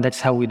washout, and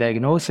that's how we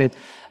diagnose it.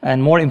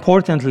 And more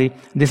importantly,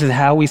 this is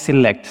how we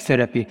select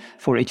therapy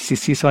for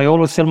HCC. So I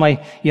always tell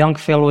my young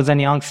fellows and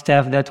young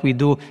staff that we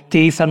do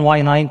TACE and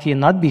Y90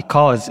 not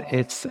because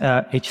it's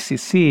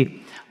HCC,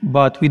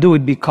 but we do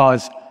it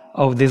because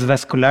of this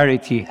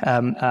vascularity,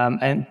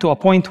 and to a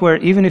point where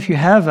even if you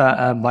have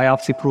a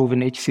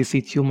biopsy-proven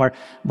HCC tumor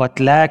but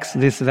lacks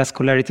this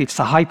vascularity, it's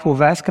a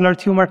hypovascular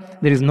tumor,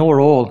 there is no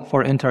role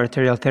for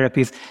intra-arterial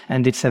therapies,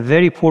 and it's a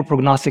very poor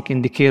prognostic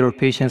indicator.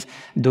 Patients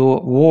do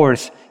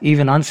worse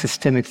even on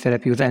systemic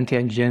therapy with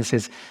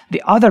anti-angiogenesis.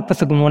 The other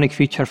pathognomonic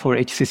feature for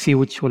HCC,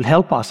 which will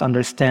help us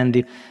understand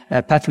the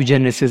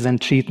pathogenesis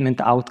and treatment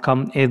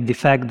outcome, is the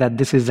fact that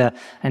this is an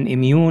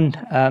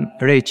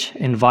immune-rich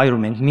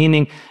environment,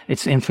 meaning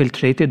it's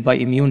infiltrated by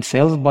immune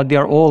cells, but they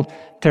are all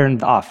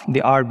turned off.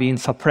 They are being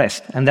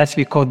suppressed. And that's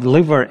because the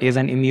liver is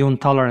an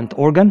immune-tolerant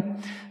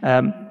organ.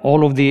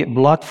 All of the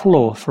blood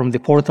flow from the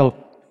portal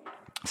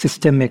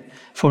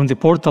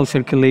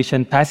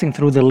circulation passing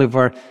through the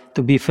liver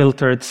to be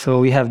filtered. So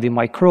we have the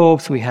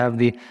microbes, we have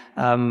the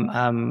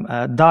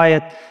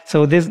diet.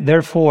 So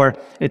therefore,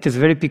 it is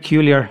very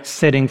peculiar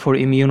setting for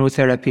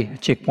immunotherapy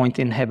checkpoint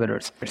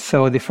inhibitors.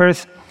 So the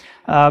first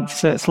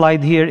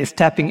slide here is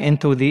tapping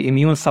into the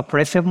immune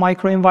suppressive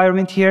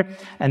microenvironment here,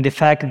 and the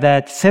fact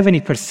that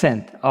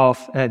 70% of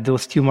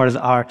those tumors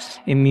are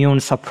immune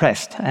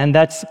suppressed. And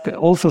that's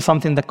also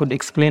something that could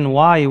explain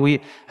why we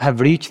have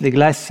reached the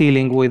glass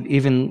ceiling with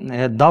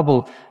even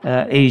double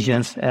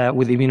agents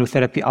with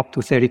immunotherapy up to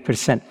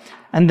 30%.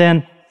 And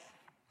then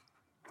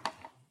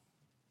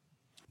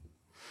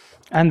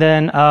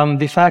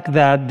the fact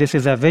that this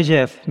is a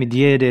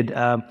VEGF-mediated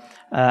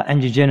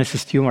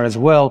angiogenesis tumor as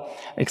well,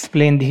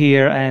 explained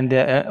here, and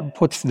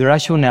puts the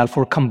rationale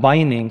for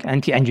combining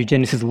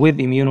anti-angiogenesis with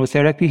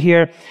immunotherapy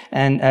here,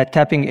 and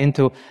tapping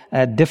into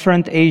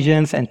different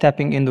agents and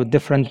tapping into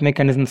different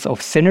mechanisms of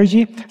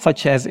synergy,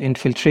 such as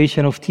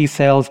infiltration of T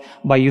cells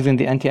by using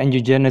the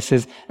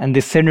anti-angiogenesis, and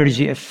the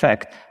synergy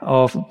effect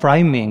of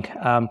priming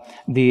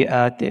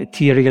the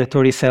T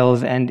regulatory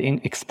cells and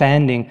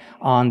expanding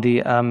on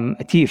the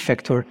T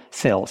effector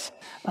cells.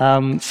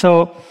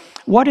 So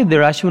what is the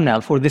rationale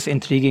for this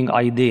intriguing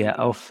idea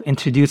of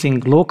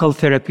introducing local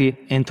therapy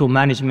into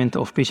management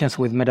of patients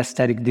with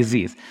metastatic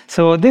disease?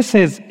 So this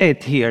is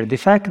it here. The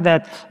fact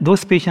that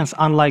those patients,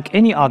 unlike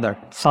any other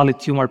solid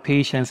tumor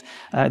patients,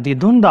 they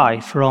don't die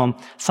from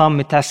some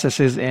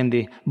metastasis in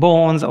the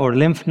bones or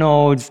lymph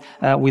nodes.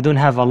 We don't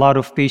have a lot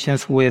of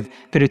patients with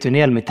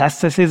peritoneal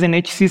metastasis in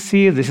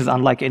HCC. This is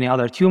unlike any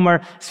other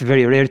tumor. It's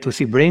very rare to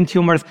see brain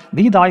tumors.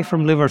 They die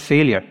from liver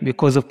failure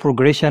because of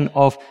progression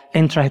of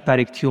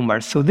intrahepatic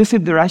tumors. So this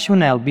is the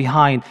rationale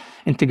behind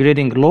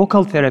integrating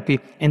local therapy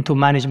into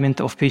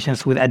management of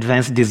patients with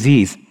advanced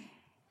disease.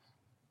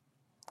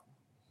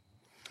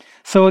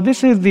 So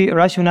this is the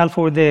rationale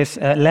for this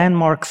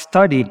landmark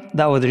study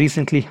that was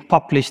recently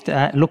published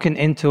looking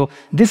into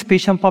this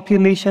patient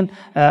population,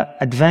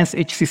 advanced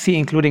HCC,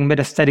 including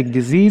metastatic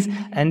disease.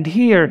 And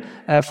here,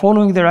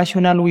 following the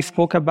rationale we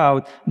spoke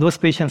about, those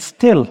patients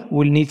still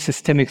will need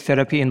systemic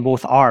therapy in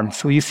both arms.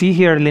 So you see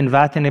here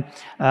lenvatinib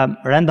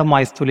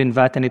randomized to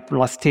lenvatinib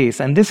plus TACE.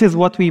 And this is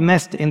what we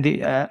missed in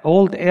the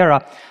old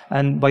era.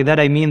 And by that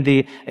I mean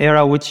the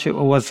era which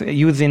was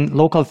using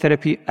local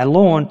therapy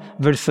alone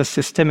versus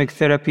systemic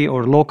therapy,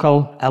 or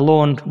local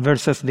alone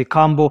versus the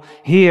combo.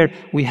 Here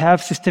we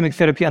have systemic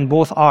therapy on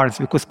both arms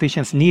because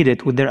patients need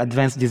it with their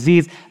advanced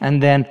disease,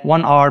 and then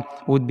one arm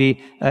would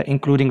be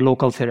including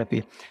local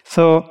therapy.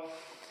 So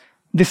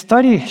the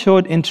study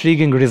showed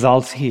intriguing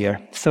results here.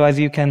 So as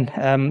you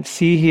can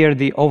see here,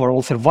 the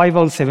overall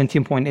survival,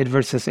 17.8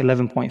 versus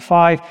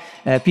 11.5.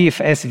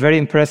 PFS, very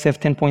impressive,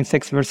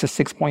 10.6 versus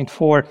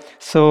 6.4.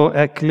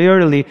 So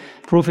clearly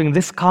proving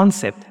this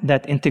concept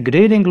that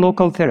integrating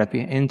local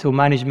therapy into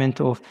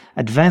management of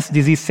advanced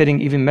disease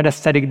setting, even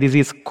metastatic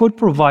disease, could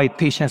provide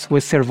patients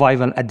with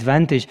survival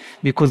advantage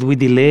because we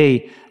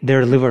delay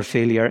their liver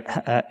failure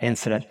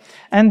incident.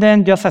 And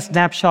then just a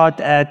snapshot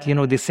at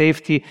the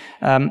safety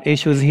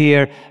issues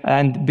here,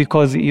 and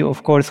because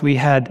of course we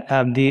had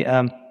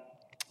the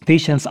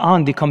patients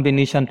on the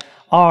combination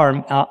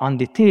arm on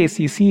the TACE,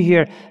 you see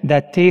here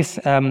that TACE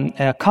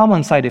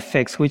common side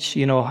effects, which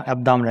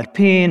abdominal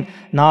pain,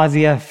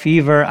 nausea,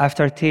 fever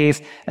after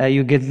TACE.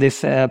 You get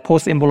this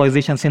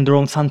post-embolization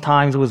syndrome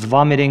sometimes with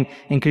vomiting,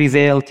 increased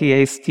ALT,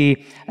 AST,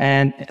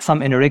 and some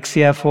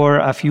anorexia for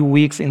a few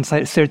weeks in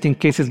certain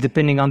cases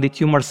depending on the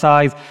tumor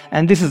size.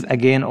 And this is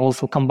again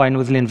also combined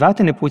with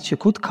lenvatinib, which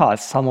could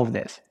cause some of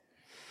this.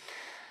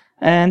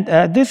 And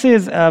this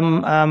is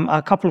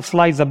a couple of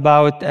slides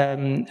about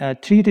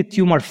treated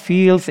tumor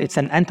fields. It's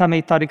an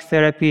antimitotic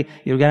therapy.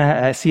 You're going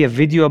to see a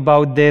video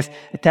about this,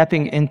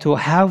 tapping into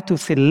how to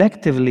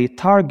selectively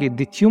target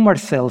the tumor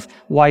cells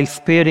while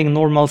sparing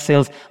normal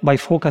cells by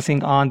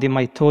focusing on the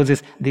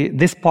mitosis,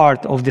 this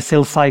part of the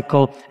cell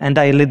cycle, and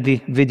I let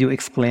the video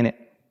explain it.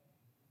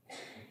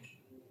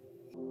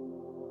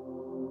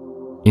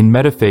 In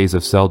metaphase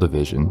of cell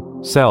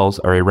division, cells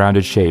are a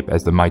rounded shape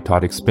as the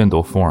mitotic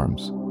spindle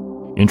forms.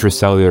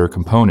 Intracellular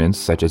components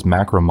such as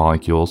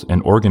macromolecules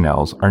and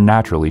organelles are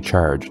naturally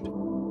charged.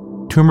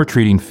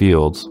 Tumor-treating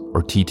fields,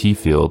 or TT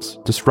fields,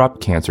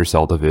 disrupt cancer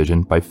cell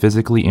division by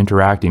physically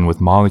interacting with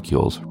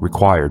molecules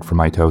required for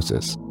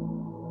mitosis.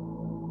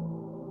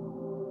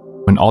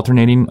 When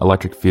alternating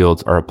electric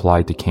fields are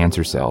applied to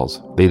cancer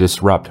cells, they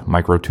disrupt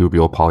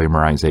microtubule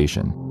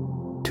polymerization.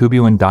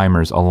 Tubulin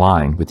dimers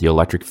align with the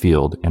electric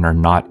field and are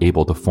not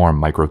able to form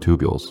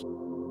microtubules.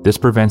 This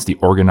prevents the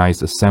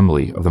organized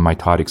assembly of the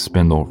mitotic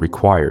spindle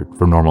required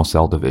for normal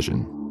cell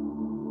division.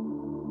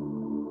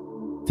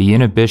 The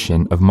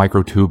inhibition of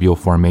microtubule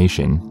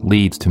formation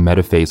leads to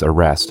metaphase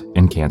arrest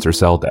and cancer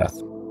cell death.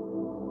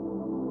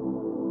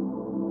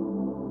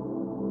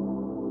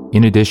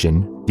 In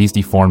addition, these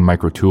deformed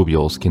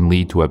microtubules can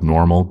lead to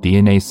abnormal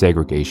DNA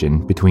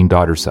segregation between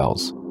daughter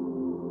cells,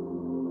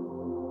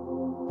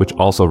 which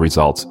also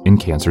results in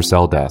cancer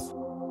cell death.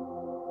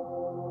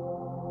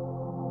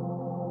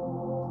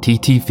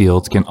 TT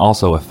fields can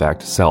also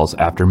affect cells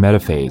after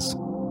metaphase.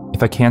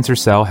 If a cancer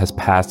cell has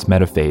passed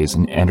metaphase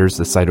and enters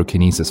the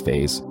cytokinesis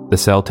phase, the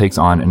cell takes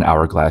on an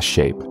hourglass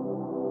shape.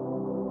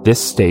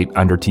 This state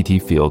under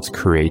TT fields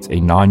creates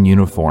a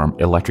non-uniform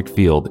electric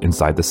field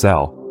inside the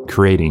cell,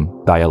 creating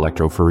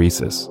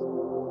dielectrophoresis.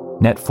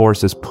 Net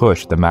forces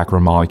push the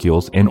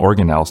macromolecules and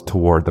organelles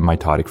toward the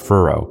mitotic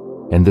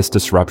furrow, and this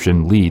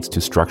disruption leads to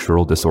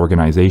structural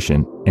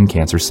disorganization and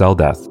cancer cell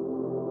death.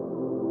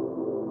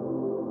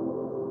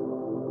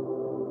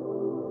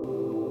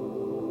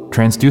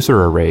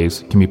 Transducer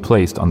arrays can be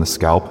placed on the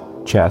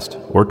scalp, chest,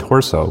 or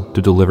torso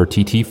to deliver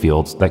TT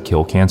fields that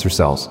kill cancer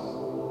cells.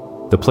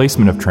 The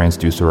placement of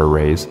transducer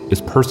arrays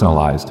is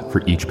personalized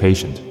for each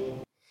patient.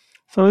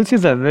 So this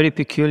is a very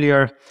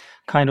peculiar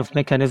kind of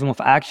mechanism of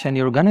action.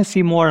 You're going to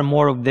see more and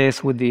more of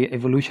this with the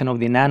evolution of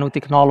the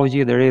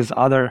nanotechnology. There is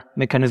other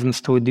mechanisms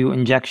to do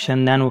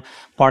injection,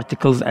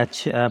 nanoparticles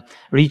at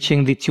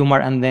reaching the tumor,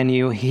 and then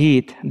you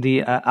heat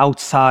the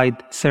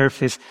outside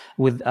surface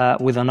with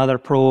another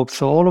probe.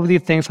 So all of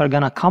these things are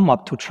going to come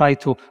up to try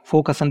to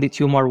focus on the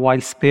tumor while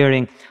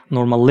sparing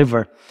normal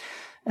liver.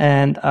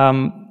 And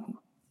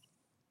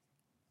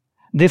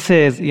this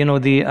is,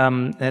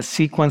 the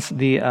sequence.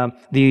 They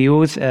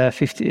use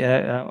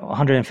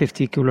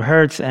 150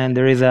 kilohertz, and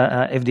there is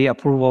a FDA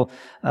approval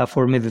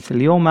for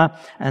mesothelioma.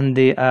 And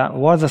there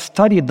was a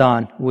study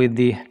done with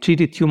the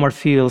treated tumor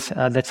fields.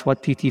 That's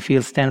what TT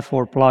fields stand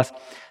for, plus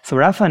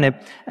sorafenib,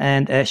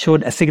 and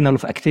showed a signal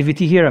of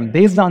activity here. And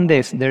based on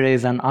this, there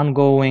is an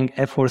ongoing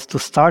effort to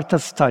start a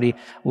study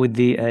with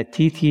the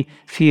TT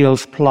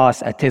fields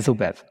plus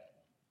atezobev.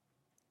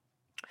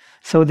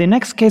 So the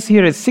next case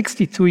here is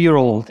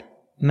 62-year-old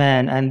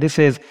man, and this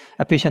is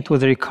a patient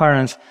with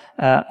recurrence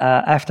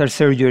after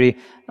surgery,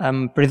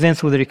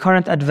 presents with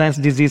recurrent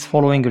advanced disease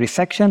following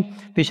resection.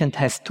 Patient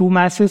has two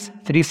masses,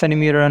 3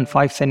 centimeter and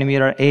 5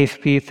 centimeter,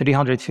 AFP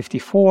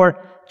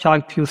 354,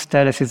 Child-Pugh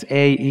status is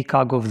A,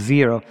 ECOG of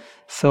 0.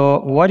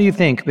 So what do you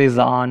think based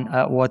on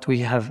what we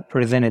have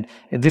presented?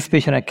 Is this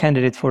patient a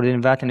candidate for the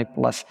nivatinib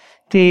plus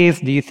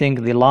TACE? Do you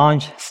think the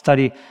LAUNCH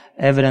study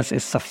evidence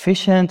is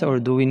sufficient, or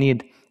do we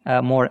need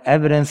more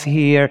evidence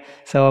here?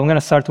 So I'm going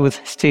to start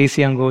with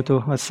Stacy and go to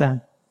Hassan.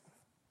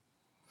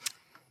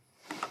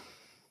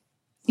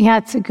 Yeah,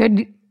 it's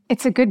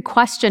a good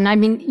question. I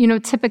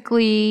mean,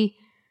 typically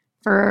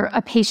for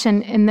a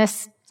patient in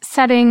this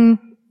setting,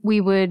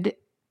 we would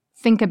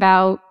think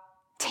about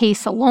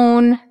TACE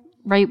alone,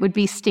 right, would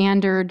be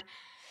standard.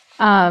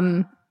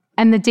 And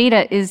the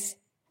data is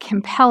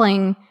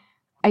compelling.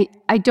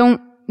 I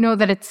don't know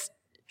that it's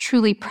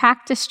truly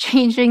practice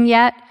changing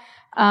yet,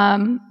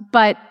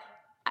 but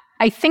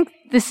I think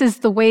this is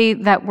the way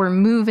that we're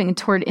moving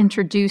toward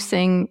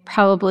introducing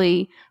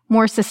probably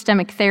more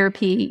systemic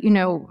therapy,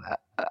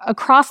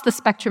 across the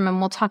spectrum, and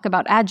we'll talk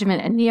about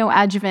adjuvant and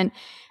neoadjuvant,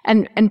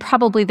 and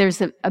probably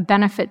there's a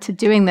benefit to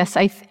doing this.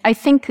 I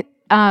think,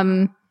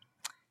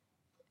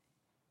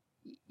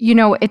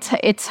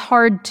 it's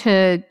hard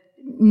to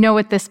know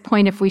at this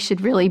point if we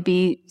should really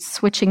be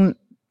switching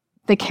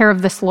the care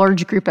of this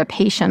large group of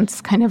patients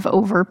kind of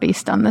over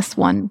based on this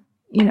one,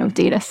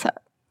 data set.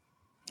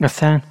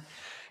 Hassan?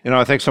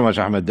 Thanks so much,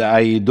 Ahmed.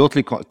 I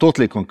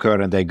totally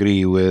concur and I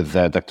agree with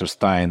Dr.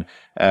 Stein.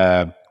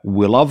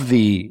 We love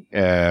the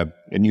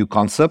new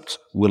concepts.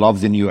 We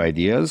love the new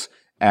ideas.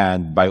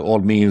 And by all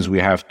means, we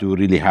have to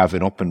really have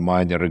an open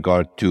mind in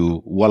regard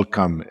to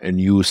welcome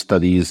new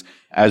studies,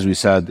 as we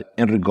said,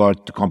 in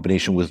regard to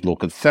combination with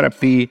local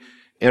therapy,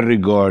 in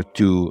regard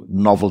to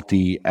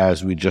novelty,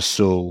 as we just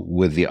saw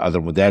with the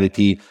other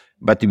modality.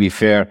 But to be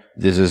fair,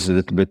 this is a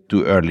little bit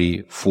too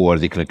early for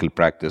the clinical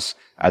practice.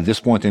 At this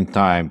point in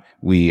time,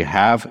 we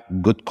have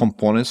good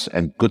components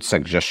and good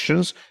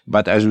suggestions,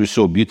 but as we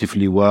saw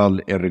beautifully well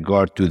in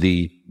regard to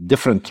the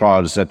different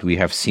trials that we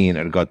have seen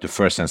in regard to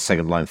first and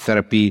second line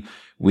therapy,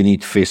 we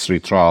need phase 3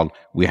 trial.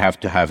 We have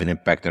to have an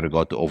impact in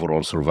regard to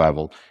overall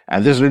survival.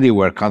 And this is really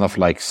where kind of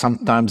like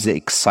sometimes the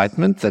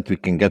excitement that we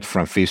can get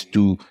from phase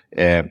 2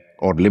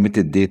 or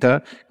limited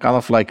data kind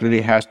of like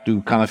really has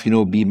to kind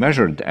of, be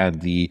measured,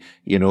 and the,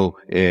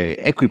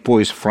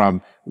 equipoise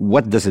from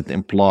what does it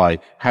imply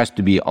has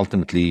to be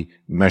ultimately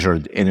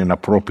measured in an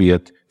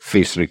appropriate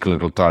phase 3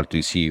 clinical trial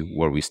to see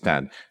where we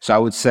stand. So I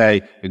would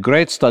say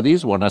great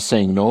studies. We're not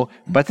saying no,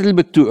 but a little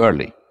bit too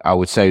early. I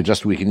would say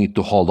just we need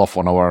to hold off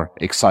on our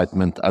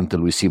excitement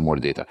until we see more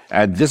data.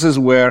 And this is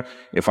where,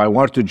 if I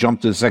were to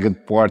jump to the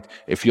second part,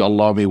 if you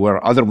allow me,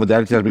 where other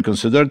modalities have been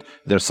considered,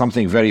 there's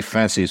something very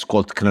fancy. It's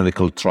called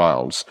clinical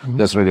trials. Mm-hmm.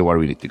 That's really where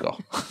we need to go.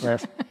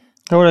 Yes.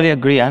 Totally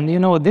agree. And,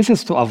 this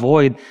is to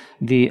avoid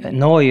the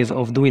noise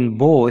of doing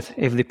both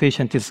if the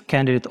patient is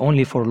candidate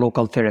only for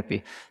local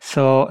therapy.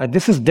 So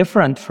this is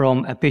different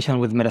from a patient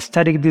with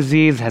metastatic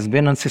disease, has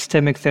been on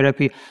systemic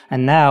therapy,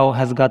 and now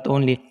has got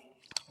only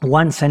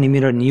 1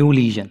 centimeter new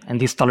lesion,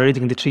 and is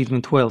tolerating the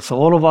treatment well. So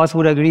all of us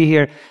would agree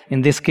here,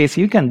 in this case,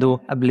 you can do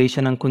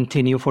ablation and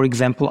continue, for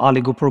example,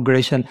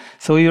 oligoprogression.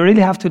 So you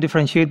really have to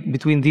differentiate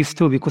between these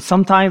two, because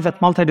sometimes at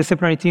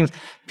multidisciplinary teams,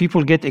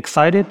 people get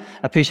excited,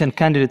 a patient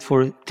candidate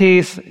for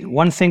TACE,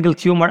 1 single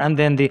tumor, and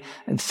then the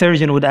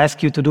surgeon would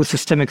ask you to do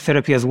systemic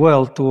therapy as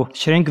well to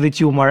shrink the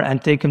tumor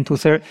and take him to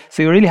So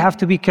you really have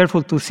to be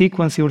careful to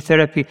sequence your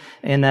therapy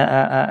in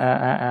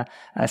a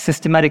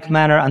systematic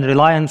manner and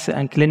reliance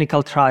on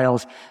clinical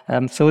trials.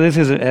 So this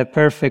is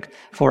perfect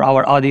for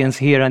our audience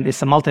here, and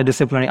it's a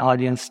multidisciplinary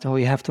audience that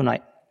we have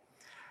tonight.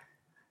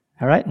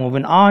 All right,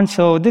 moving on.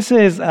 So this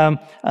is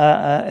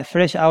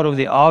fresh out of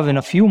the oven.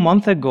 A few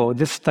months ago,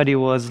 this study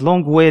was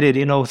long-awaited,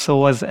 so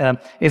was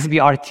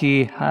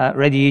SBRT,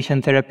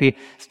 radiation therapy,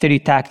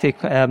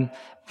 stereotactic,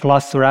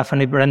 plus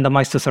sorafenib,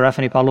 randomized to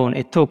sorafenib alone.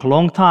 It took a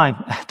long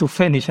time to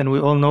finish, and we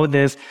all know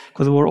this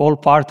because we're all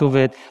part of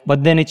it.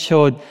 But then it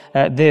showed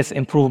this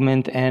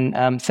improvement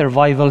in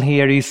survival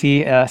here. You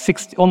see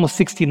almost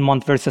 16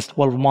 months versus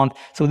 12 months.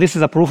 So this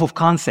is a proof of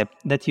concept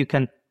that you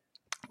can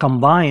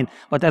combine.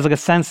 But as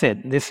Ghassan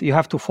said, you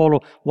have to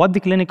follow what the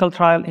clinical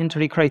trial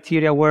entry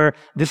criteria were.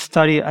 This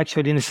study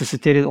actually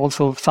necessitated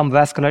also some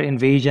vascular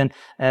invasion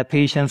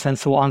patients and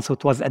so on. So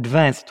it was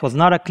advanced. It was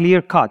not a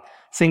clear cut.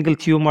 Single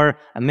tumor,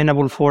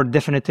 amenable for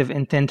definitive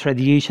intent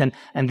radiation,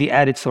 and the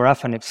added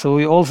sorafenib. So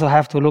we also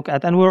have to look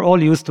at, and we're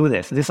all used to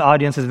this. This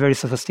audience is very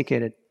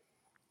sophisticated.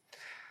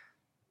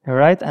 All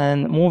right,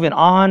 and moving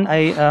on,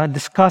 I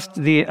discussed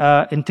the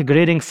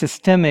integrating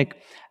systemic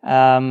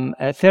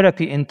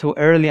therapy into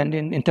early and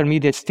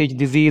intermediate stage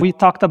disease. We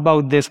talked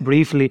about this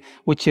briefly,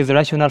 which is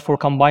rationale for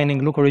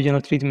combining local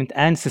regional treatment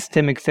and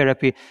systemic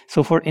therapy.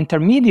 So for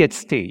intermediate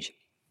stage,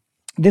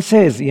 this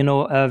is,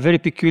 a very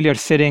peculiar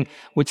setting,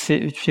 which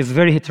is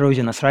very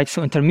heterogeneous, right?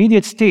 So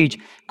intermediate stage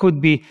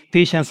could be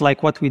patients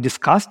like what we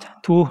discussed,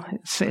 two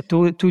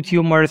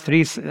tumors,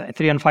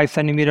 3 and 5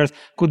 centimeters,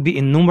 could be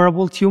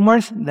innumerable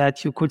tumors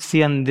that you could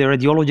see, and the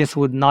radiologist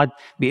would not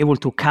be able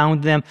to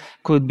count them.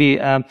 Could be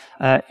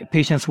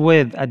patients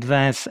with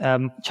advanced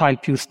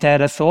Child-Pugh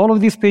status. So all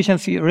of these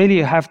patients, you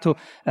really have to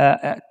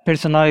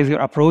personalize your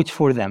approach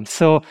for them.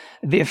 So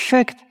the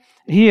effect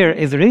here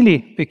is really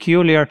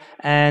peculiar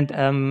and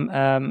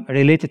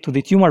related to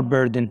the tumor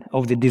burden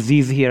of the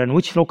disease here, and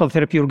which local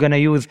therapy you're going to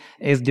use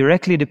is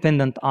directly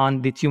dependent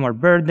on the tumor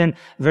burden,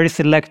 very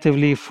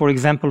selectively, for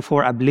example,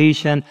 for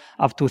ablation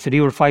up to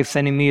 3 or 5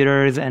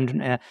 centimeters,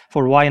 and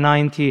for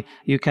Y90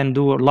 you can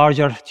do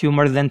larger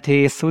tumors than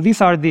TACE. So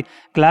these are the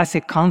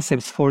classic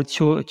concepts for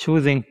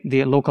choosing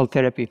the local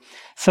therapy.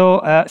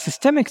 So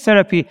systemic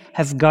therapy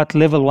has got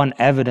level 1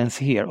 evidence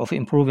here of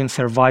improving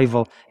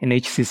survival in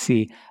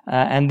HCC.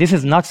 And this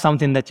is not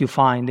something that you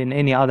find in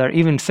any other,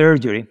 even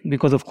surgery,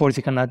 because of course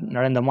you cannot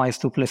randomize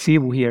to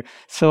placebo here.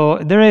 So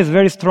there is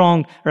very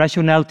strong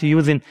rationale to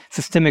using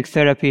systemic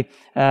therapy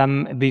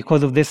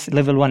because of this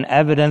level 1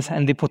 evidence,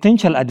 and the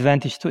potential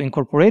advantage to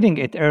incorporating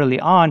it early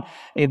on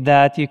is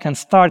that you can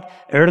start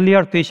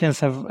earlier.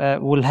 Patients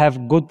will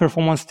have good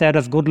performance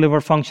status, good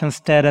liver function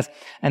status,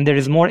 and there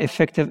is more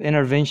effective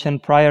intervention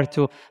prior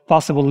to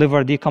possible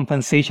liver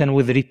decompensation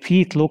with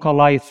repeat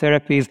localized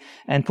therapies,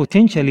 and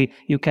potentially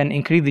you can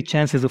increase the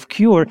chances of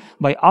cure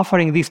by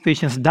offering these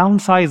patients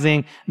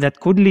downsizing that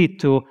could lead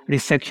to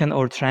resection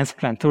or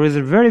transplant. There is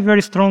a very,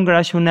 very strong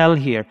rationale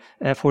here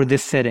for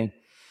this setting.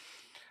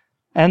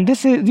 And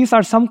these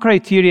are some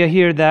criteria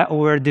here that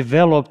were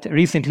developed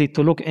recently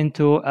to look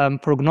into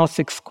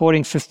prognostic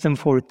scoring system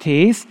for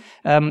TACE.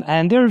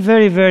 And they're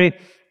very, very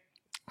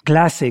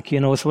classic,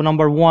 so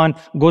number one,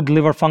 good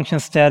liver function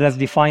status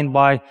defined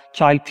by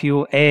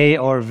Child-Pugh, A,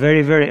 or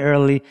very, very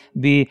early,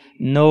 B,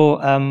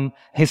 no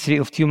history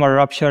of tumor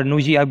rupture, no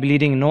GI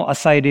bleeding, no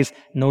ascites,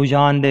 no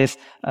jaundice,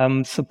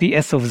 so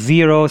PS of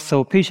 0.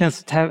 So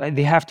patients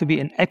they have to be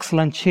in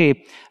excellent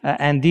shape,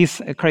 and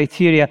these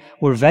criteria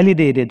were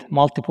validated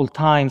multiple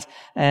times,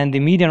 and the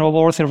median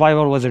overall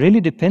survival was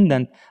really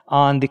dependent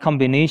on the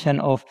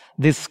combination of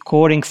this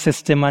scoring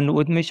system, and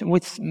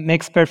which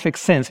makes perfect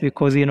sense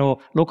because,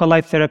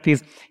 localized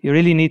therapies, you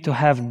really need to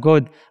have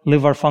good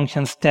liver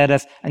function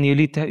status, and you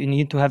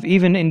need to have,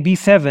 even in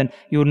B7,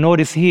 you'll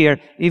notice here,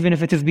 even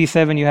if it is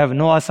B7, you have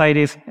no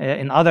ascites.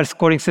 In other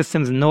scoring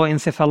systems, no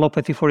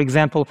encephalopathy, for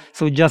example,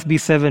 so just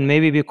B7,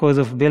 maybe because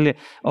of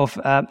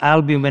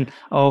albumin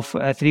of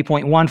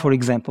 3.1, for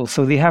example.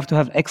 So they have to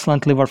have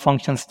excellent liver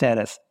function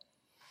status.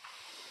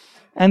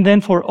 And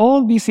then for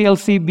all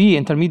BCLC-B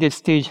intermediate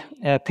stage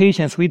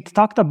patients, we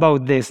talked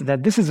about that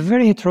this is a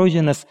very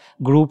heterogeneous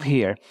group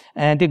here.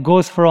 And it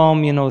goes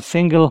from,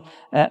 single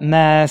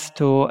mass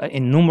to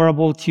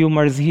innumerable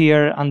tumors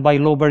here and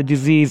bilobar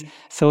disease.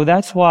 So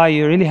that's why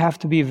you really have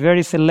to be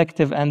very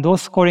selective. And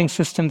those scoring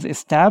systems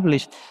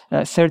established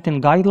certain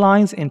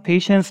guidelines in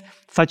patients,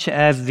 such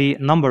as the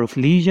number of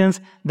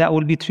lesions that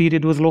will be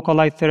treated with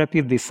localized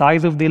therapy, the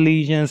size of the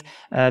lesions,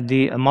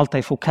 the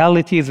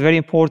multifocality is very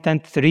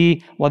important.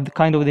 3, what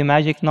kind of the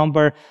magic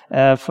number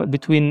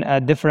between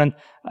different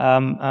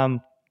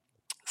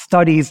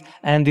studies,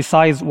 and the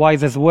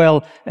size-wise as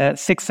well.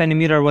 6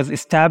 centimeter was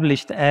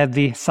established as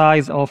the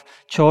size of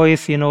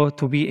choice,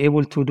 to be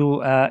able to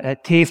do a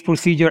TACE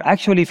procedure.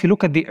 Actually, if you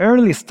look at the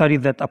early study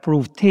that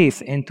approved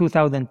TACE in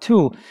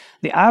 2002,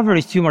 the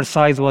average tumor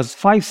size was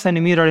 5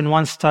 centimeter in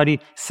one study,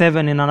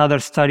 7 in another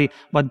study,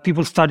 but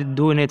people started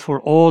doing it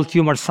for all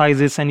tumor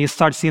sizes, and you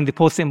start seeing the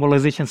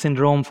post-embolization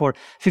syndrome for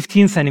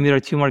 15 centimeter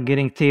tumor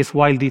getting TACE,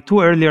 while the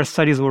 2 earlier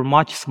studies were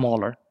much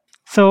smaller.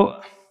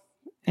 So,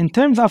 in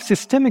terms of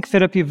systemic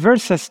therapy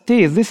versus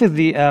TACE, this is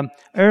the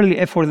early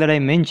effort that I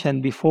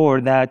mentioned before,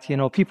 that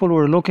people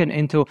were looking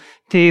into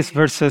TACE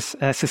versus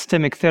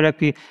systemic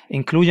therapy.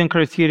 Inclusion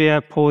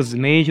criteria posed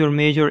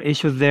major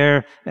issues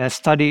there.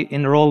 Study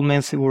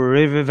enrollments were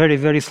very, very,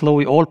 very slow.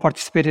 We all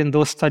participated in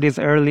those studies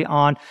early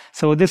on.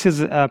 So this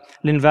is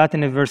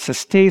lenvatinib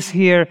versus TACE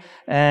here,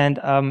 and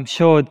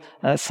showed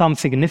some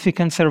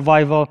significant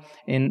survival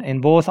in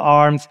both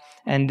arms.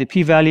 And the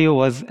p-value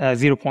was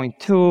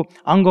 0.2.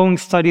 Ongoing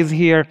studies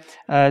here,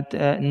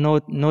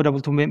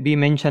 notable to be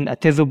mentioned,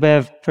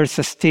 atezobev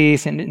versus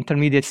TACE in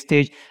intermediate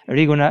stage,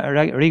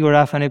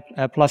 regorafenib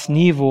plus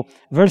nivo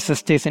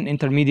versus TACE in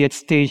intermediate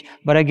stage.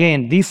 But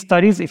again, these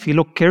studies, if you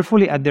look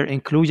carefully at their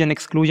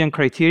inclusion-exclusion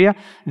criteria,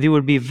 they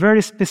will be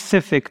very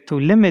specific to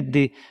limit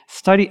the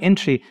study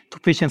entry to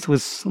patients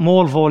with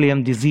small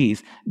volume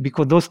disease,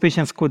 because those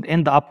patients could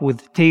end up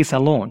with TACE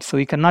alone. So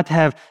you cannot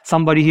have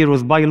somebody here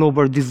with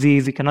bilobar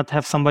disease, you cannot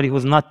have somebody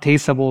who's not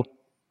TACEable.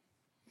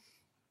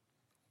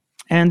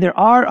 And there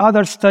are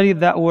other studies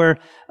that were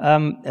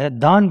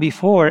done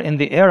before in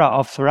the era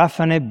of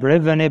sorafenib,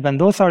 brivenib,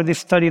 and those are the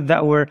studies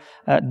that were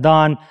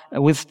done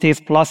with TACE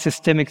plus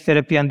systemic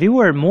therapy, and they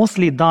were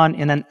mostly done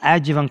in an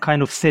adjuvant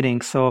kind of setting.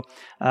 So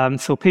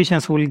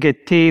patients will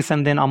get TACE,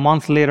 and then a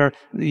month later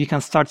you can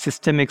start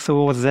systemic.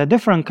 So it was a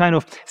different kind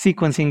of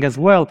sequencing as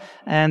well,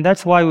 and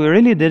that's why we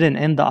really didn't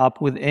end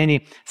up with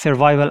any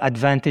survival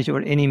advantage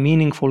or any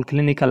meaningful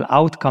clinical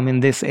outcome in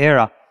this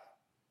era.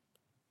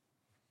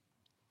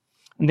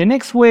 The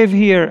next wave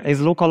here is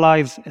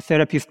localized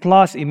therapies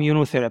plus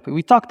immunotherapy.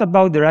 We talked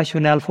about the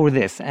rationale for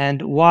this and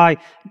why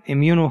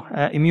immune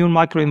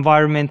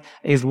microenvironment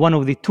is one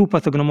of the 2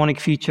 pathognomonic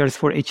features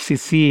for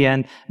HCC,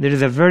 and there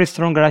is a very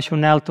strong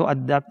rationale to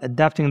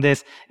adapting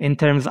this in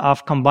terms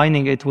of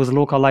combining it with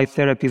localized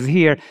therapies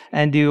here.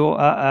 And you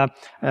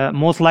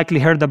most likely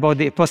heard about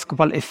the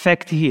Episcopal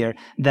effect here,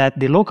 that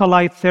the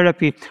localized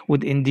therapy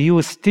would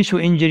induce tissue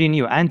injury,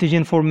 new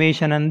antigen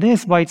formation, and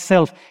this by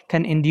itself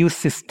can induce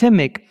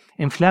systemic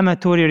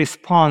inflammatory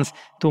response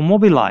to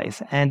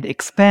mobilize and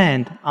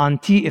expand on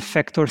T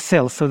effector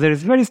cells. So there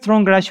is very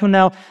strong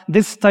rationale.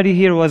 This study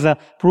here was a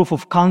proof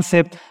of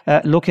concept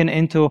looking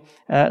into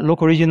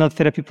local regional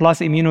therapy plus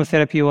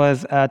immunotherapy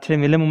was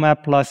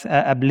tremelimumab plus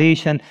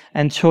ablation,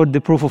 and showed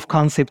the proof of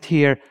concept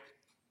here.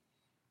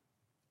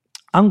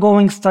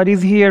 Ongoing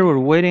studies here, we're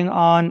waiting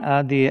on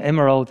the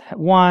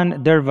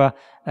EMERALD-1, DERVA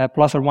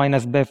plus or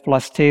minus Bev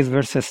plus TACE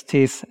versus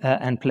TACE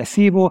and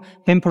placebo,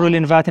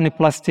 pembrolizumab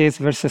plus TACE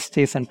versus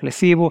TACE and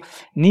placebo,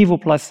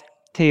 nivo plus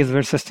TACE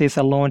versus TACE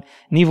alone,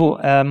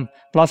 nivo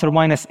plus or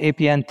minus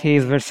API and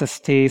TACE versus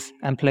TACE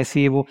and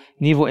placebo,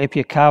 nivo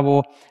API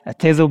cabo,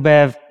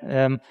 atezobev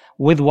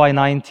with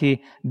Y90,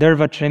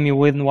 durva-tremi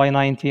with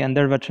Y90, and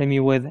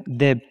durva-tremi with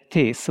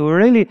DEB-TACE. So we're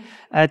really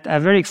at a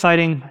very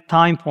exciting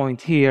time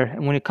point here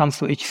when it comes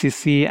to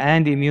HCC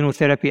and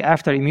immunotherapy,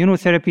 after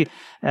immunotherapy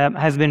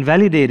has been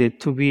validated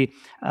to be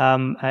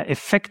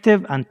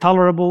effective and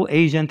tolerable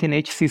agent in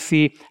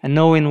HCC, and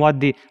knowing what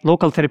the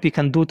local therapy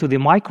can do to the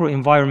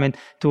microenvironment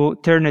to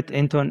turn it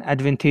into an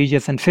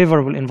advantageous and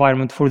favorable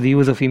environment for the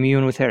use of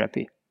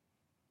immunotherapy.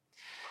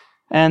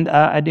 And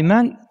a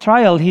demand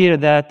trial here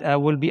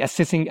that will be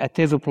assessing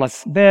atezo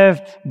plus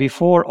bev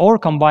before or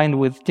combined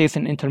with TACE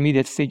in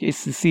intermediate stage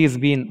HCC is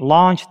being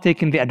launched,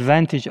 taking the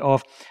advantage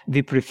of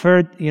the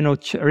preferred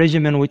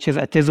regimen, which is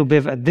atezo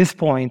bev at this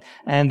point,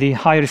 and the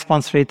high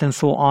response rate and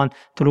so on,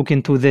 to look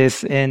into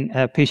this in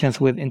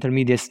patients with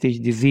intermediate stage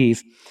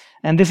disease.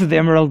 And this is the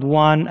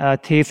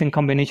EMERALD-1 TACE in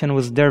combination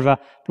with Durva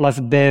plus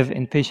bev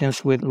in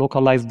patients with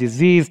localized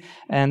disease,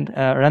 and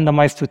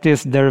randomized to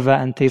TACE,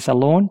 Durva, and TACE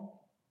alone.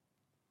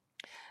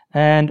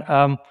 And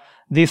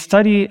the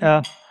study,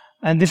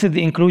 and this is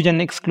the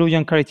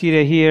inclusion-exclusion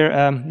criteria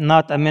here,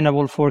 not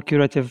amenable for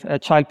curative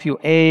Child-Pugh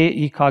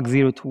A, ECOG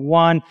 0 to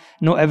 1,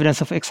 no evidence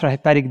of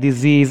extrahepatic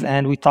disease,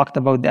 and we talked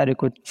about the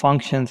adequate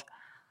functions.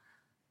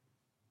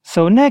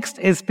 So next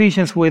is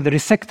patients with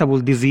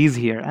resectable disease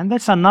here, and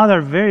that's another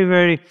very,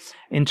 very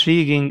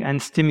intriguing and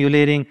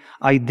stimulating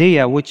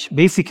idea, which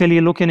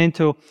basically looking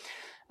into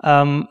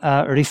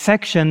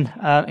resection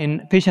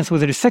in patients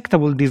with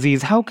resectable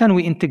disease. How can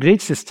we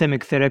integrate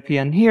systemic therapy?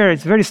 And here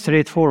it's very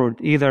straightforward,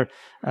 either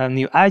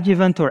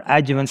neoadjuvant or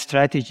adjuvant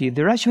strategy.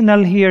 The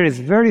rationale here is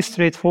very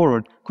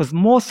straightforward, because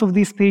most of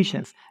these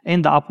patients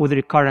end up with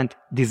recurrent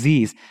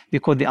disease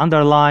because the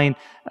underlying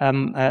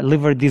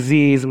liver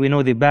disease, we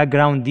know the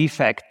background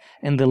defect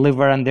in the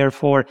liver, and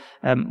therefore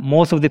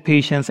most of the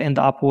patients end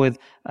up with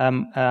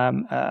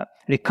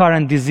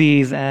recurrent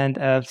disease,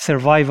 and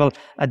survival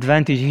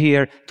advantage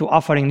here to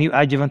offering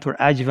neoadjuvant or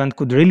adjuvant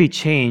could really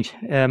change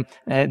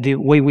the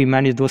way we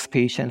manage those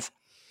patients.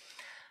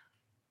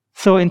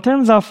 So in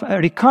terms of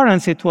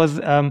recurrence, it was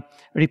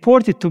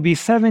reported to be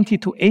 70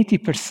 to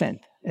 80%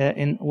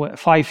 in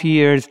 5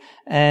 years,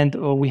 and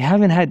we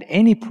haven't had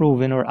any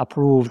proven or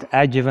approved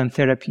adjuvant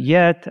therapy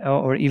yet,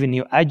 or even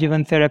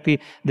neoadjuvant therapy.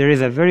 There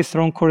is a very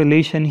strong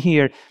correlation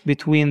here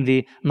between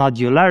the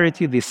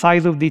nodularity, the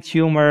size of the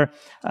tumor,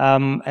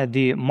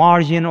 the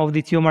margin of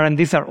the tumor, and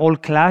these are all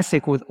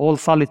classic with all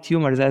solid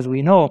tumors, as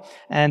we know,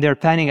 and they're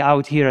panning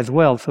out here as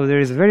well. So there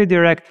is a very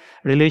direct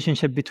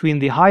relationship between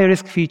the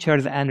high-risk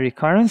features and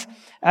recurrence.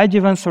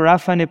 Adjuvant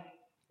sorafenib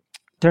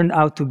turned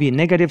out to be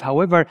negative.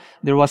 However,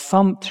 there was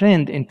some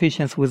trend in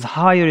patients with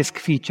high-risk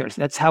features.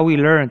 That's how we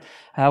learned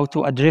how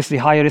to address the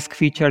high-risk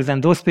features,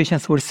 and those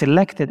patients were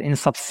selected in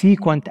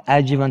subsequent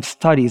adjuvant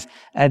studies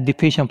at the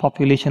patient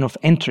population of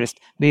interest,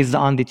 based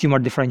on the tumor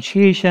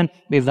differentiation,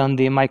 based on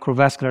the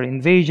microvascular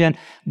invasion,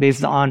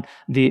 based on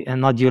the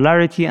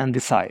nodularity and the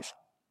size.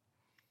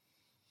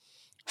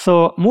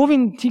 So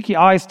moving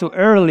TKIs to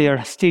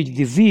earlier stage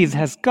disease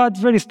has got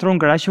very strong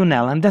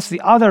rationale, and that's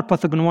the other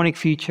pathognomonic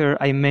feature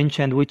I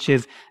mentioned, which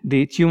is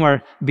the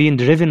tumor being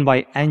driven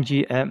by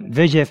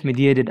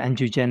VEGF-mediated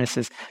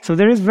angiogenesis. So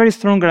there is very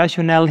strong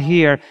rationale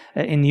here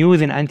in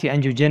using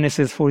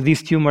anti-angiogenesis for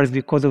these tumors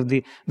because of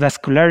the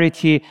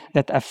vascularity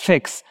that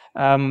affects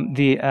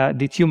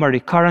the tumor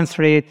recurrence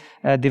rate,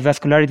 the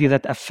vascularity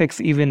that affects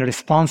even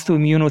response to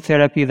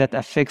immunotherapy, that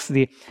affects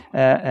the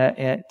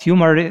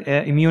tumor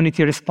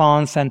immunity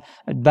response, and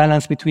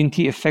balance between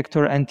T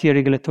effector and T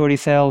regulatory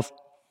cells.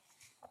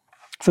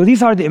 So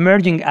these are the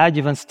emerging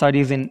adjuvant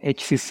studies in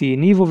HCC: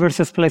 Nivo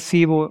versus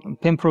placebo,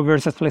 Pembro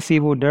versus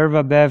placebo,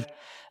 Durva-Bev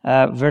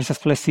versus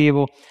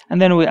placebo,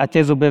 and then with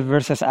atezo-bev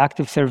versus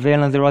active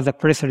surveillance. There was a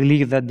press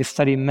release that the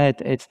study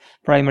met its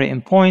primary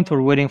endpoint.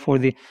 We're waiting for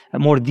the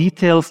more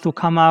details to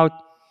come out.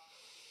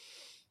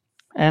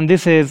 And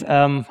this is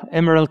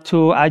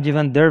EMERALD-2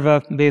 adjuvant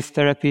Durva-based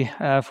therapy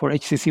for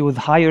HCC with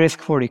high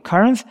risk for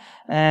recurrence.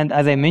 And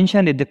as I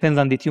mentioned, it depends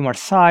on the tumor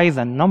size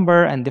and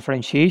number and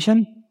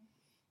differentiation.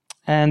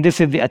 And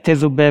this is the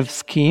atezo-bev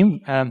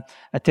scheme,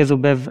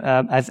 atezo-bev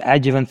as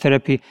adjuvant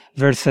therapy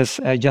versus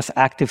just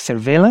active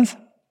surveillance.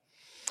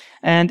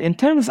 And in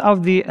terms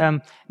of the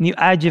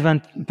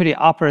neoadjuvant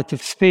perioperative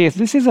space,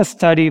 this is a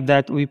study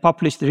that we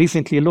published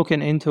recently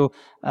looking into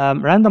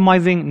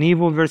randomizing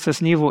Nivo versus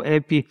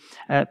Nivo-Epi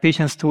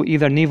patients to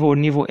either Nivo or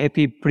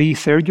Nivo-Epi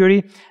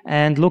pre-surgery,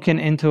 and looking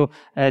into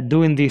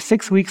doing the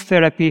 6 weeks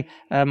therapy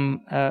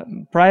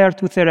prior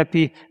to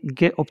therapy,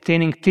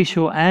 obtaining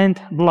tissue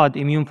and blood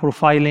immune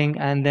profiling,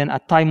 and then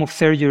at time of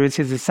surgery, this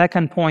is the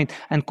second point,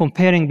 and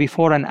comparing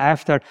before and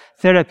after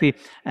therapy.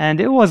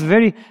 And it was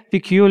very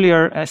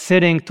peculiar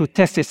setting to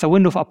test. It's a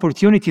window of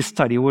opportunity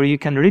study where you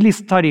can really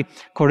study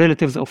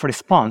correlatives of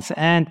response.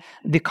 And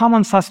the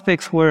common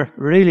suspects were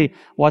really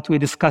what we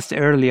discussed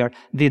earlier: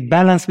 the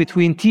balance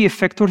between T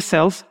effector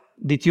cells,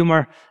 the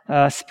tumor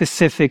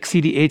specific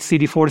CD8,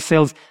 CD4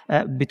 cells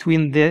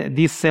between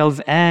these cells,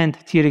 and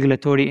T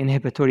regulatory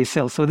inhibitory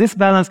cells. So this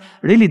balance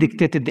really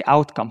dictated the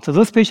outcome. So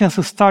those patients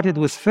who started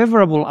with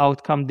favorable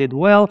outcome did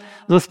well.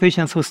 Those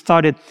patients who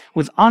started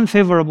with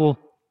unfavorable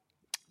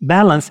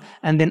balance,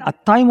 and then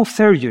at time of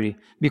surgery,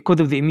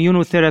 because of the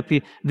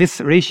immunotherapy, this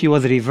ratio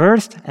was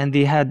reversed, and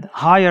they had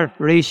higher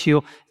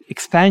ratio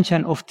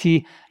expansion of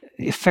T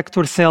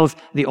effector cells.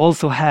 They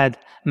also had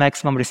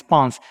maximum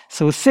response.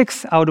 So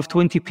 6 out of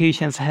 20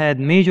 patients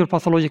had major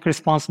pathologic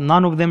response.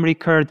 None of them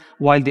recurred,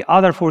 while the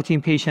other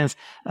 14 patients,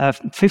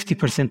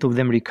 50% of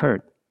them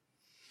recurred.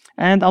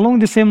 And along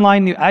the same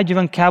line,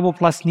 neoadjuvant cabo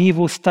plus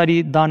nivo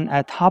study done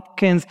at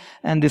Hopkins,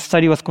 and this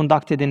study was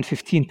conducted in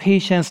 15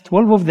 patients.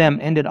 12 of them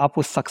ended up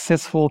with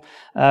successful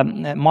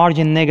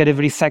margin negative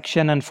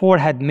resection, and 4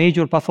 had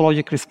major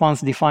pathologic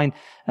response defined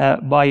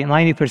by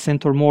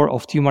 90% or more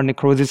of tumor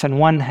necrosis, and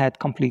 1 had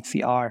complete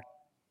CR.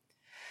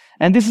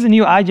 And this is a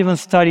neoadjuvant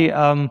study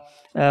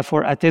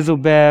for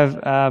atezo-bev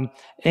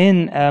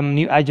in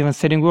neoadjuvant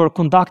setting. We were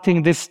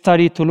conducting this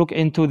study to look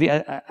into the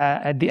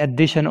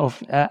addition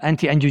of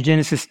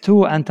anti-angiogenesis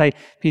to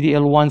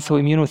anti-PD-L1, so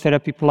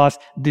immunotherapy plus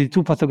the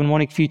 2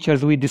 pathognomonic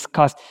features we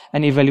discussed,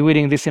 and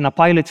evaluating this in a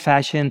pilot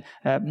fashion,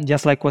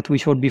 just like what we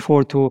showed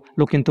before, to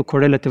look into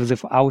correlatives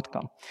of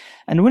outcome.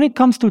 And when it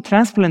comes to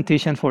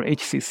transplantation for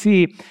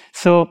HCC,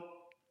 so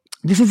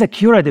this is a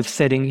curative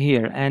setting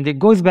here, and it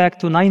goes back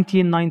to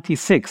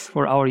 1996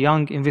 for our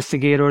young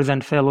investigators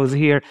and fellows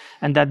here.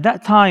 And at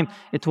that time,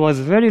 it was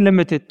very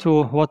limited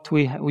to what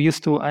we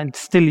used to and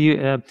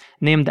still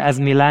named as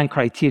Milan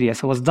criteria.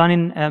 So it was done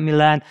in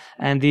Milan,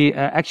 and they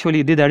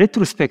actually did a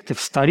retrospective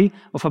study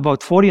of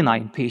about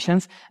 49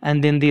 patients,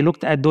 and then they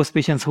looked at those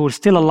patients who were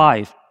still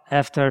alive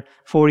after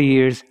 4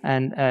 years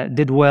and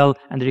did well,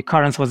 and the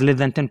recurrence was less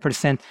than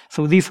 10%.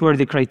 So these were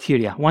the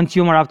criteria. 1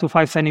 tumor up to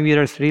 5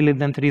 centimeters, 3 less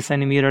than 3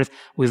 centimeters,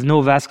 with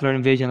no vascular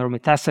invasion or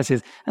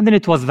metastasis. And then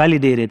it was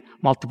validated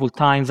multiple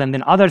times. And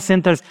then other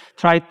centers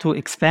tried to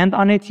expand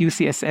on it,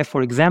 UCSF,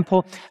 for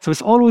example. So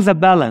it's always a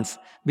balance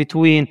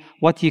between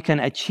what you can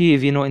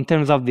achieve, in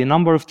terms of the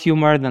number of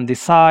tumors and the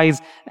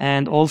size,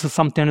 and also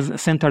some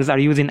centers are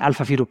using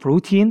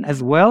alpha-fetoprotein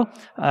as well.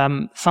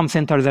 Some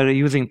centers are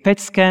using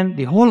PET scan.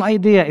 The whole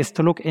idea is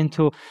to look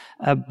into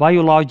a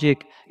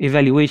biologic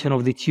evaluation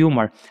of the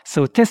tumor.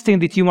 So testing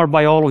the tumor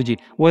biology,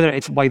 whether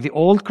it's by the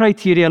old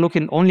criteria,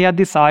 looking only at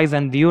the size,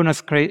 and the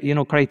UNOS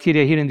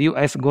criteria here in the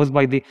US goes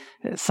by the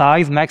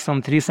size,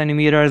 maximum 3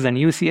 centimeters, and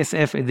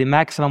UCSF is the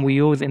maximum we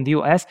use in the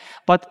US.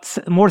 But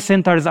more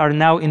centers are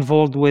now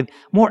involved with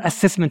more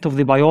assessment of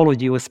the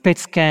biology with PET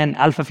scan,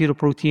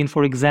 alpha-fetoprotein,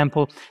 for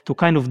example, to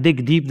kind of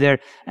dig deep there.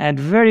 And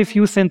very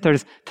few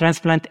centers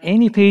transplant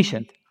any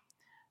patient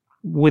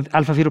with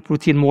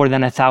alpha-fetoprotein more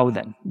than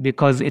 1,000,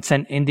 because it's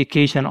an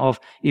indication of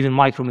even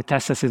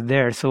micrometastasis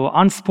there. So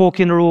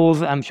unspoken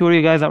rules, I'm sure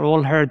you guys are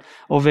all heard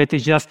of it,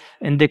 is just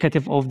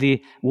indicative of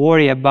the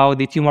worry about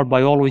the tumor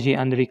biology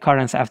and the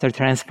recurrence after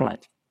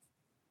transplant.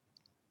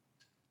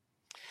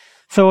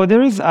 So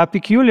there is a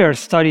peculiar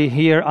study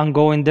here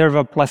ongoing,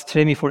 Derva plus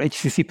Tremi, for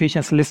HCC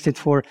patients listed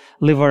for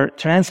liver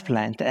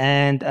transplant.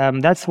 And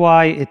that's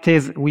why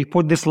we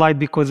put this slide,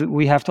 because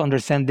we have to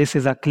understand this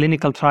is a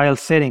clinical trial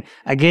setting.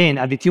 Again,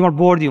 at the tumor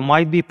board, you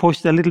might be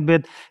pushed a little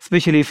bit,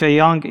 especially if a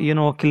young,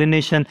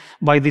 clinician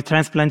by the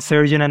transplant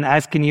surgeon and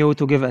asking you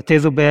to give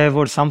atezo-bev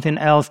or something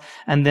else.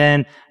 And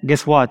then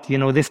guess what?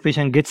 This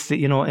patient gets,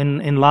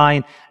 in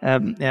line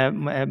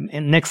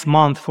in next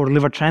month for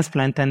liver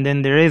transplant. And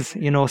then there is,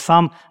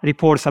 some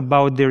reports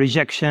about the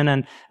rejection,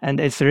 and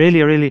it's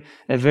really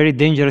a very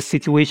dangerous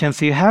situation.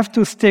 So you have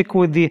to stick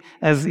with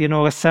as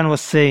Hassan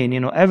was saying,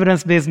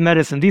 evidence-based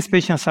medicine. These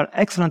patients are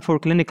excellent for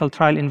clinical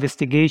trial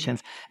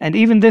investigations. And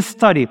even this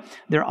study,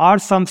 there are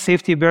some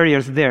safety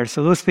barriers there.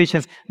 So those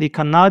patients, they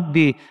cannot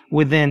be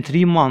within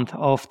 3 months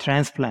of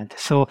transplant.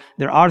 So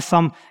there are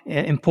some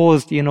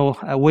imposed,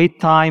 wait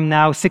time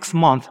now, 6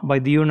 months by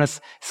the UNOS.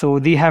 So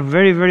they have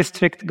very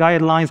strict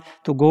guidelines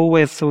to go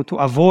with, so to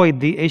avoid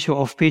the issue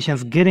of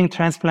patients getting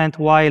transplant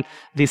while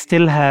they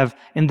still have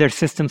in their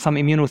system some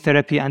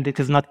immunotherapy and it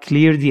is not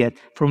cleared yet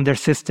from their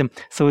system.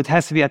 So it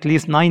has to be at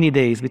least 90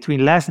 days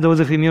between last dose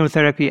of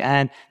immunotherapy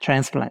and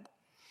transplant.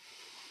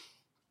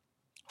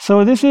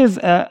 So this is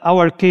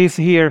our case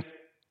here,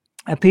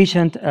 a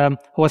patient who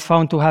was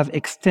found to have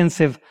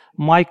extensive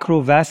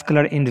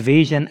microvascular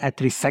invasion at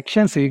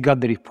resection. So you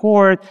got the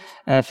report,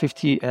 a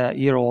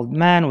 50-year-old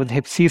man with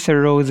hep C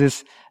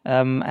cirrhosis,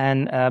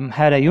 and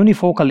had a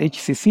unifocal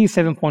HCC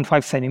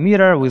 7.5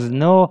 centimeter with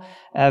no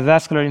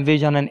vascular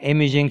invasion and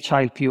imaging,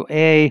 child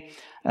POA,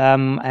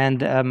 and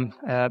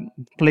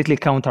platelet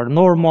count are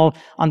normal,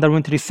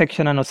 underwent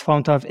resection and was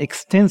found to have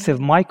extensive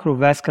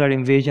microvascular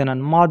invasion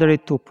and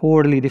moderate to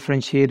poorly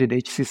differentiated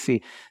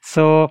HCC.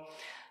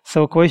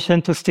 So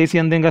question to Stacy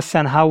and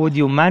Hassan, how would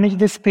you manage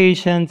this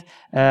patient?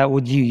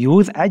 Would you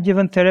use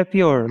adjuvant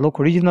therapy or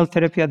local regional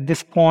therapy at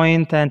this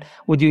point? And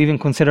would you even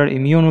consider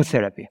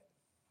immunotherapy?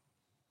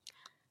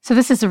 So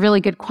this is a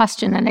really good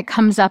question, and it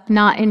comes up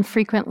not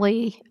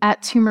infrequently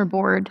at tumor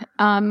board.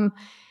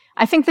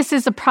 I think this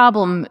is a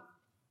problem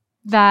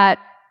that,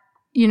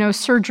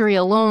 surgery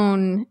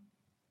alone,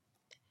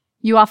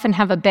 you often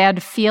have a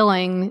bad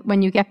feeling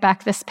when you get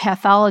back this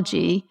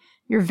pathology.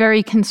 You're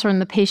very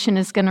concerned the patient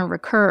is going to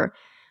recur.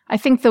 I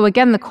think, though,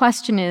 again, the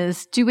question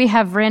is, do we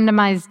have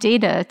randomized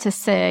data to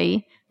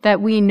say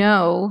that we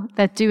know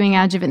that doing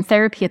adjuvant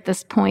therapy at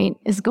this point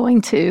is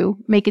going to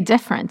make a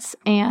difference?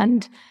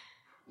 And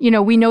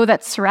we know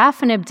that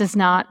sorafenib does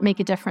not make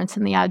a difference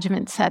in the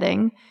adjuvant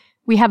setting.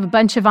 We have a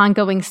bunch of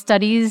ongoing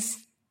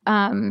studies.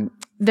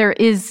 There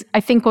is, I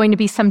think, going to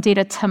be some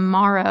data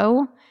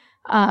tomorrow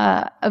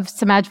of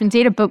some adjuvant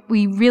data, but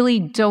we really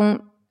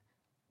don't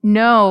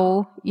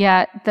know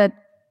yet that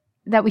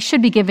we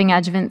should be giving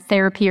adjuvant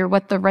therapy or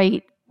what the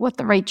right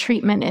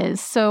treatment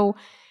is. So,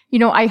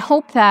 I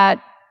hope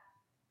that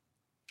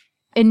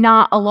in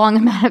not a long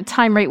amount of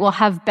time, right, we'll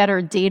have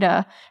better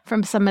data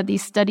from some of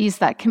these studies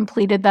that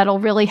completed that'll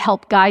really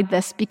help guide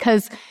this,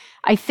 because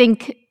I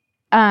think,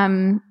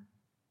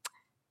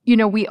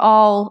 we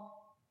all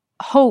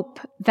hope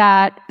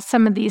that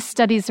some of these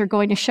studies are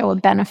going to show a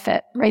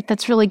benefit, right,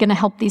 that's really going to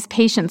help these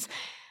patients.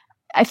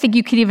 I think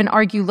you could even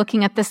argue,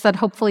 looking at this, that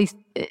hopefully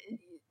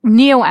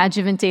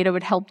neoadjuvant data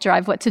would help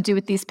drive what to do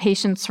with these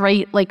patients,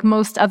 right? Like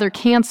most other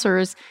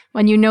cancers,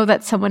 when you know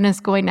that someone is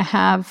going to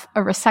have a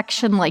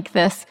resection like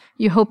this,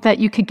 you hope that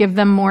you could give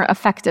them more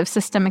effective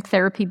systemic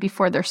therapy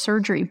before their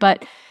surgery.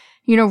 But,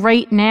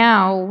 right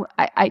now,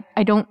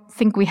 I don't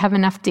think we have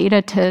enough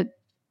data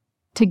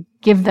to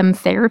give them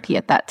therapy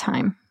at that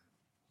time.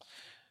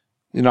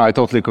 I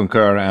totally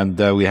concur, and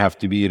we have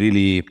to be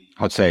really,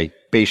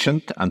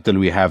 patient until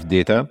we have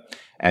data.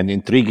 And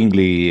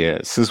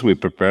intriguingly, since we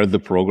prepared the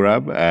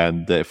program,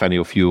 and if any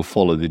of you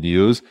follow the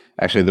news,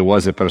 actually there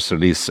was a press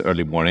release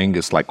early morning.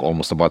 It's like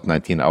almost about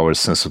 19 hours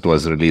since it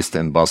was released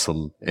in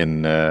Basel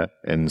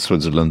in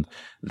Switzerland,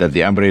 that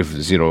the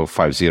AMBRAVE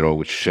 050,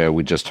 which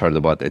we just heard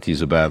about,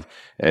 atezolizumab,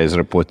 is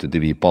reported to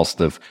be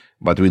positive.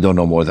 But we don't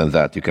know more than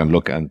that. You can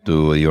look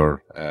into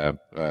your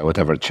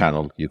whatever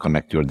channel you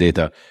connect your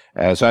data.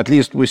 So at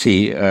least we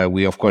see.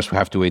 We of course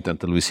have to wait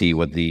until we see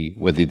what the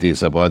data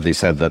is about. They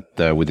said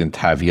that we didn't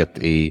have yet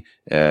a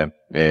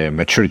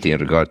maturity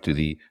in regard to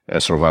the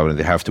survival, and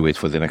they have to wait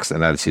for the next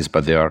analysis.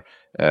 But they are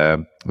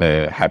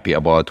happy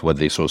about what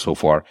they saw so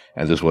far,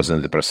 and this was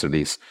in the press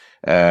release.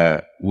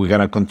 We're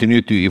going to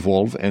continue to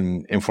evolve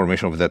in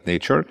information of that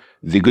nature.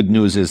 The good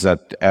news is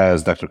that,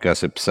 as Dr.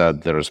 Kassib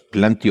said, there is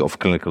plenty of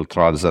clinical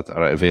trials that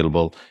are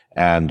available,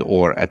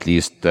 or at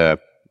least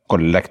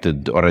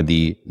collected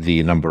already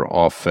the number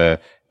of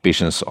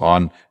patients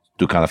on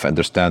to kind of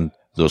understand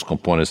those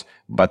components.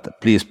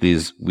 But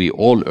please, we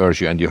all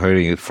urge you, and you're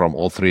hearing it from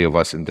all three of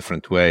us in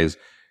different ways,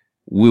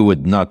 we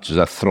would not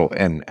just throw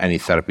in any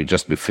therapy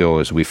just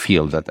because we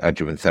feel that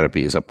adjuvant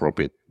therapy is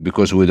appropriate,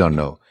 because we don't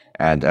know.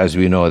 And as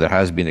we know, there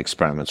has been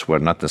experiments where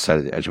not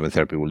necessarily the adjuvant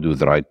therapy will do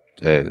the right,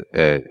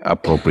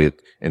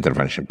 appropriate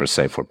intervention per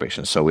se for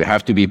patients. So we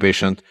have to be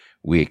patient.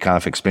 We kind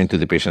of explain to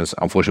the patients,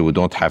 unfortunately, we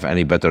don't have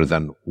any better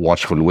than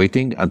watchful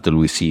waiting until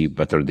we see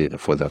better data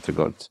for that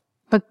regard.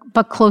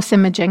 But close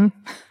imaging.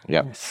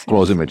 Yeah,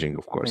 close imaging,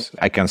 of course.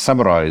 I can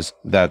summarize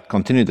that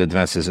continued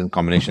advances in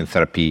combination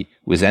therapy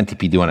with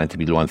anti-PD-1,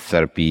 anti-PD-1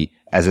 therapy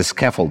as a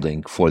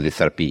scaffolding for the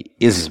therapy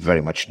is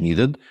very much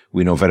needed.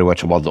 We know very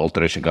much about the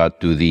alteration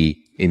regard to the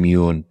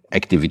immune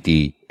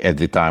activity at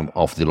the time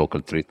of the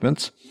local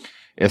treatments.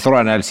 A thorough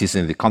analysis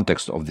in the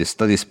context of the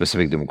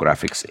study-specific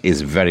demographics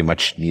is very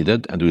much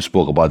needed, and we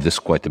spoke about this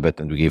quite a bit,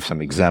 and we gave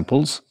some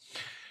examples.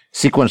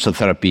 Sequential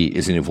therapy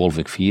is an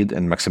evolving field,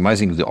 and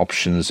maximizing the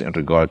options in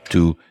regard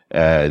to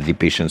the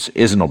patients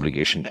is an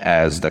obligation,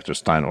 as Dr.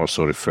 Stein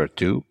also referred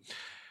to.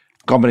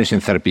 Combination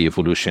therapy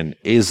evolution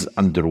is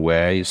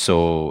underway,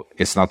 so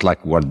it's not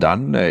like we're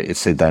done.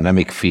 It's a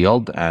dynamic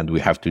field, and we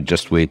have to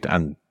just wait,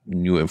 and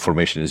new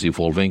information is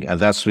evolving. And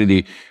that's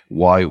really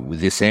why,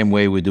 the same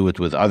way we do it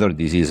with other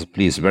diseases,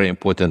 please, very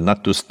important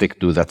not to stick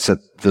to that's it,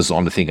 this is the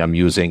only thing I'm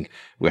using.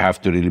 We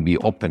have to really be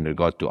open in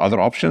regard to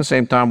other options.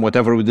 Same time,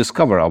 whatever we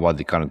discover about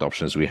the current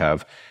options we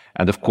have.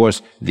 And of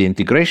course, the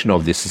integration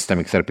of this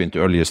systemic therapy into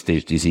earlier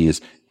stage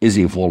disease is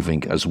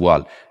evolving as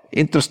well.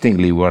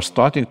 Interestingly, we're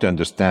starting to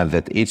understand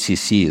that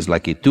HCC is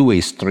like a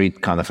two-way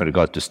street kind of in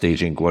regard to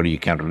staging, where you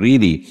can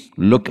really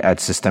look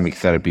at systemic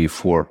therapy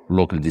for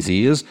local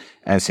disease.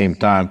 At the same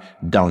time,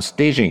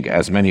 downstaging,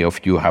 as many of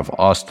you have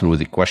asked through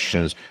the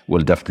questions, will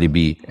definitely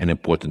be an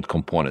important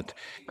component.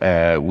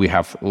 We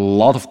have a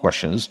lot of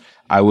questions.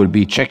 I will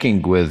be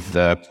checking with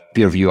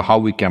peer review how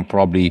we can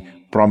probably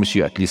promise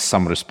you at least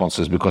some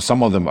responses, because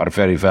some of them are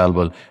very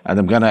valuable, and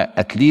I'm going to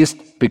at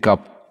least pick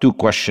up 2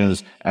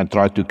 questions and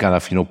try to kind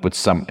of, put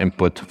some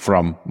input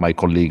from my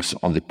colleagues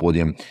on the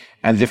podium.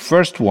 And the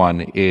first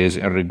one is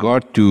in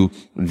regard to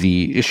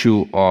the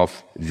issue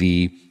of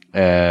the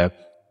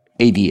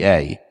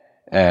ADA.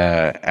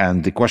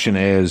 And the question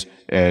is,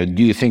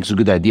 do you think it's a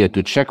good idea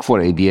to check for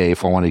ADA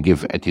if I want to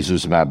give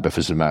atezolizumab,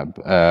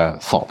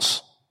 bevacizumab?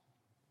 Thoughts?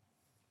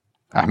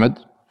 Ahmed?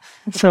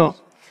 So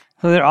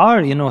there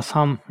are,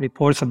 some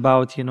reports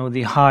about,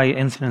 the high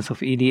incidence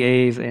of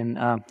EDAs and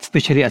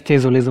especially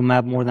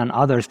atezolizumab more than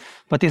others.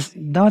 But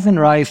it doesn't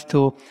rise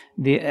to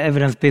the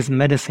evidence-based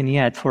medicine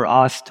yet for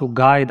us to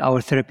guide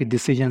our therapy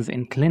decisions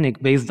in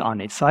clinic based on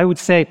it. So I would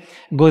say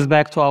it goes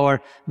back to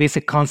our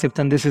basic concept,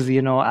 and this is,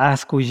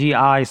 ASCO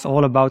GI, it's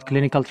all about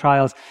clinical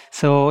trials.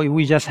 So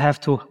we just have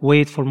to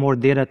wait for more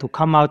data to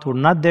come out. We're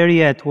not there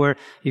yet where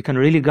you can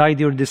really guide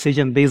your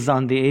decision based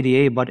on the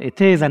ADA, but it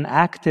is an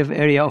active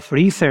area of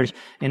research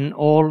in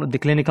all the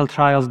clinical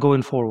trials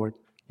going forward.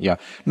 Yeah,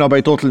 no,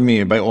 by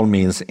all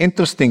means.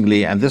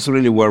 Interestingly, and this is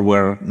really where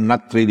we're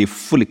not really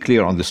fully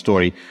clear on the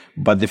story,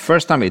 but the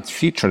first time it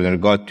featured in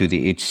regard to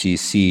the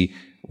HCC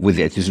with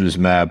the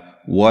atezolizumab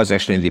was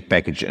actually in the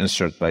package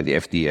insert by the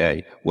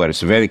FDA, where it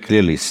very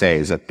clearly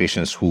says that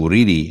patients who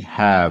really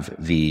have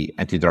the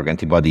anti-drug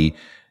antibody,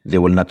 they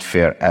will not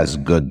fare as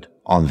good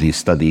on the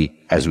study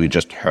as we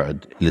just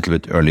heard a little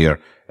bit earlier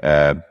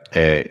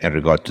in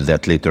regard to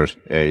that later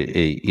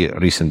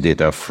recent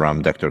data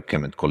from Dr.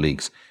 Kim and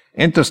colleagues.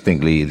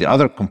 Interestingly, the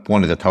other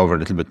component that, however, a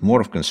little bit more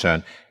of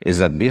concern is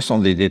that based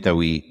on the data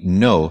we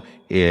know,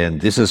 and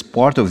this is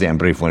part of the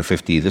EMBRAVE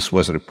 150, this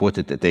was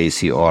reported at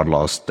AACR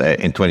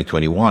in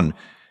 2021,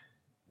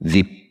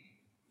 the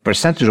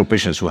percentage of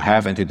patients who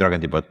have anti-drug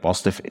antibody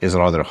positive is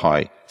rather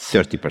high,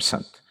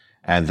 30%.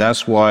 And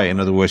that's why, in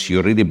other words,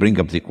 you really bring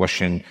up the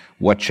question,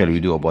 what shall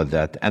we do about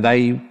that? And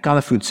I kind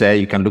of would say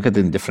you can look at it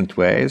in different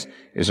ways.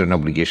 Is there an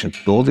obligation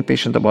to tell the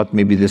patient about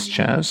maybe this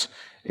chance?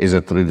 Is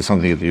it really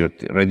something that you're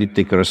ready to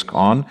take a risk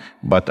on?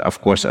 But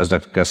of course, as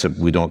Dr. Kassab,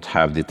 we don't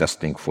have the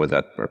testing for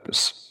that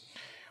purpose.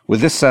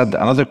 With this said,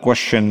 another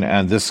question,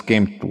 and this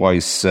came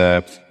twice,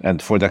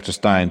 and for Dr.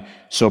 Stein.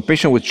 So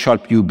patient with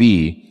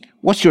Child-Pugh-B,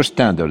 what's your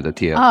standard at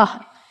here?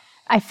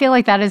 I feel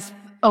like that is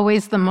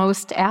always the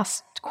most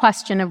asked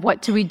question of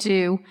what do we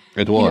do.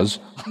 It was.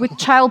 With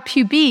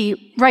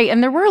Child-Pugh-B, right,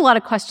 and there were a lot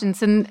of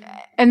questions, and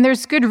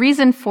there's good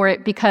reason for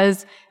it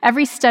because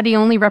every study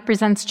only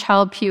represents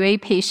Child-Pugh-A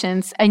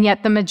patients, and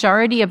yet the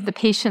majority of the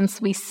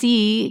patients we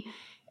see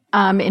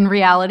in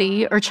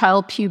reality are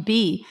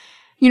Child-Pugh-B.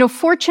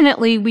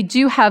 Fortunately, we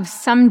do have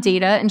some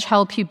data in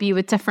Child-Pugh-B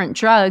with different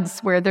drugs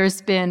where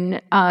there's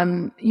been,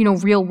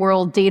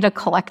 real-world data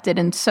collected.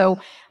 And so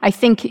I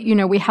think,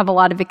 we have a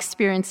lot of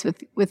experience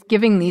with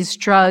giving these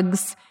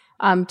drugs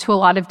to a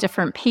lot of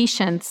different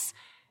patients.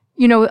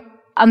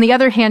 On the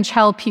other hand,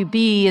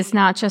 Child-Pugh-B is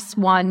not just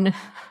one,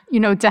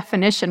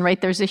 definition,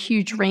 right? There's a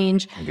huge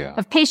range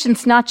of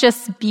patients, not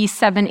just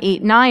B7,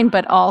 8, 9,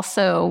 but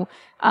also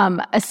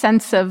a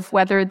sense of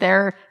whether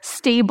they're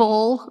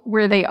stable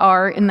where they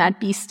are in that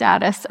B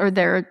status or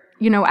they're,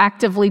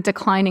 actively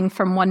declining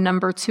from one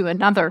number to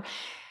another.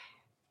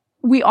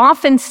 We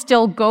often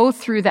still go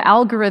through the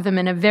algorithm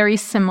in a very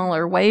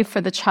similar way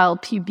for the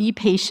Child-Pugh-B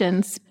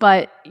patients,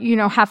 but,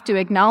 have to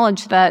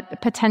acknowledge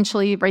that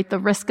potentially, right, the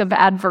risk of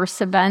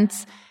adverse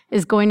events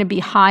is going to be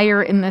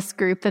higher in this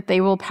group, that they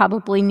will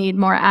probably need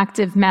more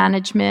active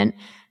management,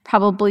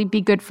 probably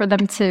be good for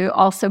them to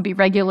also be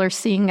regular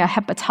seeing a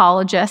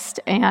hepatologist.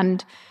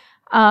 And,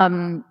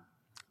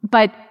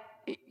 but,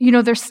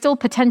 there's still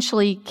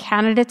potentially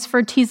candidates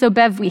for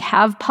Atezo-Bev. We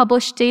have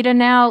published data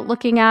now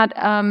looking at,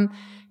 a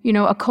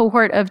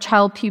cohort of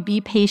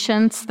Child-Pugh-B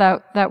patients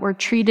that were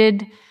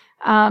treated.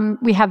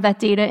 We have that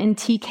data in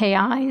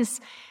TKIs.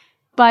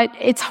 But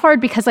it's hard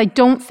because I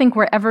don't think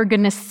we're ever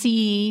going to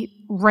see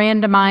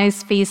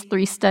randomized phase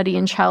 3 study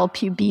in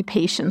Child-Pugh-B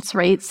patients,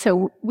 right?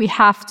 So we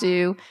have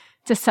to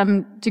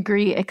some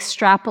degree,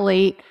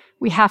 extrapolate.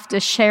 We have to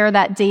share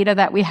that data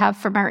that we have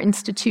from our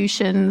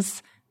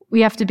institutions.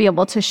 We have to be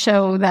able to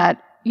show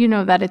that,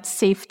 that it's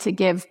safe to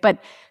give. But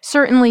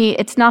certainly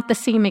it's not the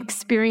same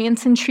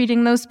experience in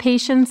treating those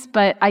patients,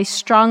 but I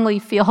strongly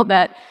feel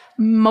that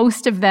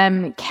most of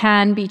them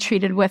can be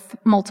treated with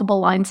multiple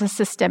lines of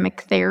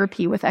systemic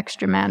therapy with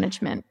extra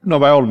management. No,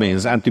 by all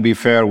means. And to be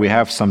fair, we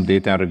have some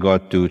data in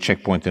regard to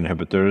checkpoint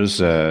inhibitors.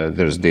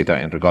 There's data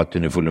in regard to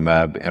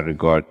nivolumab, in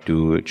regard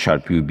to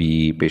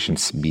Child-Pugh-B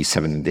patients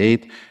B7 and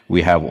 8.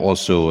 We have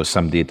also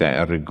some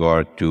data in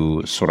regard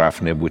to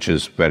sorafenib, which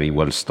is very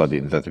well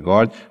studied in that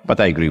regard.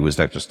 But I agree with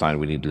Dr. Stein,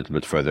 we need a little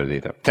bit further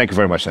data. Thank you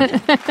very much.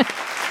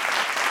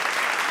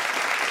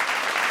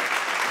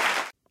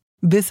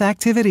 This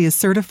activity is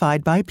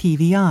certified by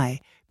PVI,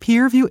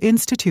 Peerview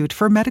Institute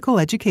for Medical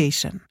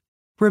Education.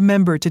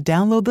 Remember to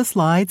download the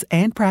slides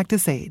and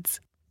practice aids.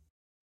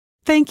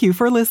 Thank you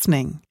for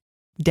listening.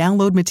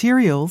 Download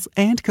materials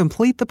and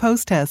complete the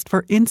post-test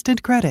for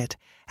instant credit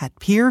at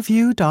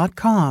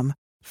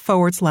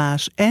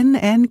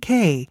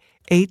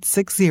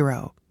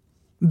peerview.com/NNK860.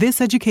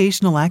 This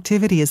educational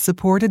activity is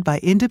supported by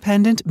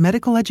independent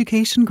medical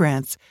education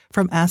grants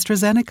from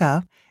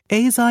AstraZeneca,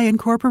 Eisai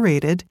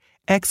Incorporated,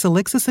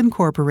 Exelixis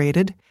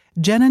Incorporated,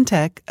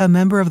 Genentech, a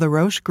member of the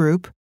Roche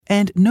Group,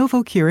 and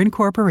Novocure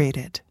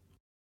Incorporated.